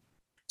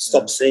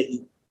 Stop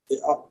saying.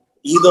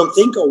 You don't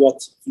think of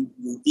what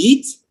you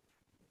eat,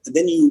 and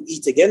then you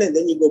eat again, and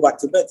then you go back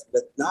to bed.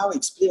 But now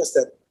it's clear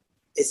that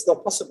it's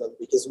not possible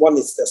because one,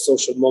 it's the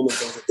social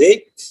moment of the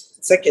day.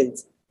 Second,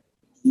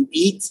 you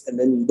eat, and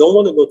then you don't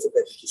want to go to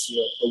bed because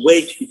you're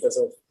awake because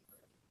of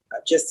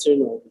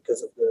digestion or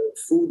because of the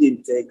food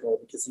intake or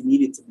because you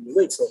needed to be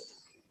awake. So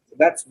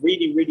that's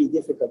really, really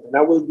difficult. And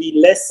I will be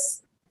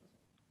less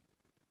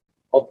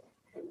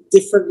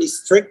differently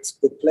strict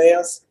with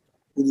players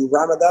who do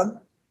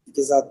Ramadan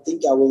because I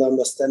think I will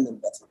understand them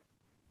better.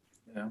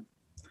 Yeah.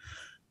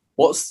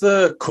 What's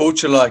the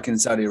culture like in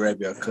Saudi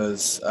Arabia?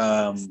 Because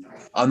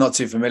I'm not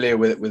too familiar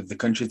with the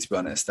country, to be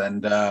honest.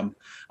 And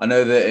I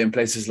know that in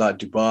places like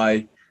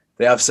Dubai,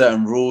 they have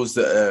certain rules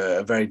that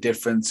are very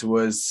different to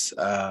us.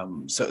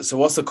 So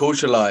what's the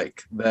culture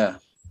like there?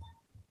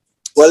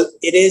 Well,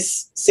 it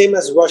is same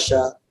as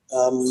Russia.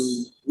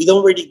 We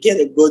don't really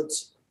get a good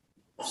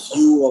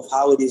view of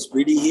how it is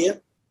really here.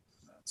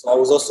 So I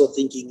was also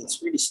thinking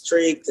it's really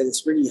strict and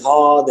it's really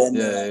hard. And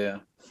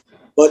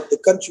but the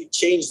country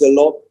changed a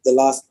lot the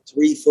last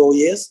 3-4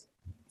 years.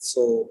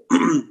 So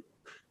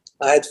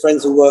I had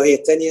friends who were here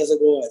 10 years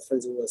ago. I had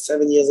friends who were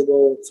 7 years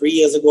ago, 3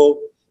 years ago.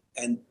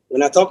 And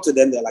when I talk to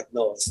them, they're like,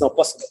 no, it's not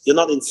possible. You're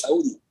not in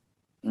Saudi.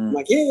 I'm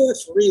like, yeah,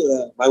 for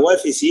real. My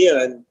wife is here.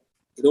 And,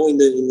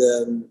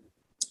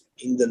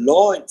 in the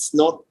law, it's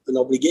not an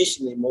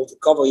obligation anymore to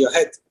cover your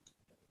head.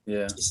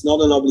 Yeah. It's not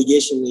an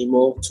obligation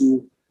anymore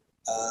to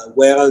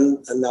wear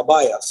an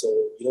abaya. So,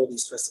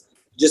 these dresses.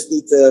 You just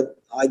need to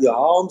hide your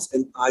arms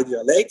and hide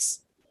your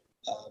legs.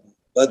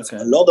 But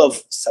a lot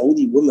of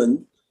Saudi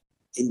women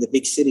in the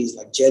big cities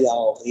like Jeddah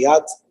or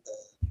Riyadh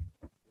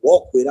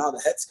walk without a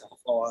headscarf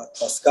or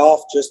a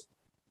scarf just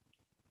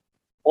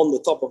on the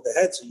top of the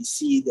head. So you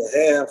see the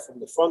hair from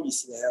the front, you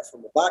see the hair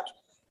from the back.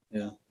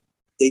 Yeah.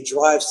 They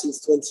drive since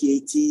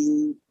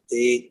 2018.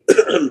 The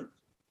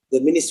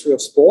Ministry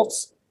of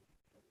Sports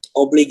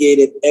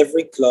obligated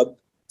every club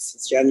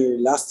since January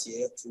last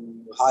year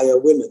to hire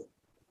women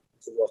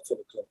to work for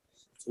the club.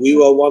 So we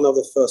were one of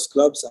the first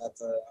clubs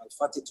at Al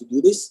Fatih to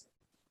do this.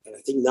 And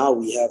I think now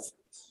we have,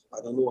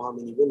 I don't know how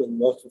many women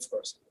working for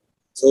us.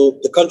 So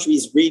the country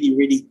is really,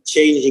 really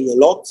changing a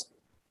lot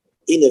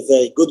in a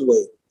very good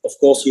way. Of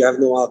course, you have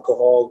no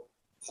alcohol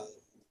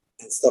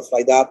and stuff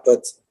like that,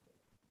 but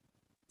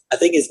I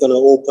think it's going to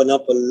open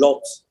up a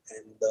lot.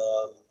 And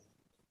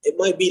it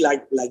might be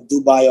like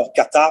Dubai or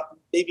Qatar,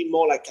 maybe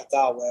more like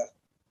Qatar, where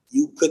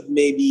you could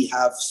maybe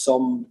have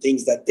some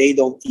things that they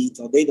don't eat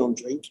or they don't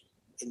drink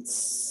in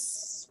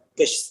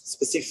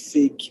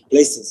specific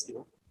places.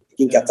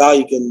 In Qatar,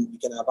 you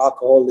can have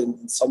alcohol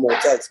in some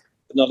hotels,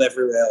 but not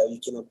everywhere. You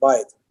cannot buy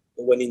it.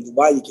 But when in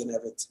Dubai, you can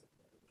have it.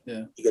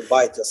 Yeah, you can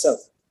buy it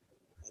yourself.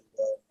 And,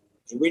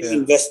 they're really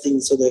investing,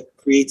 so they're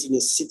creating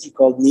a city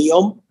called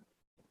Neom.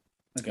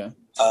 Okay.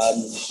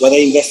 Where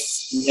they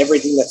invest in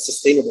everything that's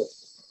sustainable.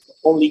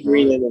 Only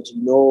green energy,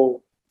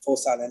 no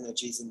fossil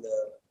energies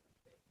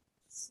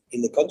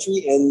in the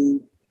country.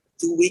 And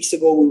 2 weeks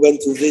ago, we went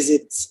to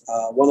visit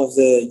one of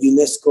the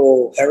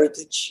UNESCO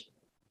heritage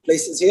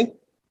places here.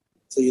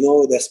 So,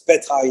 there's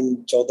Petra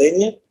in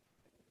Jordania.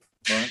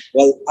 Right.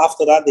 Well,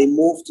 after that, they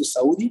moved to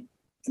Saudi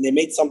and they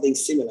made something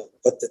similar.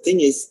 But the thing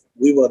is,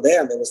 we were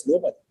there and there was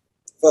nobody.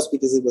 First,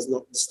 because it was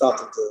not the start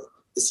of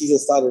the season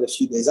started a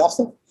few days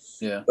after.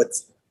 Yeah. But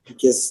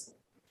because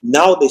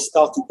now they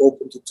start to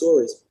open to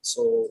tourism.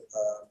 So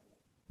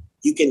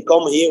you can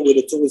come here with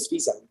a tourist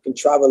visa. You can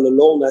travel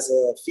alone as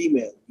a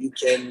female. You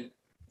can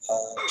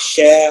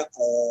share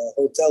a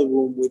hotel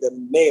room with a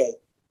male,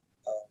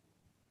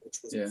 which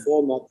was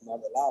before not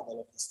allowed.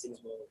 All of these things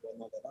were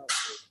not allowed.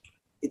 So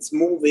it's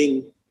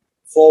moving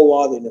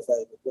forward in a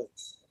very good way.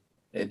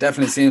 It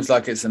definitely seems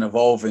like it's an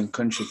evolving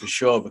country for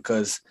sure,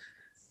 because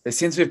they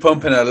seem to be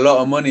pumping a lot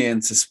of money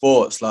into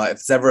sports. Like if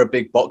there's ever a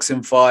big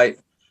boxing fight,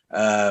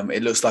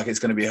 it looks like it's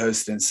going to be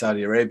hosted in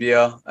Saudi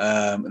Arabia.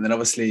 And then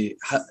obviously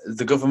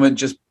the government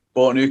just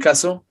bought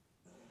Newcastle.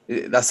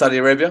 That's Saudi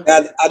Arabia?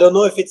 I don't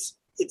know if it's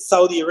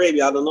Saudi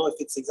Arabia. I don't know if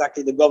it's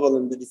exactly the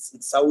government, but it's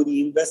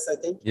Saudi Invest, I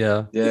think.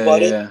 Yeah.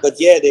 It. But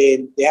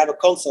they have a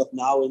concert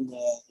now in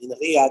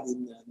Riyadh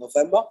in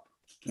November.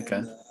 Okay.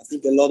 And, I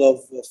think a lot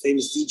of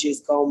famous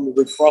DJs come.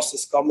 Rick Ross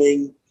is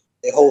coming.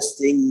 They're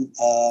hosting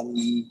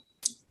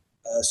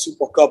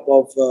Super Cup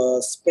of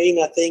Spain,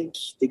 I think.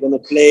 They're going to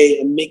play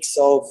a mix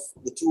of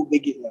the two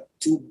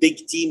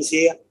big teams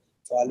here.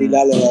 So Al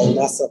Hilal and Al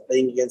Nassr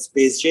playing against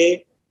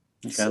PSG.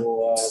 Okay.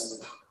 So, it's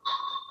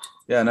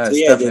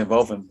definitely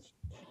evolving.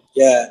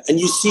 Yeah, and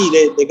you see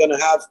they're going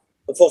to have,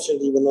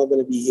 unfortunately, we're not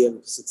going to be here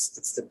because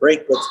it's the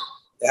break, but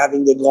they're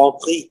having the Grand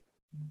Prix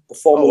of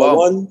Formula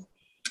One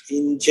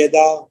in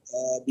Jeddah,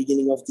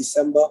 beginning of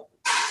December.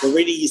 So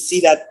really, you see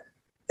that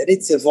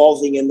it's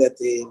evolving and that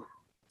they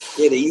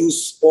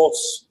use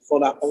sports for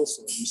that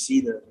also. You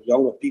see the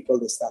younger people,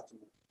 they start to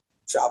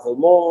travel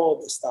more,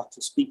 they start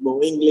to speak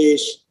more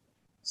English.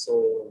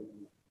 So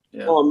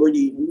I'm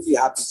really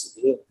happy to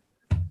be here.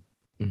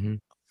 Mm-hmm.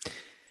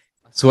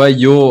 So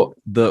you're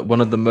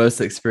one of the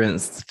most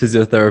experienced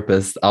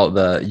physiotherapists out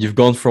there. You've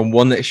gone from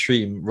one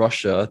extreme,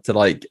 Russia, to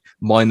like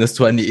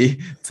 -20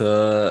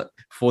 to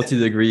 40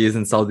 degrees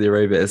in Saudi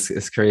Arabia.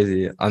 It's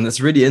crazy. And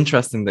it's really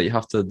interesting that you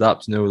have to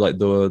adapt, like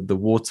the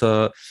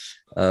water,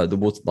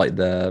 like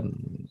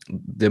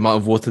the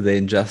amount of water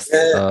they ingest.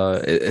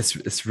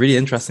 It's really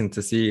interesting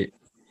to see,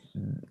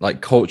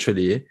 like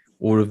culturally,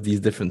 all of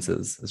these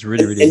differences. It's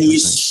really, really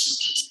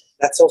interesting.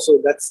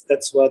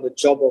 That's where the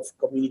job of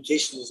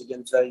communication is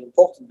again very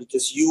important,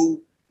 because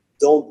you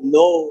don't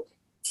know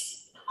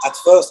at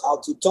first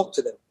how to talk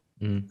to them,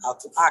 how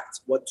to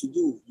act, what to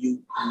do.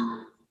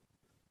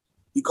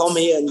 You come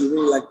here and you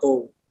really like,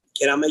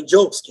 can I make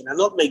jokes? Can I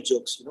not make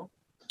jokes?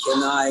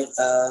 Can I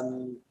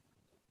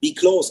be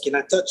close? Can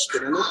I touch?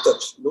 Can I not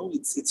touch?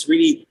 It's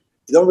really,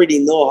 you don't really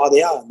know how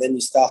they are. And then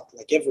you start,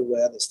 like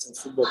everywhere, there's still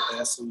football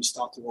players, so you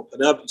start to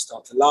open up, you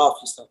start to laugh,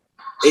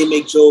 they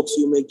make jokes,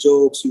 you make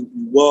jokes, you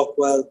work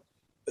well,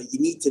 but you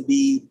need to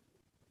be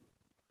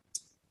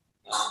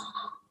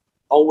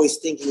always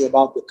thinking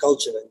about the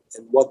culture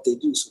and what they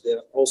do. So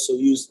they're also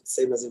used,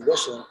 same as in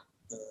Russia,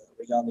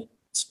 regarding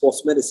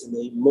sports medicine,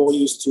 they're more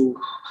used to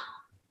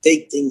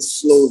take things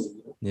slowly.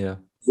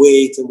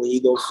 Wait, and when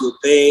you don't feel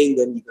pain,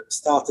 then you're going to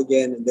start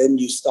again, and then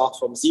you start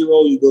from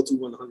 0, you go to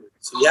 100.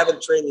 So you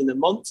haven't trained in a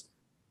month,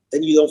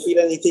 then you don't feel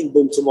anything,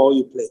 boom, tomorrow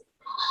you play.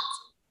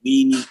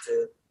 We need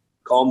to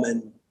come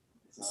and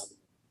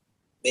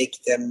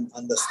make them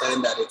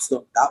understand that it's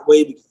not that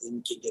way, because then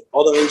you can get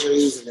other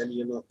injuries and then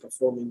you're not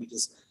performing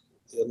because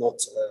you're not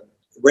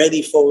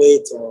ready for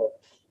it, or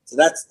so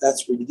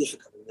that's really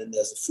difficult. And then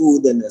there's the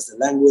food, and there's the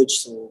language.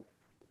 So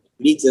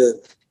we need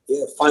to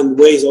find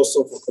ways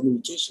also for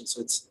communication.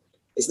 So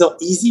it's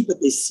not easy, but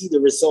they see the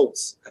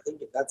results. I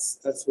think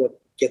that's what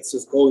gets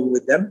us going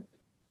with them.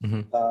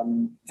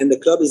 Mm-hmm. And the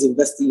club is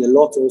investing a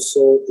lot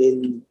also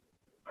in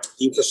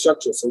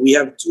infrastructure. So we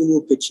have 2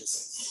 new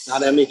pitches. Now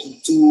they're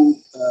making 2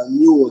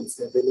 new ones.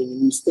 They're building a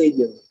new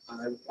stadium.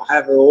 I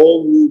have a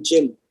whole new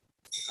gym.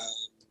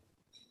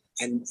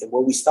 And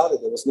when we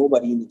started, there was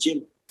nobody in the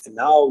gym. And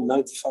now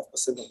 95%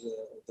 of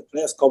the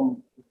players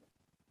come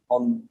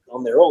on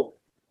their own.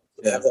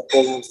 They have their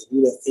programs, they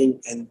do their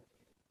thing. And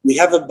we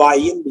have a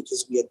buy-in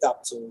because we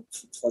adapt. So,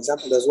 for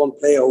example, there's one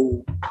player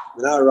who,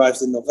 when I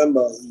arrived in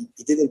November,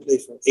 he didn't play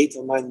for 8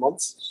 or 9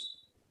 months.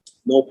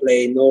 No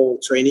play, no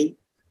training.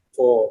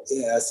 For,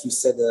 as you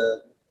said,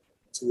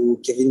 to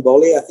Kevin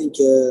Bowley, I think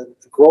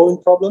growing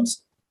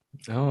problems.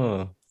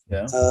 Oh,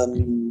 yeah.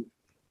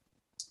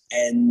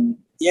 And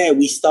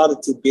we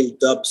started to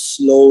build up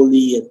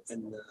slowly,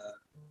 and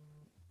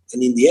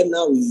in the end,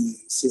 now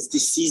since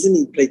this season,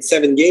 he played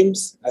 7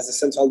 games as a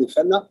central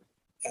defender,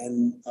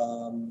 and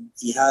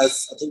he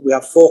has, I think we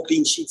have 4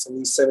 clean sheets on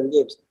these 7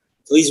 games.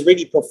 So he's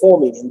really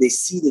performing, and they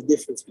see the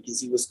difference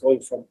because he was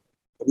going from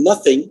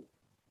nothing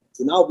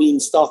to now being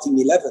starting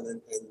 11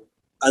 and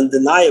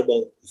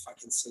undeniable, if I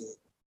can say it.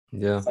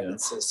 Yeah. If I can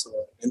say so.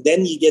 And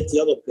then you get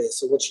the other players.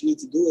 So what you need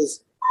to do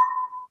is,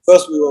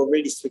 first we were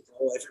really strict.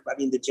 Oh,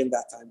 everybody in the gym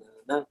that time.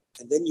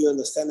 And then you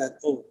understand that,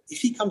 if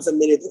he comes a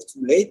minute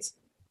too late,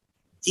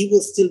 he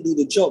will still do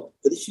the job.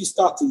 But if you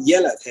start to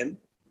yell at him,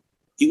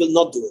 he will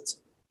not do it.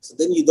 So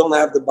then you don't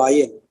have the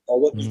buy-in. Or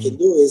what you can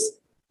do is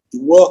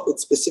you work with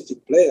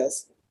specific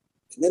players,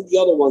 and then the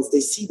other ones, they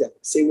see them.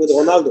 Same with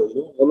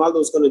Ronaldo. Ronaldo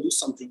is going to do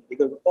something. They're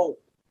going to go,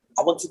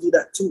 I want to do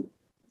that too.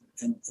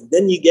 And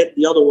then you get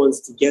the other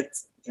ones to get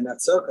in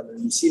that circle.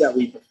 And you see that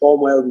we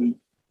perform well.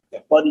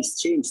 Their bodies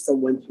change.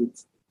 Some went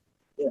with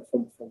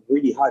from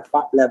really high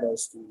fat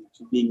levels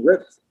to being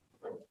ripped.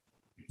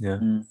 Yeah.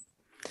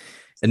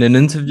 In an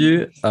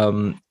interview,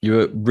 you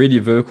were really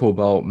vocal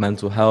about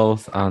mental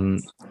health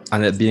and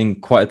it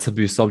being quite a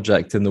taboo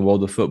subject in the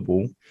world of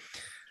football.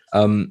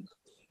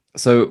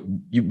 So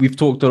we've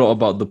talked a lot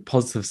about the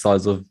positive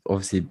sides of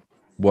obviously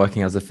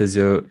working as a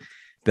physio.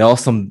 There are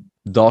some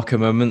darker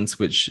moments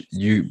which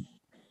you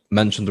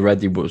mentioned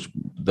already,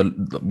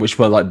 which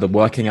were like the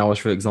working hours,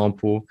 for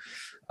example.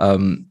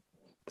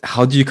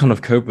 How do you kind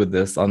of cope with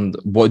this, and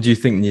what do you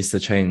think needs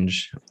to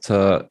change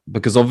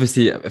because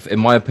obviously, in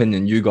my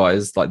opinion, you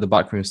guys, like the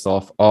backroom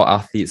staff, are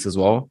athletes as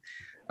well.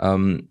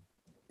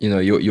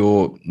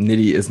 You're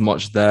nearly as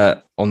much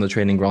there on the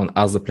training ground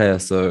as a player,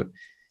 so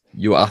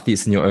you're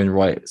athletes in your own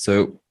right.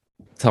 So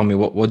tell me,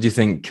 what do you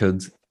think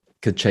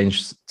could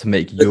change to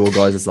make your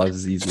guys'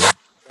 lives easier?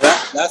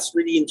 That's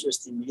really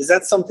interesting, because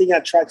that's something I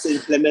try to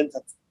implement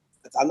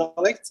at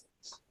Anderlecht.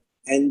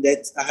 And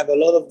that I have a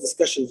lot of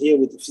discussion here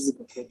with the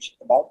physical coach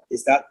about,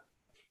 is that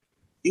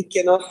you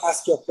cannot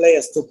ask your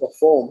players to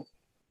perform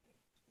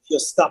if your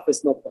staff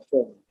is not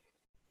performing.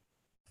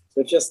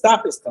 So if your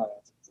staff is tired,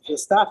 if your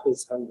staff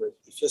is hungry,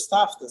 if your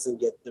staff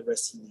doesn't get the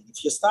rest you need,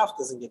 if your staff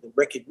doesn't get the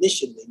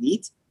recognition they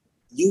need,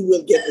 you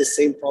will get the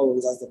same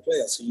problems as the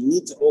players. So you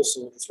need to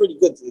also, it's really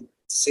good to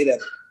say that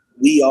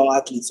we are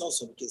athletes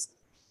also, because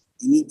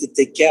you need to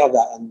take care of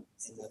that. And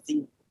I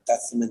think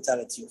that's the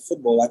mentality of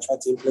football. I try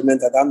to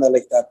implement at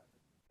Anderlecht that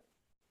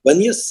when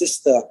your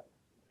sister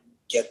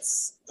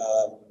gets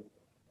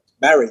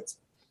married,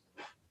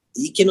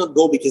 you cannot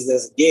go because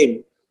there's a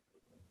game.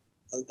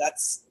 Well,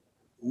 that's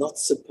not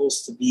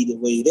supposed to be the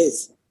way it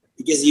is,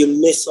 because you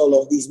miss all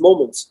of these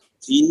moments.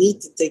 So you need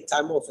to take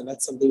time off, and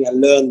that's something I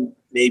learned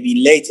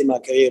maybe late in my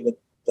career,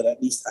 but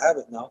at least I have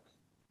it now,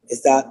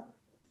 is that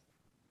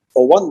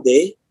for one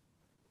day,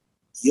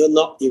 you're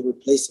not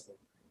irreplaceable.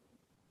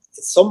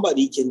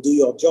 Somebody can do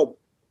your job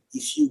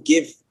if you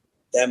give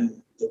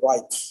them the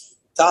right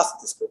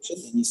task description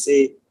and you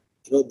say,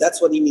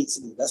 that's what he needs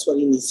to do. That's what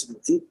he needs to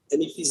do.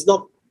 And if he's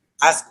not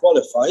as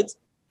qualified,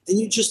 then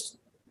you just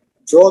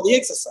draw the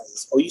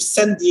exercises, or you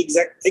send the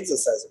exact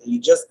exercise and you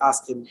just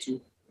ask him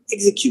to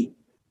execute.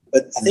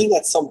 But I think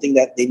that's something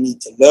that they need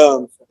to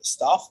learn for the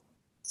staff.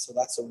 So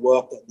that's a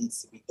work that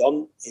needs to be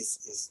done,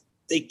 is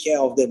take care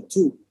of them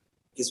too.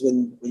 Because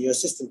when your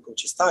assistant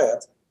coach is tired,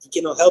 he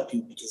cannot help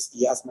you because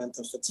he has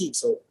mental fatigue.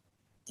 So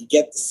you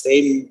get the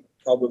same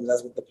problems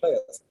as with the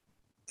players.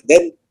 And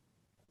then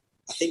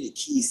I think the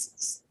key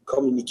is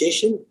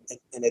communication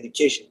and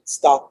education.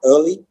 Start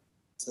early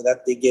so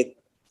that they get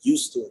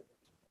used to it,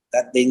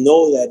 that they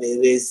know that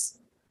it is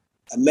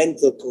a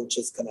mental coach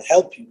that's going to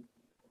help you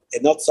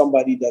and not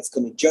somebody that's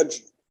going to judge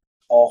you.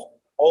 Or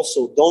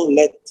also, don't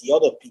let the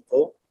other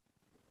people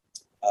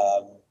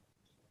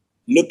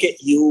look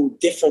at you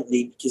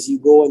differently because you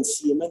go and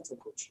see a mental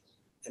coach.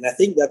 And I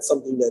think that's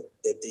something that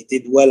they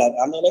did well at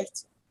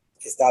Anderlecht,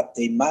 is that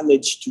they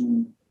managed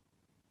to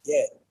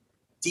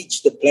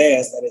teach the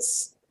players that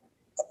it's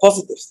a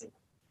positive thing,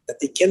 that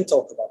they can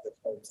talk about their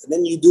problems. And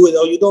then you do it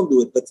or you don't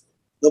do it, but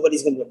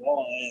nobody's going to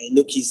go,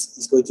 look,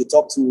 he's going to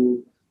talk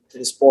to to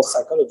the sports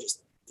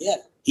psychologist. Yeah,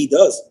 he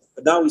does.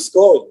 But now he's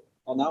scoring,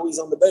 or now he's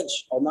on the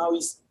bench, or now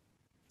he's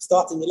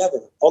starting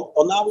 11,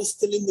 or now he's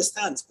still in the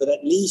stands. But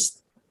at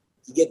least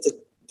you get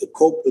to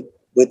cope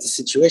with the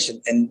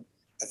situation. And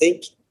I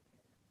think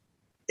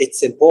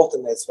it's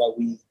important. That's why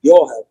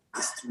your help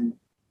is to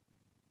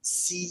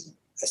see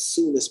as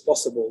soon as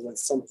possible when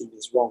something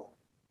is wrong.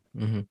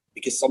 Mm-hmm.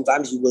 Because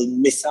sometimes you will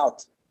miss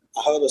out.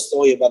 I heard a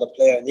story about a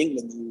player in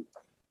England who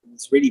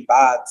was really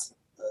bad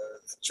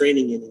at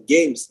training and in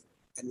games.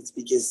 And it's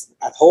because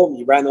at home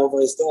he ran over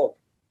his dog.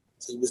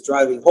 So he was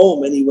driving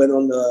home and he went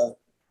on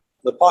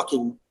the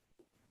parking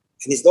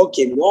and his dog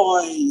came in.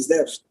 Oh, he's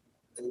there.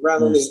 And he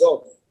ran on his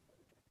dog.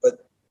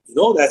 But,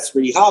 that's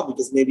really hard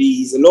because maybe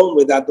he's alone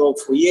with that dog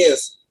for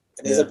years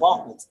in his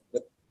apartment.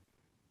 But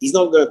he's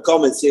not going to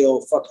come and say,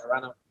 oh, fuck,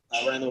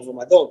 I ran over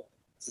my dog.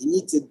 So you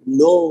need to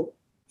know.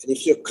 And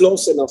if you're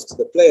close enough to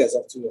the players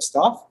or to your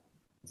staff,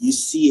 you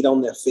see it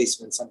on their face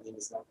when something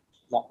is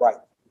not right.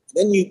 And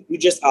then you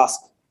just ask,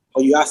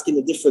 or you ask in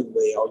a different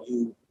way, or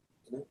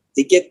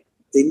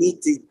they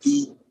need to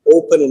be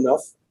open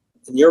enough,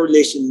 and your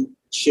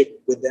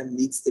relationship with them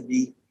needs to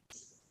be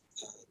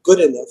good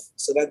enough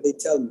so that they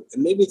tell you.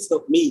 And maybe it's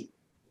not me,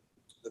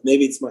 but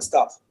maybe it's my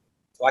staff.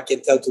 So I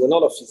can tell to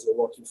another physio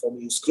working for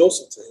me who's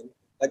closer to him,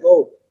 like,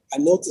 oh, I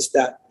noticed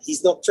that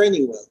he's not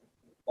training well,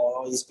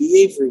 or his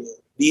behavior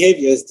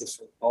is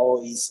different,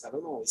 or he's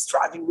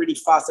driving really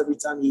fast every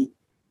time he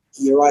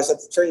arrives at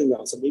the training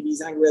ground. So maybe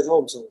he's angry at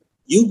home. So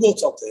you go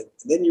talk to him,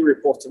 and then you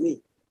report to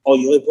me, or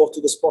you report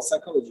to the sports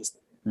psychologist.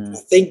 I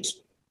think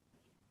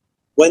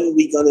when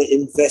we're going to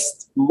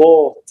invest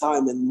more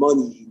time and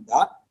money in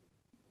that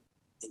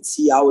and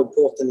see how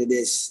important it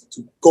is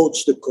to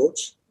coach the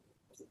coach,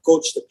 to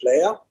coach the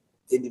player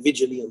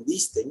individually on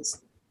these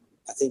things,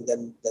 I think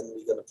then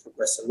we're going to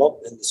progress a lot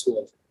in this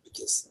world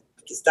because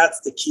that's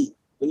the key.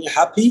 When you're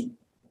happy,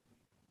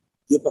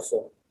 you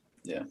perform.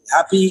 Yeah.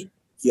 Happy,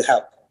 you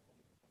help.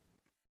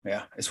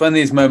 Yeah, it's when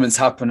these moments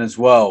happen as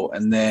well,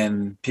 and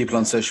then people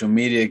on social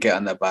media get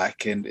on their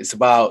back, and it's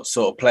about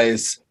sort of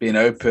players being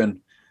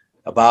open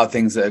about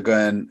things that are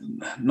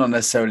going, not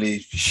necessarily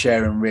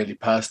sharing really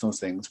personal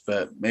things,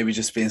 but maybe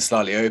just being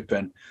slightly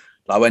open.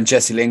 Like when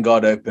Jesse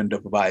Lingard opened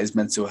up about his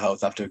mental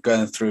health after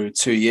going through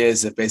 2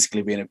 years of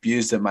basically being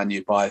abused at Man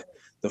U by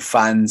the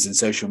fans and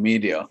social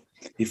media,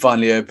 he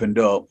finally opened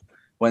up,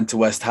 went to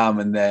West Ham,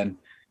 and then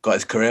got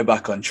his career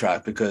back on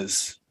track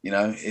because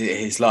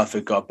his life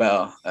had got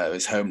better,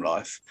 his home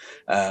life.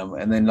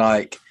 And then,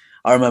 like,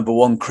 I remember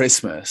one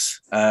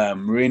Christmas,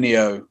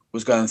 Mourinho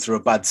was going through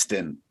a bad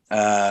stint,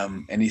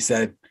 and he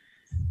said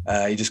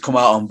he just come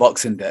out on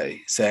Boxing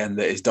Day saying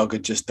that his dog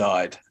had just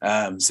died.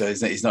 So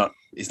he's not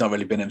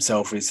really been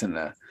himself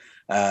recently.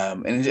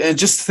 And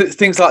just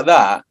things like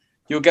that,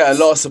 you'll get a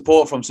lot of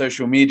support from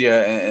social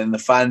media and the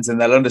fans,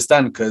 and they'll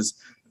understand because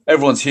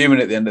everyone's human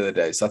at the end of the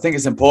day. So I think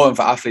it's important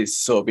for athletes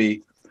to sort of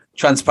be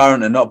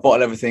transparent and not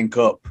bottle everything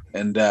up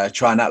and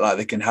try and act like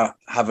they can have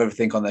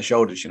everything on their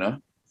shoulders,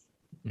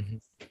 Mm-hmm.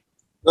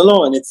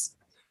 No, and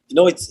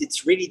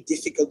it's really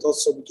difficult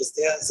also because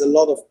there's a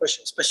lot of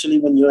pressure, especially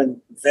when you're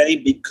in very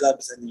big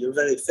clubs and you're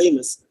very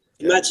famous.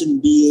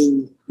 Imagine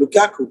being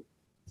Lukaku.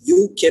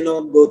 You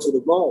cannot go to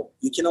the mall.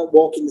 You cannot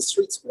walk in the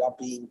streets without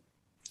being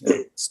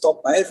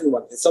stopped by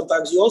everyone. And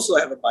sometimes you also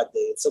have a bad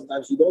day, and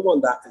sometimes you don't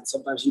want that, and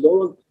sometimes you don't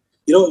want.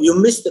 You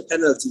missed the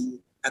penalty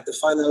at the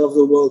final of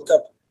the World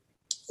Cup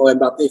for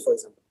Mbappe, for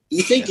example.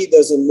 You think he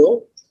doesn't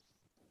know?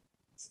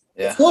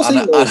 Yeah, of course he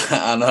knows.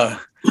 I know.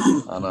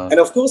 And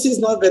of course he's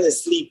not going to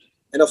sleep.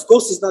 And of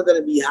course he's not going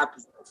to be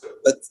happy.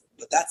 But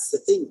that's the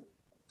thing.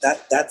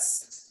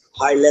 That's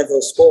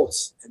high-level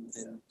sports.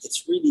 And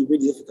it's really,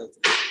 really difficult.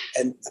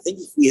 And I think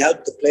if we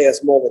help the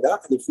players more with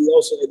that, and if we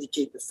also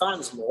educate the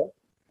fans more,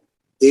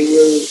 they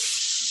will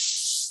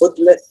put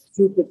less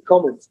stupid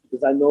comments.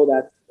 Because I know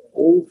that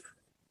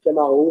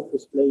Kemal Wolf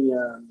was playing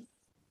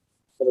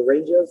for the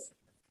Rangers.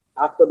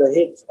 After the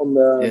hit on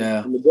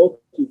the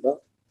goalkeeper,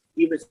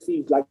 he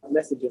received like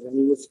messages and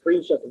he was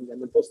screenshotting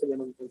them and posting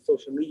them on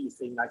social media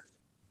saying like,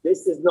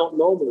 this is not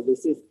normal.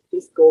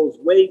 This goes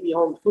way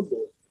beyond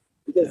football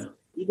because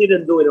he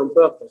didn't do it on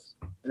purpose.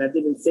 And I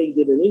didn't say he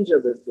didn't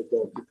injure the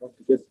goalkeeper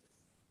because,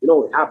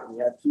 it happened.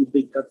 He had 2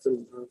 big cuts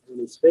on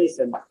his face.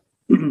 And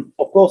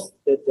of course,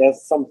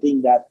 there's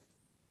something that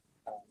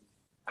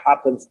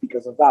happens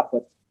because of that.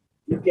 But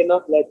you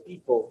cannot let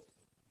people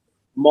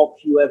mock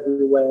you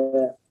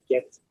everywhere,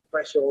 get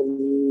pressure on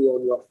you,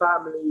 on your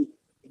family,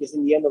 because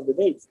in the end of the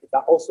day, it's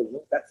that also,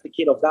 that's the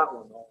kid of that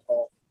one,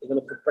 or they're going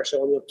to put pressure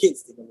on your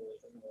kids, they're going to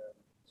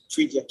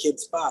treat your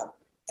kids bad.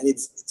 And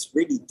it's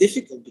really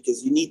difficult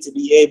because you need to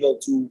be able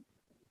to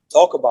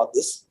talk about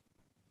this,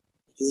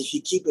 because if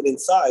you keep it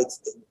inside,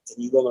 then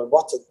you're going to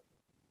rot it,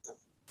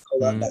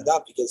 like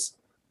that, because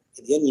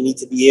in the end, you need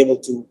to be able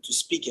to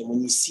speak. And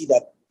when you see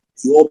that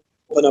you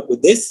open up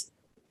with this,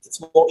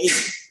 it's more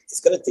easy. It's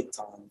going to take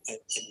time, and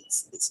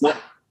it's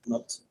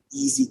not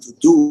easy to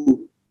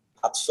do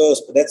at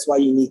first, but that's why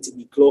you need to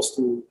be close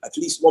to at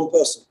least one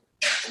person.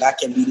 And that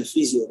can be the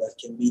physio, that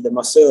can be the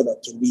masseur,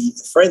 that can be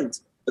a friend,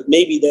 But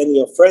maybe then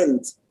your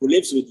friend who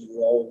lives with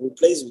you or who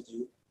plays with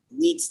you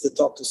needs to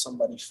talk to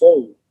somebody for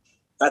you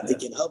that they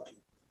can help you.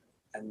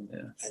 And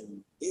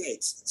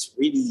it's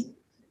really,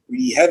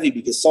 really heavy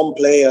because some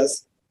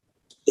players,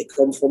 they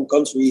come from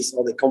countries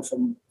or they come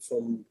from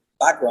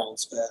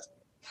backgrounds where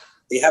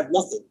they have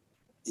nothing.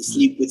 They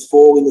sleep with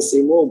 4 in the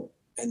same room.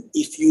 And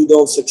if you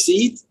don't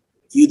succeed,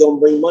 you don't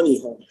bring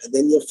money home. And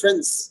then your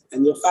friends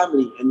and your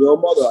family and your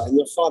mother and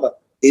your father,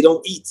 they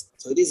don't eat.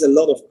 So it is a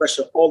lot of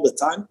pressure all the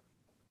time.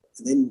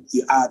 And then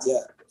you add,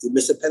 you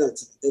miss a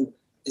penalty. Then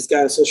this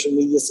guy on social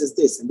media says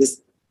this and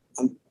this.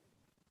 And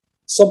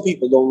some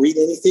people don't read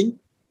anything.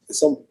 And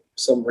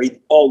some read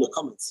all the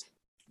comments.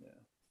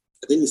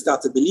 But then you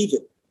start to believe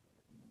it.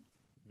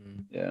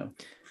 Yeah.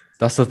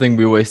 That's the thing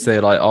we always say,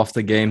 like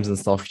after games and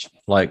stuff,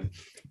 like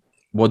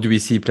what do we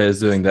see players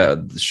doing?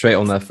 They're straight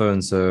on their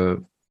phone.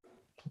 So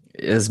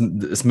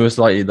it's most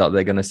likely that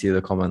they're going to see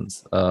the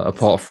comments,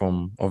 apart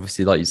from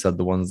obviously, like you said,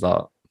 the ones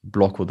that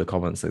block all the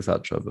comments,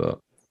 etc. But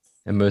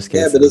in most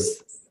cases,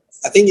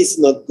 but I think it's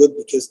not good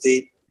because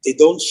they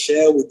don't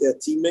share with their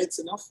teammates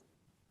enough,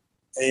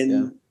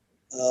 and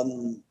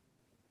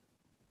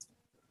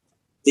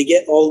they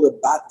get all the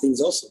bad things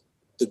also,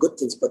 the good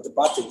things, but the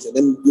bad things, and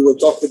then you will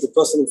talk with the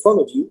person in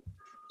front of you,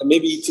 and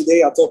maybe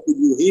today I'll talk with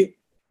you here,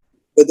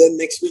 but then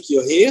next week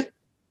you're here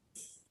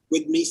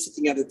with me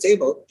sitting at the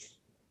table.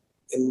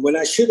 And when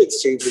I should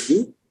exchange with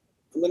you,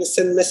 I'm going to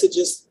send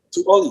messages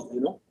to Ollie,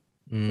 you know?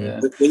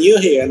 But when you're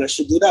here, and I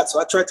should do that.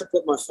 So I try to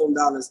put my phone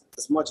down as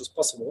much as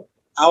possible.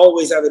 I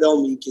always have it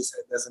on me in case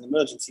there's an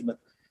emergency. But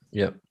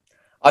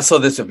I saw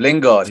this with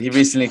Lingard. He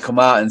recently come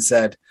out and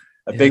said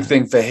a big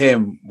thing for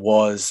him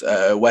was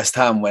West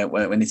Ham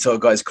when he sort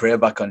of got his career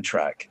back on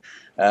track.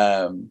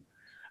 An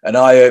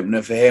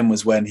eye-opener for him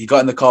was when he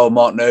got in the car with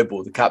Mark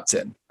Noble, the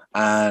captain,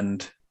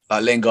 and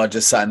like Lingard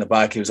just sat in the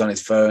back, he was on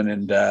his phone,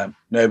 and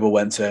Noble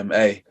went to him,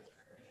 "Hey,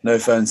 no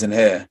phones in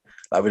here.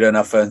 Like, we don't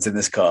have phones in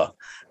this car."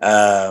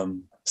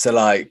 So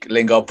like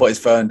Lingard put his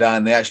phone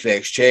down, they actually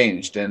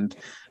exchanged, and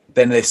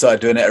then they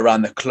started doing it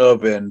around the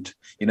club, and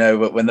you know,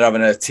 when they're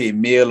having a team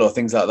meal or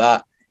things like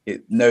that,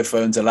 no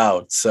phones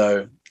allowed.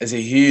 So it's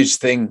a huge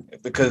thing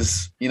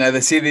because, you know,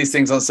 they see these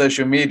things on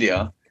social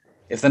media.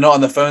 If they're not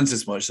on the phones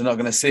as much, they're not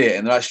going to see it,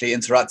 and they're actually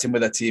interacting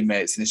with their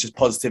teammates, and it's just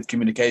positive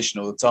communication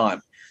all the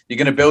time. You're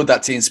going to build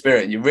that team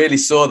spirit. You really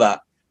saw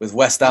that with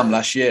West Ham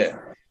last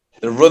year.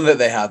 The run that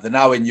they had, they're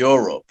now in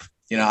Europe.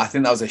 You know, I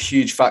think that was a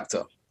huge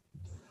factor.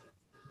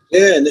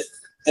 Yeah,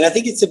 and I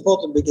think it's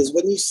important because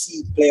when you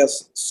see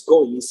players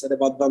score, you said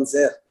about Van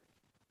Zer,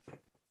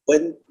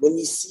 when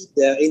you see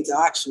their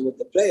interaction with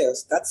the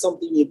players, that's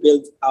something you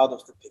build out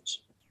of the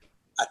pitch.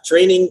 At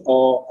training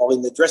or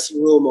in the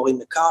dressing room or in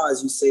the car,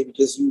 as you say,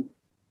 because you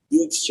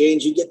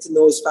exchange, you get to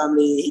know his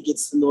family, he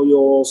gets to know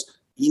yours.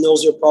 He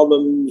knows your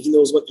problem. He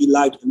knows what you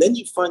like. And then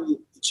you find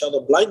each other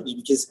blindly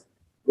because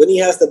when he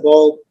has the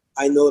ball,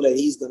 I know that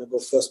he's going to go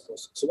first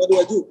post. So what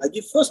do? I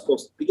give first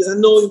post because I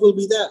know he will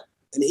be there.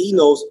 And he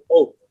knows,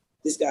 oh,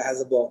 this guy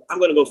has a ball. I'm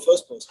going to go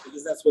first post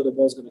because that's where the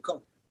ball's going to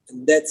come.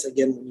 And that's,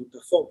 again, when you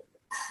perform.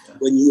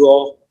 When you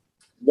are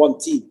one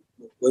team.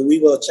 When we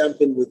were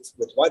champion with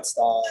White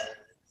Star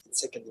in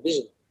second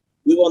division,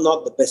 we were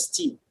not the best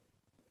team.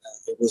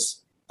 It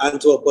was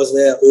Antwerp was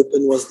there,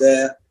 Open was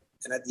there.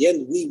 And at the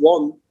end, we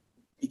won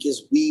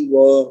because we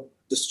were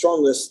the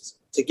strongest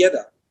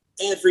together.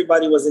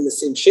 Everybody was in the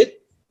same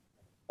shit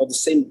or the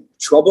same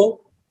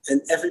trouble,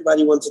 and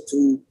everybody wanted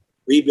to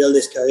rebuild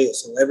his career.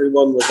 So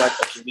everyone was like,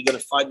 okay, we're going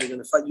to fight.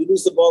 You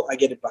lose the ball, I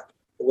get it back.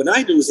 But when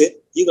I lose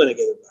it, you're going to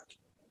get it back.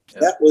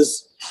 Yeah. That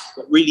was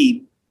what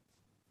really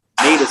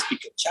made us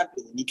become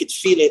champion. And you could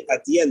feel it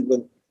at the end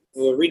when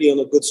we were really on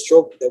a good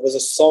stroke. There was a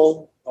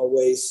song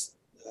always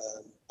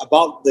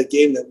about the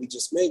game that we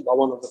just made by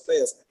one of the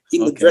players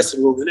in the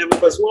dressing room, and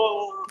everybody's,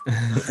 whoa.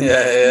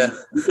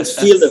 You could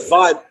feel the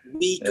vibe.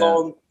 We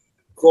gone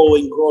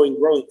growing.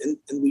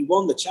 And we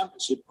won the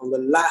championship on the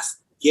last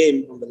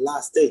game, on the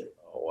last day.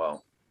 Oh,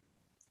 wow.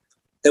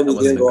 Then we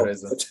didn't go up.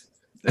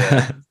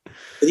 But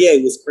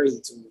it was crazy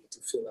to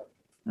feel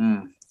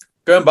that.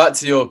 Going back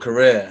to your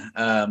career,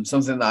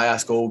 something that I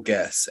ask all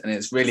guests, and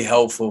it's really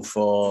helpful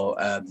for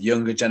the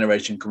younger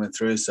generation coming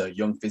through, so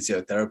young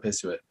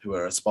physiotherapists who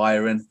are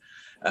aspiring.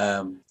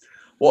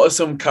 What are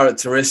some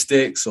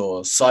characteristics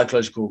or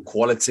psychological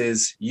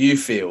qualities you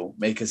feel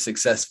make a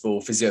successful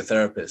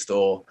physiotherapist,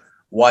 or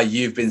why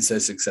you've been so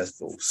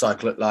successful?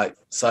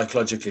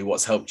 Psychologically,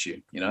 what's helped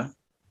you, you know?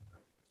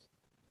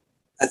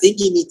 I think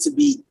you need to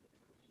be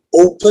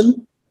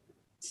open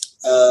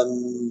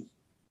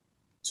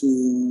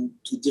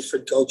to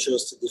different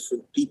cultures, to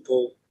different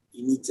people.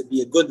 You need to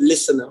be a good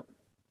listener.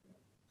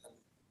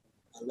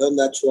 I learned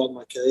that throughout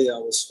my career. I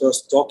was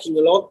first talking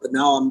a lot, but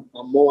now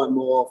I'm more and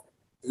more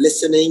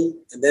listening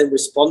and then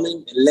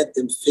responding and let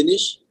them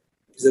finish.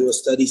 Because there were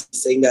studies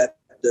saying that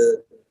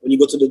when you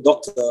go to the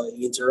doctor,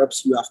 he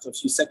interrupts you after a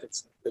few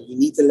seconds. But you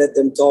need to let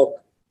them talk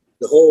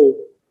the whole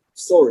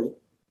story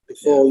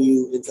before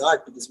you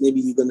interact, because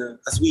maybe you're going to,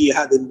 as we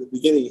had in the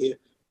beginning here,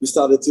 we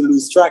started to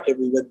lose track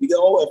everywhere. We go,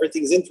 oh,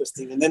 everything's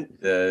interesting, and then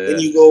then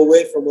you go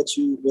away from what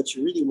you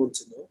really want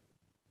to know.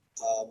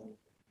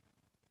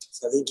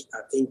 So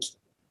I think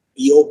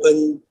be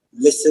open,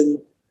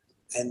 listen,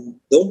 and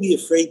don't be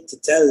afraid to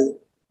tell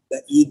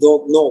that you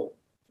don't know,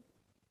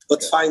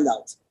 but find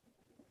out,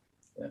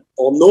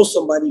 or know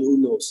somebody who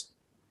knows,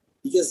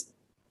 because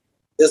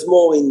there's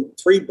more in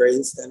 3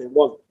 brains than in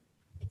 1.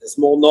 There's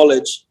more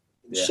knowledge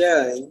in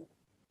sharing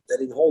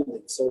than in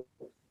holding. So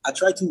I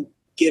try to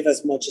give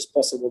as much as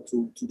possible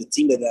to the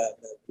team that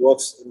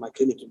works in my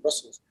clinic in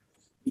Brussels,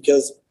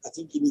 because I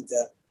think you need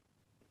to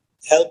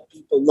help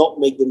people not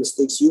make the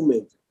mistakes you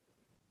made.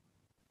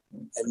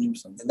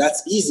 And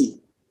that's easy,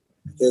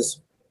 because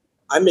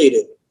I made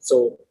it.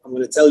 So I'm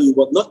going to tell you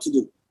what not to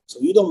do, so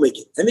you don't make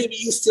it. And maybe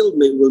you still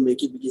will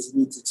make it, because you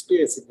need to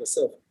experience it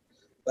yourself.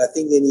 But I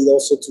think they need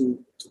also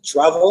to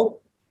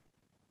travel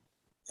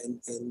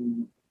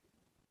and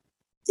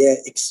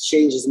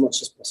exchange as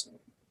much as possible.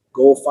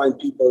 Go find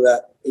people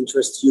that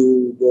interest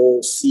you.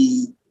 Go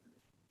see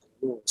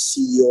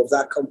CEO of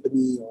that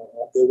company,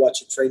 or go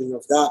watch a training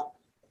of that.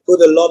 Put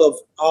a lot of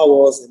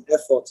hours and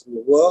effort in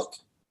your work,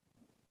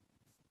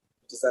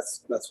 because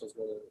that's what's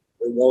going to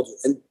reward you.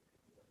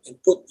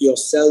 And put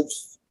yourself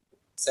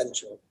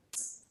central.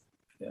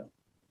 Yeah.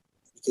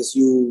 Because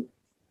you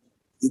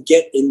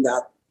get in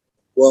that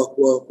work,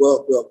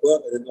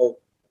 and then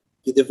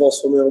you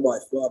divorce from your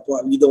wife.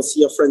 You don't see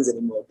your friends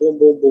anymore. Boom,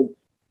 boom, boom.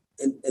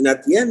 And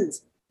at the end,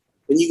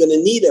 when you're going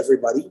to need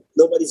everybody,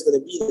 nobody's going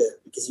to be there,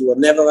 because you were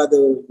never at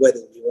the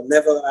wedding, you were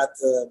never at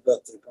the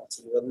birthday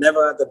party, you were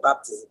never at the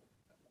baptism.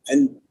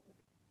 And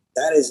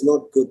that is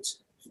not good.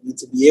 You need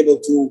to be able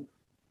to,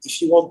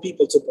 if you want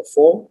people to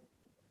perform,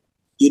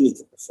 you need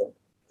to perform.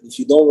 And if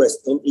you don't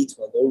rest, don't eat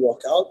well, don't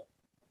work out,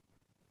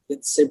 you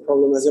get the same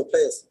problem as your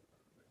players.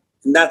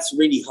 And that's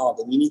really hard.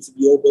 And you need to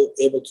be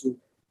able to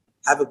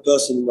have a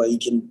person where you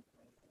can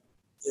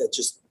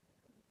just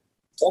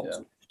talk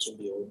to. It can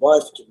be your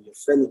wife, it can be your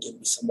friend, it can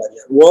be somebody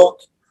at work.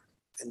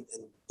 And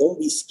don't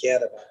be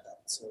scared about that.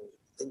 So I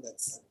think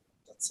that's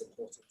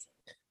important.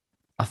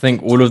 I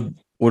think all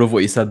of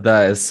what you said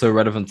there is so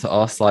relevant to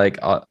us. Like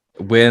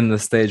we're in the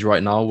stage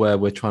right now where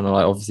we're trying to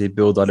like obviously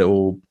build our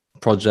little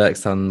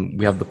projects, and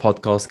we have the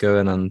podcast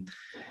going, and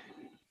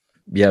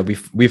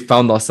we've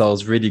found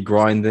ourselves really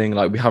grinding.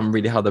 Like we haven't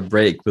really had a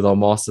break with our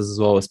masters as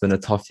well. It's been a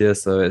tough year,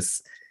 so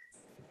it's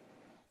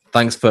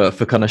thanks for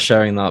kind of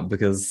sharing that,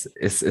 because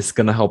it's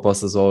going to help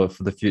us as well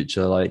for the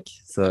future. Like,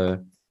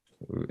 so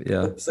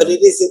yeah. But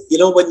it is,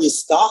 when you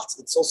start,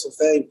 it's also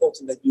very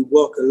important that you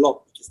work a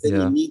lot, because then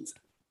you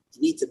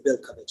need to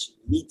build connection.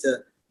 You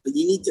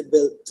need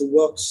to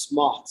work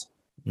smart.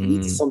 You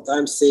need to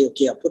sometimes say,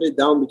 okay, I put it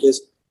down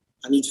because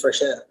I need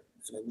fresh air,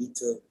 and I need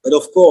to. But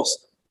of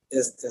course,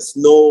 there's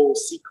no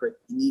secret.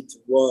 You need to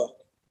work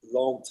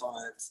long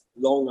times,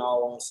 long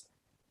hours.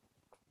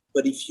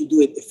 But if you do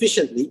it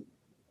efficiently,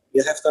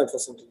 you have time for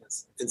something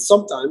else. And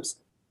sometimes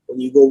when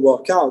you go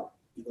work out,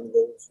 you're going to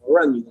go for a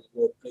run, you're going to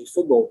go play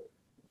football,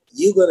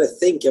 you're going to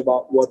think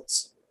about what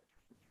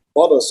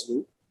bothers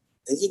you,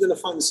 and you're going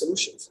to find the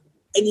solutions,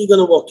 and you're going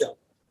to work out.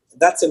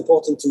 And that's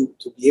important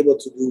to be able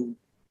to do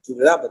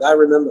that. But I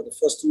remember the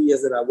first 2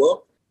 years that I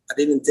worked, I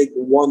didn't take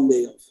 1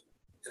 day off.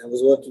 And I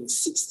was working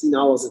 16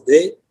 hours a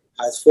day.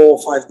 I had 4 or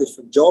 5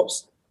 different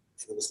jobs.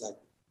 And it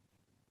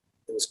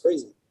was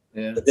crazy.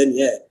 Yeah. But then,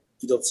 you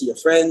don't see your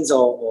friends,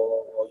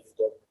 or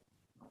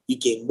you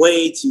gain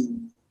weight,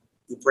 you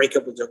break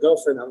up with your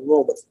girlfriend, I don't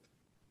know. But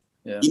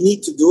you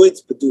need to do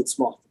it, but do it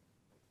smart.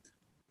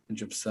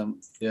 100%.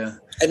 Yeah.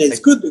 And it's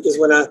good, because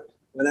when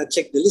I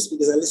check the list,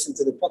 because I listen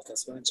to the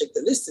podcast, when I check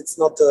the list, it's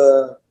not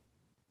a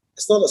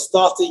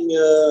starting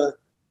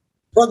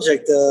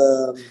project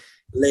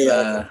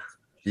layout.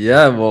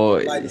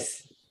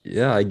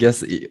 I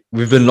guess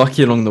we've been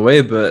lucky along the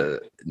way,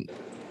 but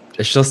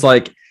it's just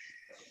like,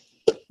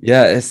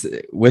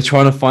 we're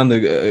trying to find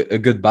a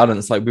good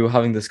balance. Like we were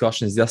having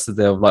discussions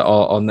yesterday of like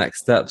our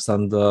next steps,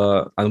 and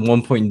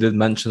one point you did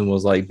mention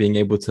was like being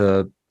able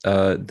to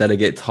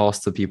delegate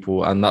tasks to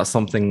people, and that's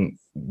something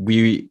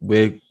we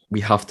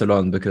have to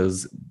learn,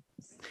 because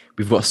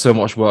we've got so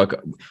much work.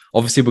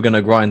 Obviously we're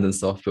gonna grind and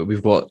stuff, but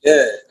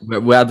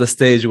we're at the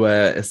stage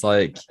where it's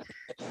like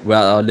we're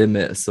at our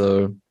limit.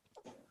 So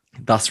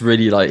that's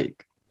really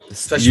like,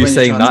 especially you when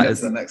saying you're trying that to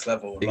is get to the next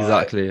level.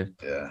 Exactly.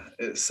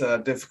 It's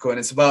difficult, and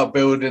it's about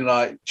building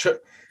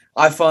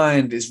I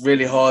find it's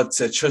really hard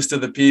to trust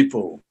other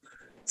people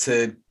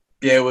to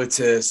be able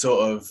to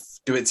sort of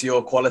do it to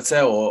your quality,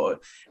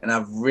 and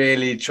I'm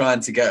really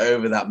trying to get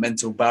over that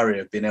mental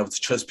barrier of being able to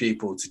trust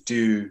people to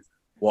do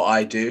what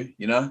I do.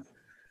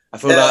 I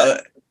feel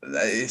like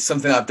it's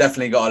something I've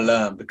definitely got to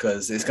learn,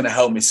 because it's going to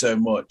help me so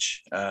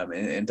much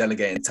in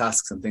delegating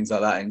tasks and things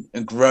like that,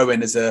 and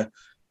growing as a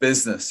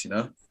business.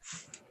 Yeah,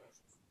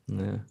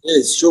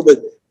 it's true, but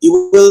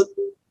you will,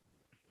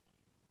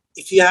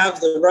 if you have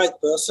the right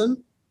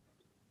person,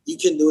 you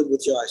can do it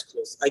with your eyes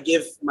closed. I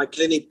give my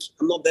clinic,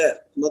 I'm not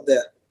there.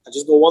 I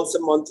just go once a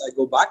month, I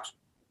go back,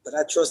 but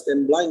I trust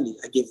them blindly.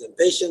 I give them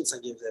patience, I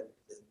give them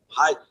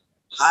height.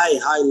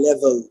 high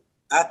level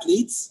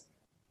athletes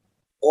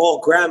or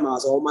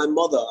grandmas or my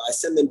mother, I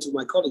send them to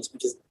my colleagues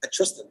because I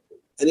trust them.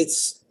 And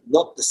it's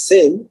not the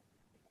same,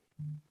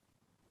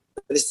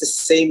 but it's the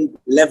same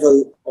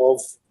level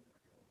of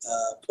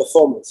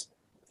performance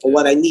for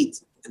what I need.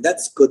 And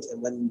that's good.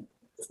 And when,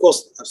 of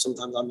course,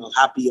 sometimes I'm not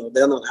happy or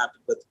they're not happy,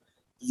 but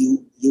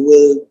you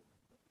will,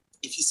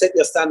 if you set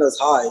your standards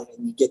high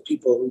and you get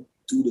people who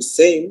do the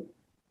same,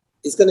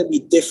 it's going to be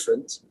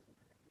different,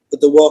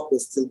 but the work will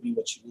still be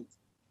what you need.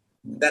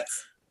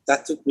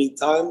 That took me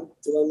time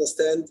to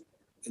understand,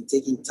 and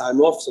taking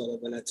time off. So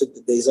that when I took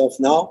the days off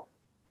now,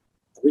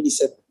 I really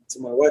said to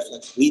my wife,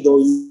 like, we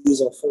don't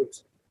use our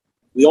phones.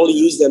 We only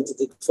use them to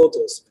take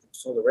photos.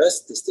 For the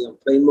rest, they stay on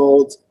plane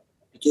mode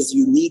because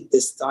you need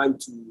this time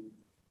to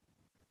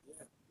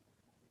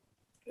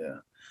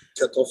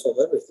cut off of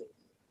everything.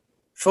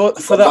 For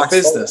that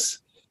business,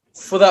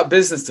 for that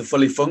business to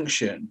fully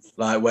function,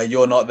 like where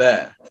you're not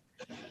there,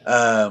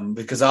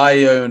 because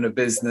I own a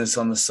business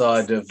on the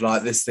side of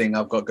like this thing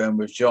I've got going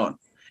with John,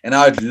 and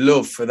I'd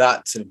love for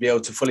that to be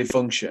able to fully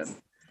function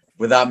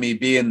without me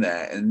being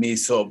there and me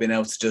sort of being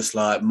able to just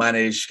like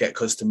manage, get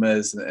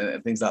customers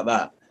and things like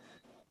that.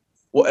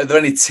 What are there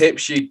any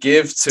tips you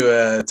give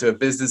to a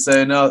business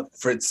owner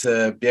for it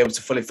to be able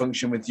to fully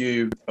function with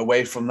you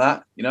away from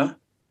that? You know,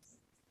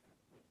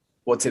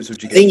 what tips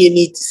would you give? I think you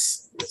need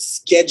to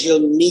schedule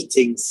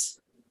meetings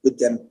with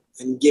them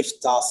and give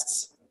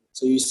tasks.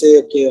 So you say,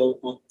 okay,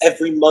 on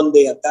every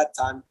Monday at that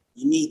time,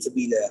 you need to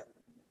be there,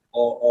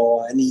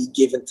 or any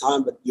given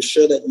time, but you're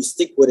sure that you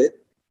stick with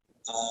it.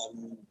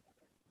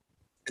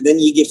 And then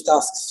you give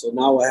tasks. So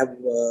now I have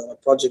a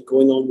project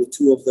going on with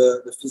two of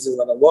the physios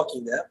that are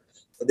working there.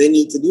 So they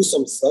need to do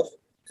some stuff.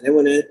 And then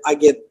when I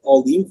get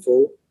all the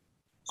info,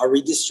 I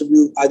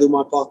redistribute, I do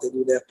my part, they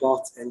do their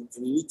part. And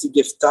you need to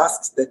give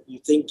tasks that you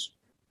think,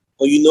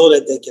 or you know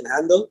that they can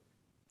handle,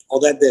 or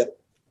that they're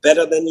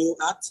better than you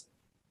at,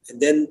 and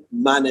then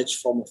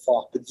manage from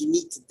afar. But you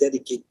need to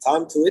dedicate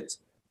time to it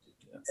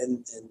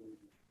and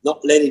not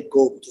let it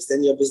go, because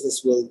then your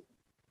business will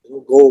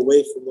go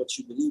away from what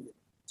you believe in.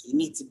 So you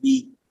need to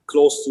be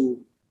close to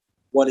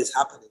what is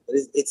happening. But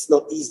it's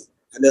not easy.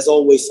 And there's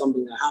always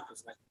something that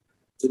happens. Like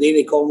today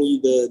they call me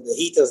the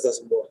heaters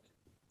doesn't work.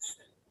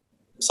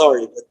 I'm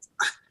sorry, but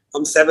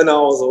I'm 7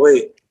 hours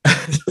away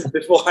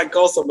before I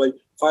call somebody.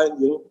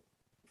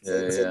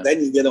 So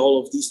then you get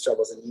all of these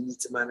troubles and you need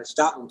to manage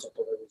that on top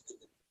of everything.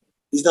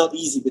 It's not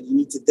easy, but you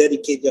need to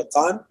dedicate your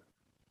time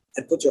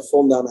and put your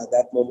phone down at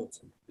that moment,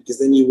 because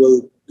then you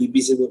will be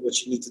busy with what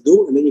you need to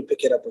do and then you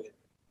pick it up again.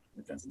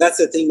 Okay. So that's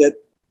the thing that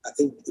I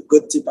think the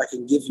good tip I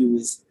can give you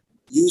is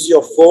use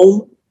your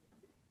phone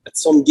at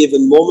some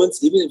given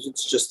moments, even if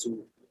it's just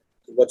to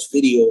watch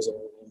videos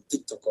on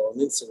TikTok or on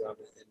Instagram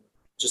and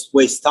just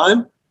waste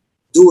time.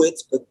 Do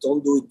it, but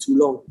don't do it too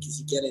long, because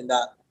you get in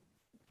that.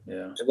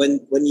 Yeah.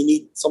 And when you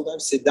need,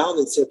 sometimes sit down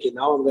and say, okay,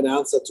 now I'm going to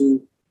answer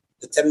to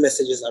the 10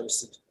 messages I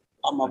received.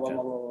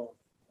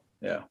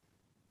 Yeah.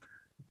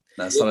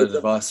 That's solid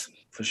advice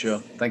for sure.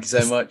 Thank you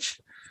so much.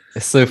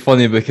 It's so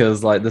funny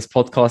because like this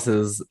podcast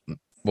is,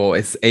 well,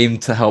 it's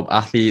aimed to help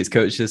athletes,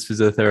 coaches,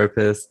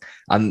 physiotherapists,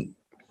 and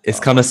it's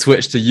kind of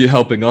switched to you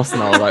helping us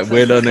now. Like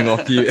we're learning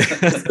off you.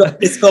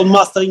 It's called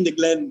Mastering the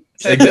Glen.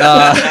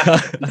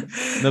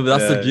 No, but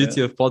that's the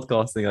beauty of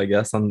podcasting, I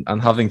guess,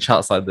 and having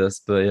chats like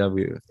this. But yeah,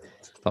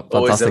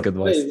 fantastic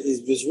advice.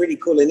 It was really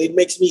cool, and it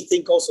makes me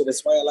think also.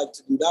 That's why I like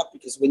to do that,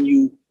 because when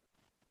you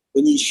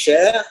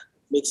share, it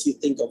makes you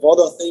think of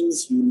other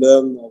things. You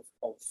learn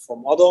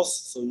from others,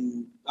 so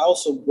I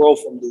also grow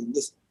from doing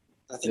this.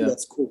 I think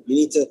that's cool.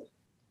 You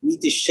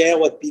need to share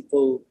what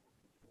people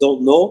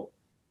don't know,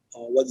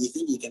 or what you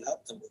think you can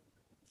help them with.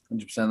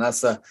 100%.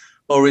 That's the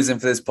whole reason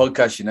for this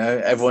podcast. You know,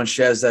 everyone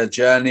shares their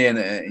journey,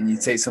 and you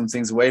take some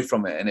things away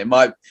from it. And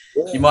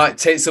you might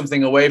take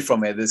something away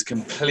from it that's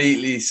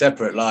completely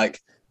separate. Like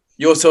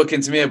you're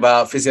talking to me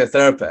about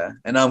physiotherapy,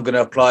 and I'm going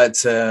to apply it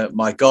to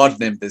my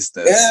gardening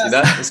business. Yeah. You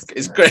know,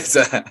 it's great.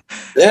 So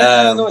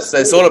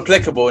it's all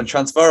applicable and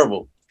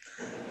transferable.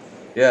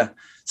 Yeah.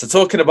 So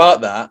talking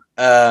about that,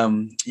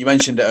 you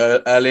mentioned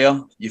it earlier.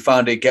 You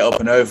founded Get Up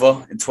and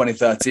Over in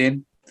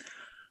 2013.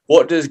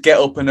 What does Get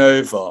Up and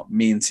Over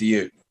mean to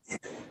you?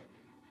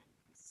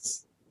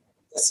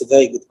 That's a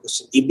very good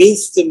question. It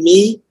means to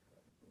me,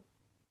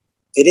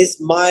 it is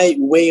my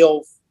way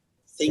of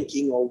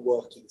thinking or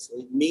working. So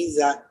it means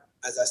that,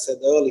 as I said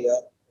earlier,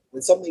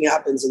 when something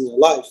happens in your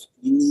life,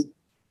 you need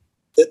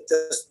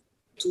there's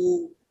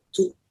two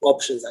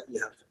options that you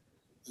have.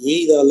 You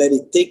either let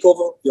it take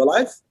over your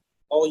life,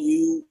 or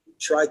you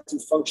try to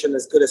function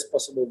as good as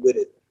possible with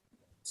it.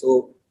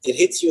 So it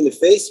hits you in the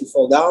face, you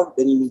fall down,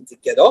 then you need to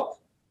get up,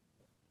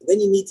 and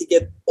then you need to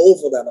get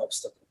over that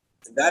obstacle.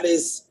 And that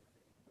is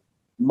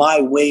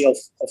my way of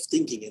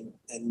thinking.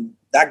 And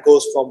that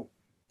goes from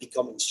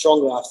becoming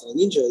stronger after an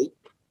injury,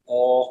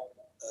 or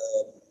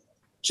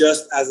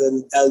just as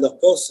an elder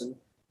person,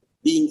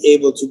 being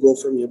able to go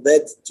from your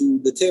bed to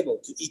the table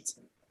to eat.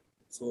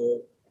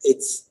 So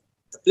it's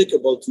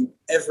applicable to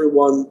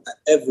everyone at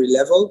every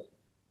level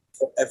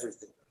for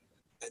everything.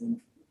 And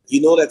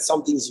you know that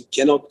some things you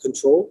cannot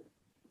control,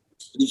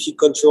 but if you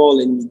control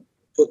and you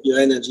put your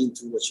energy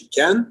into what you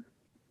can,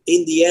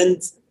 in the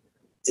end,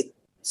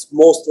 it's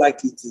most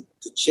likely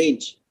to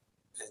change.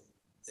 And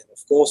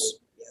of course,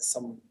 yeah,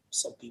 some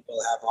people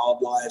have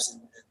hard lives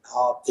and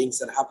hard things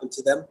that happen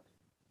to them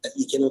that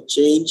you cannot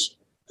change,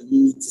 but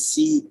you need to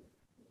see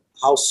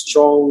how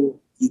strong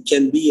you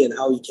can be and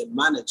how you can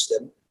manage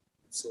them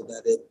so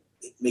that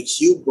it makes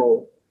you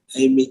grow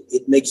and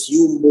it makes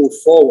you move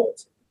forward.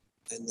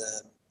 And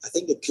I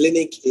think the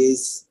clinic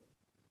is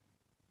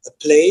a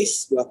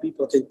place where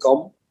people can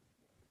come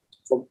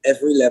from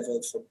every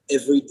level, from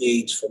every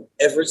age, from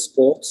every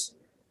sport,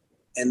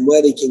 and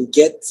where they can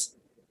get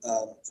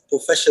a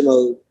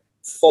professional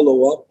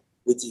follow-up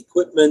with the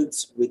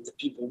equipment, with the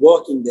people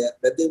working there,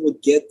 that they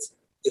would get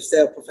if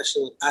they're a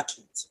professional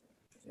athlete.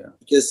 Yeah.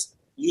 Because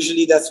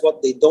usually that's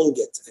what they don't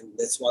get. And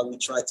that's why we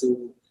try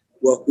to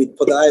work with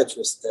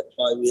podiatrists. That's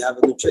why we have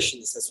a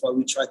nutritionist. That's why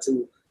we try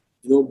to,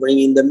 bring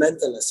in the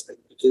mental aspect.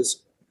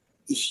 Because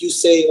if you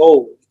say,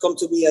 oh, you come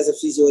to me as a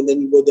physio and then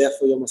you go there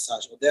for your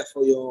massage or there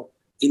for your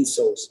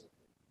insoles,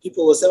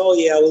 people will say, oh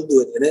yeah, I will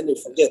do it. And then they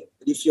forget.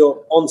 But if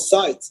you're on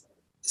site,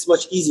 it's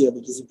much easier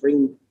because you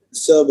bring the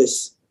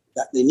service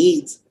that they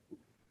need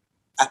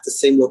at the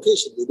same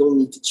location. They don't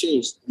need to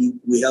change.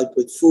 We help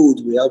with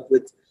food. We help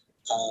with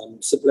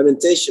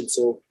supplementation.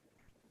 So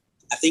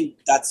I think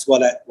that's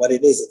what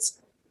it is.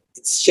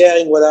 It's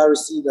sharing what I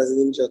received as an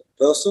injured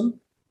person,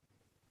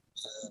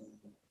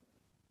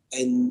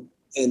 and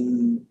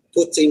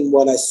putting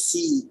what I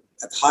see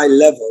at high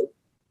level,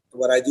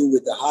 what I do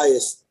with the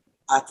highest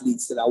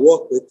athletes that I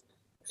work with,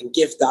 and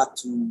give that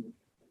to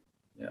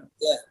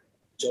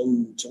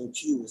John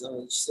Q. Is that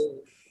what you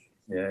say?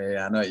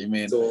 Yeah, I know what you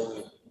mean.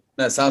 So,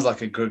 no, it sounds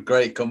like a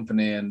great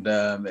company and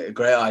a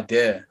great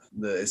idea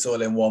that it's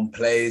all in one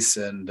place,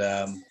 and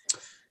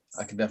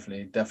I can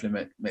definitely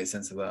make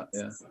sense of that.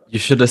 Yeah, you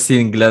should have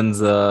seen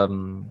Glenn's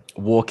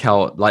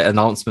walkout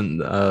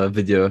announcement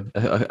video.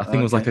 I think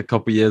it was like a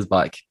couple years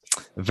back.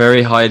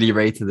 Very highly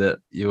rated it.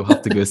 You'll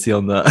have to go see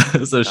on the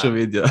social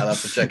media. I'll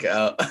have to check it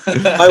out.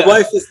 My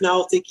wife is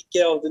now taking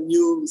care of the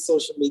new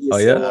social media. Oh,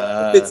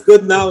 yeah? If it's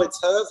good now, it's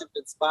hers. If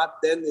it's bad,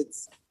 then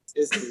it's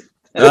me.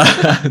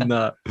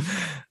 No,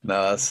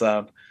 that's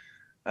sound.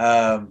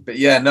 But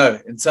yeah, no,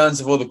 in terms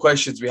of all the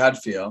questions we had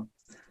for you,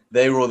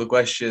 they were all the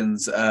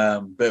questions,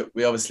 but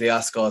we obviously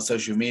ask our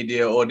social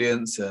media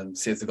audience and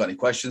see if they've got any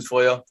questions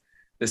for you.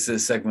 This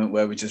is a segment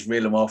where we just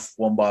reel them off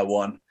one by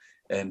one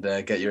and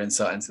get your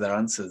insight into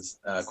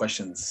their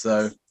questions.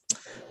 So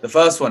the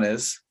first one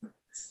is,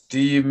 do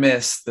you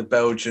miss the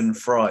Belgian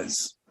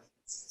fries?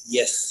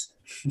 Yes.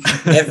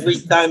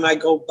 Every time I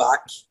go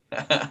back,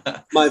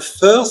 my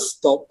first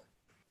stop,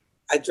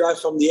 I drive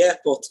from the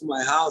airport to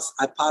my house.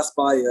 I pass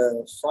by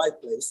a fry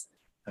place.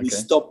 Okay. We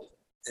stop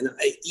and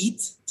I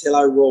eat till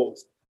I roll.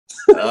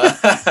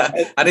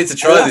 I need to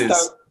try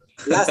these.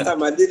 Last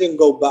time I didn't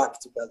go back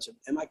to Belgium,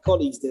 and my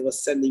colleagues, they were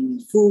sending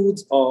me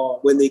food, or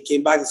when they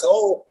came back, they said,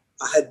 "Oh,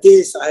 I had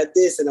this,"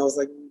 and I was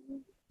like,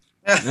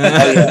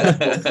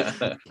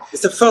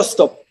 "It's the first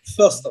stop."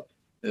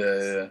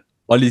 Yeah.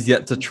 Ollie's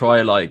yet to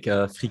try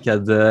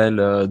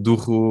fricadelle,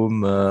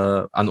 durum,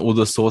 and all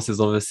the sauces,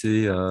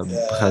 obviously,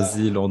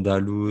 Brazil,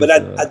 Andalous. But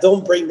I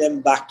don't bring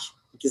them back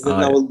because then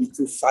I will be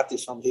too fat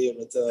if I'm here.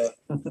 But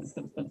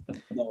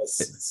no,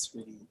 it's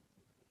really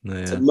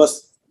it's a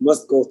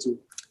must go to.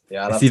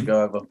 Yeah, I'll have to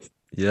go over.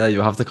 Yeah,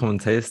 you have to come and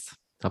taste.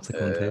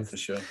 For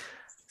sure.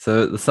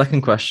 So the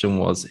second question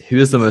was, who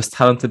is the most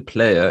talented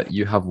player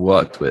you have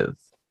worked with?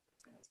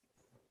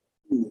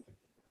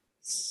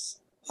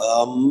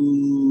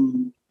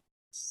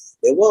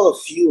 There were a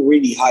few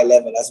really high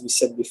level, as we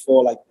said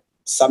before, like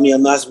Samir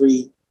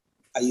Nasri.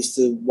 I used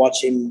to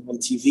watch him on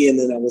TV, and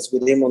then I was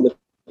with him on the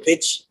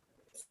pitch.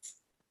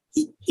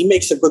 He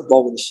makes a good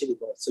ball with a shitty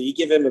ball. So you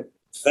give him a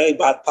very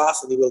bad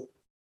pass, and he will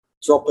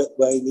drop it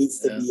where he needs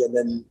to be, and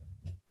then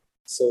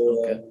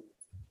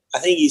I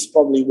think he's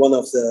probably one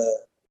of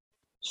the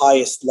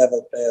highest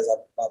level players.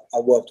 I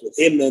worked with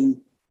him,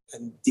 and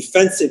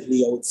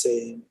defensively, I would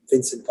say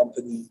Vincent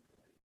Kompany.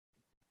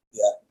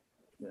 Yeah.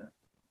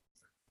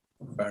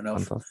 Fair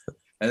enough. Fantastic.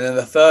 And then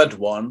the third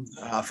one,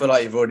 I feel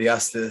like you've already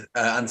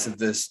answered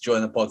this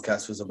during the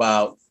podcast, was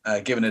about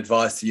giving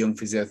advice to young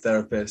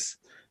physiotherapists,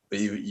 but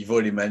you've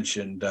already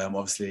mentioned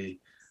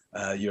obviously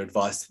your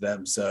advice to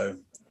them. So.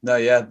 No,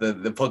 yeah,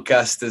 the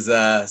podcast is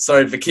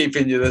sorry for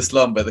keeping you this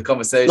long, but the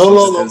conversation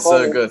is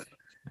so good.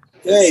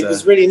 Yeah, it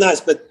was really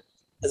nice. But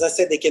as I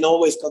said, they can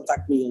always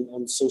contact me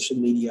on social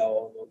media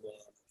or on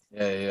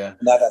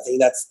that. I think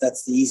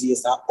that's the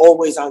easiest. I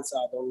always answer.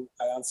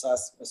 I answer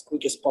as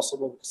quick as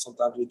possible because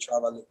sometimes we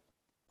travel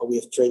or we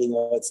have training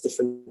or it's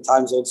different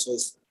time zones. So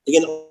they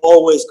can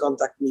always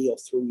contact me or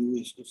through you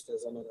if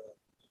there's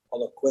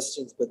other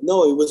questions. But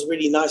no, it was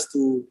really nice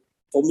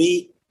for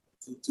me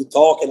to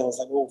talk, and I was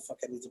like, oh fuck,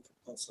 I need to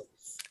prepare something.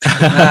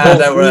 I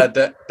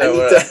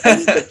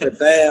need to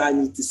prepare, I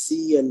need to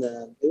see, and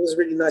it was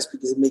really nice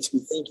because it makes me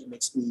think, it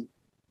makes me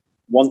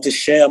want to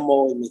share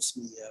more, it makes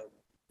me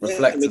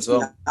reflect it makes as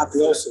well. me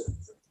happy also.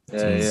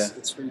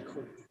 It's really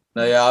cool.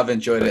 No, yeah, I've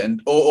enjoyed it,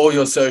 and all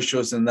your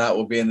socials and that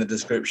will be in the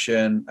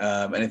description.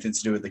 Anything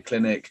to do with the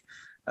clinic,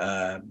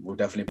 we'll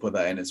definitely put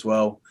that in as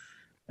well.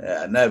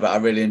 No, but I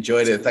really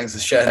enjoyed it. Thanks for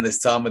sharing this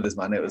time with us,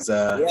 man. It was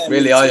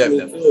really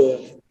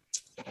eye-opening.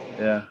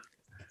 Yeah.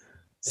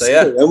 So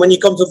yeah, cool. And when you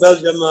come to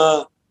Belgium,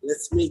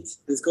 let's meet.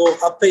 Let's go.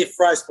 I'll pay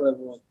fries for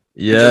everyone.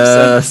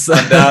 Yes,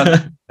 I'm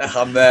down.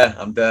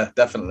 I'm there,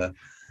 definitely.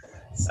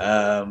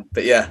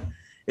 But yeah,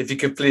 if you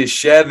could please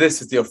share this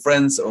with your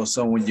friends or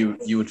someone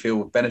you would feel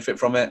would benefit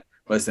from it.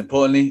 Most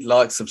importantly,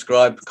 like,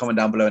 subscribe, comment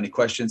down below any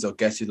questions or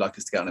guests you'd like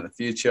us to get on in the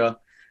future.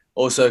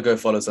 Also, go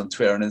follow us on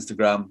Twitter and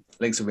Instagram.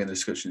 Links will be in the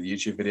description of the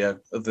YouTube video.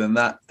 Other than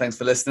that, thanks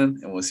for listening,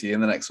 and we'll see you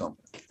in the next one.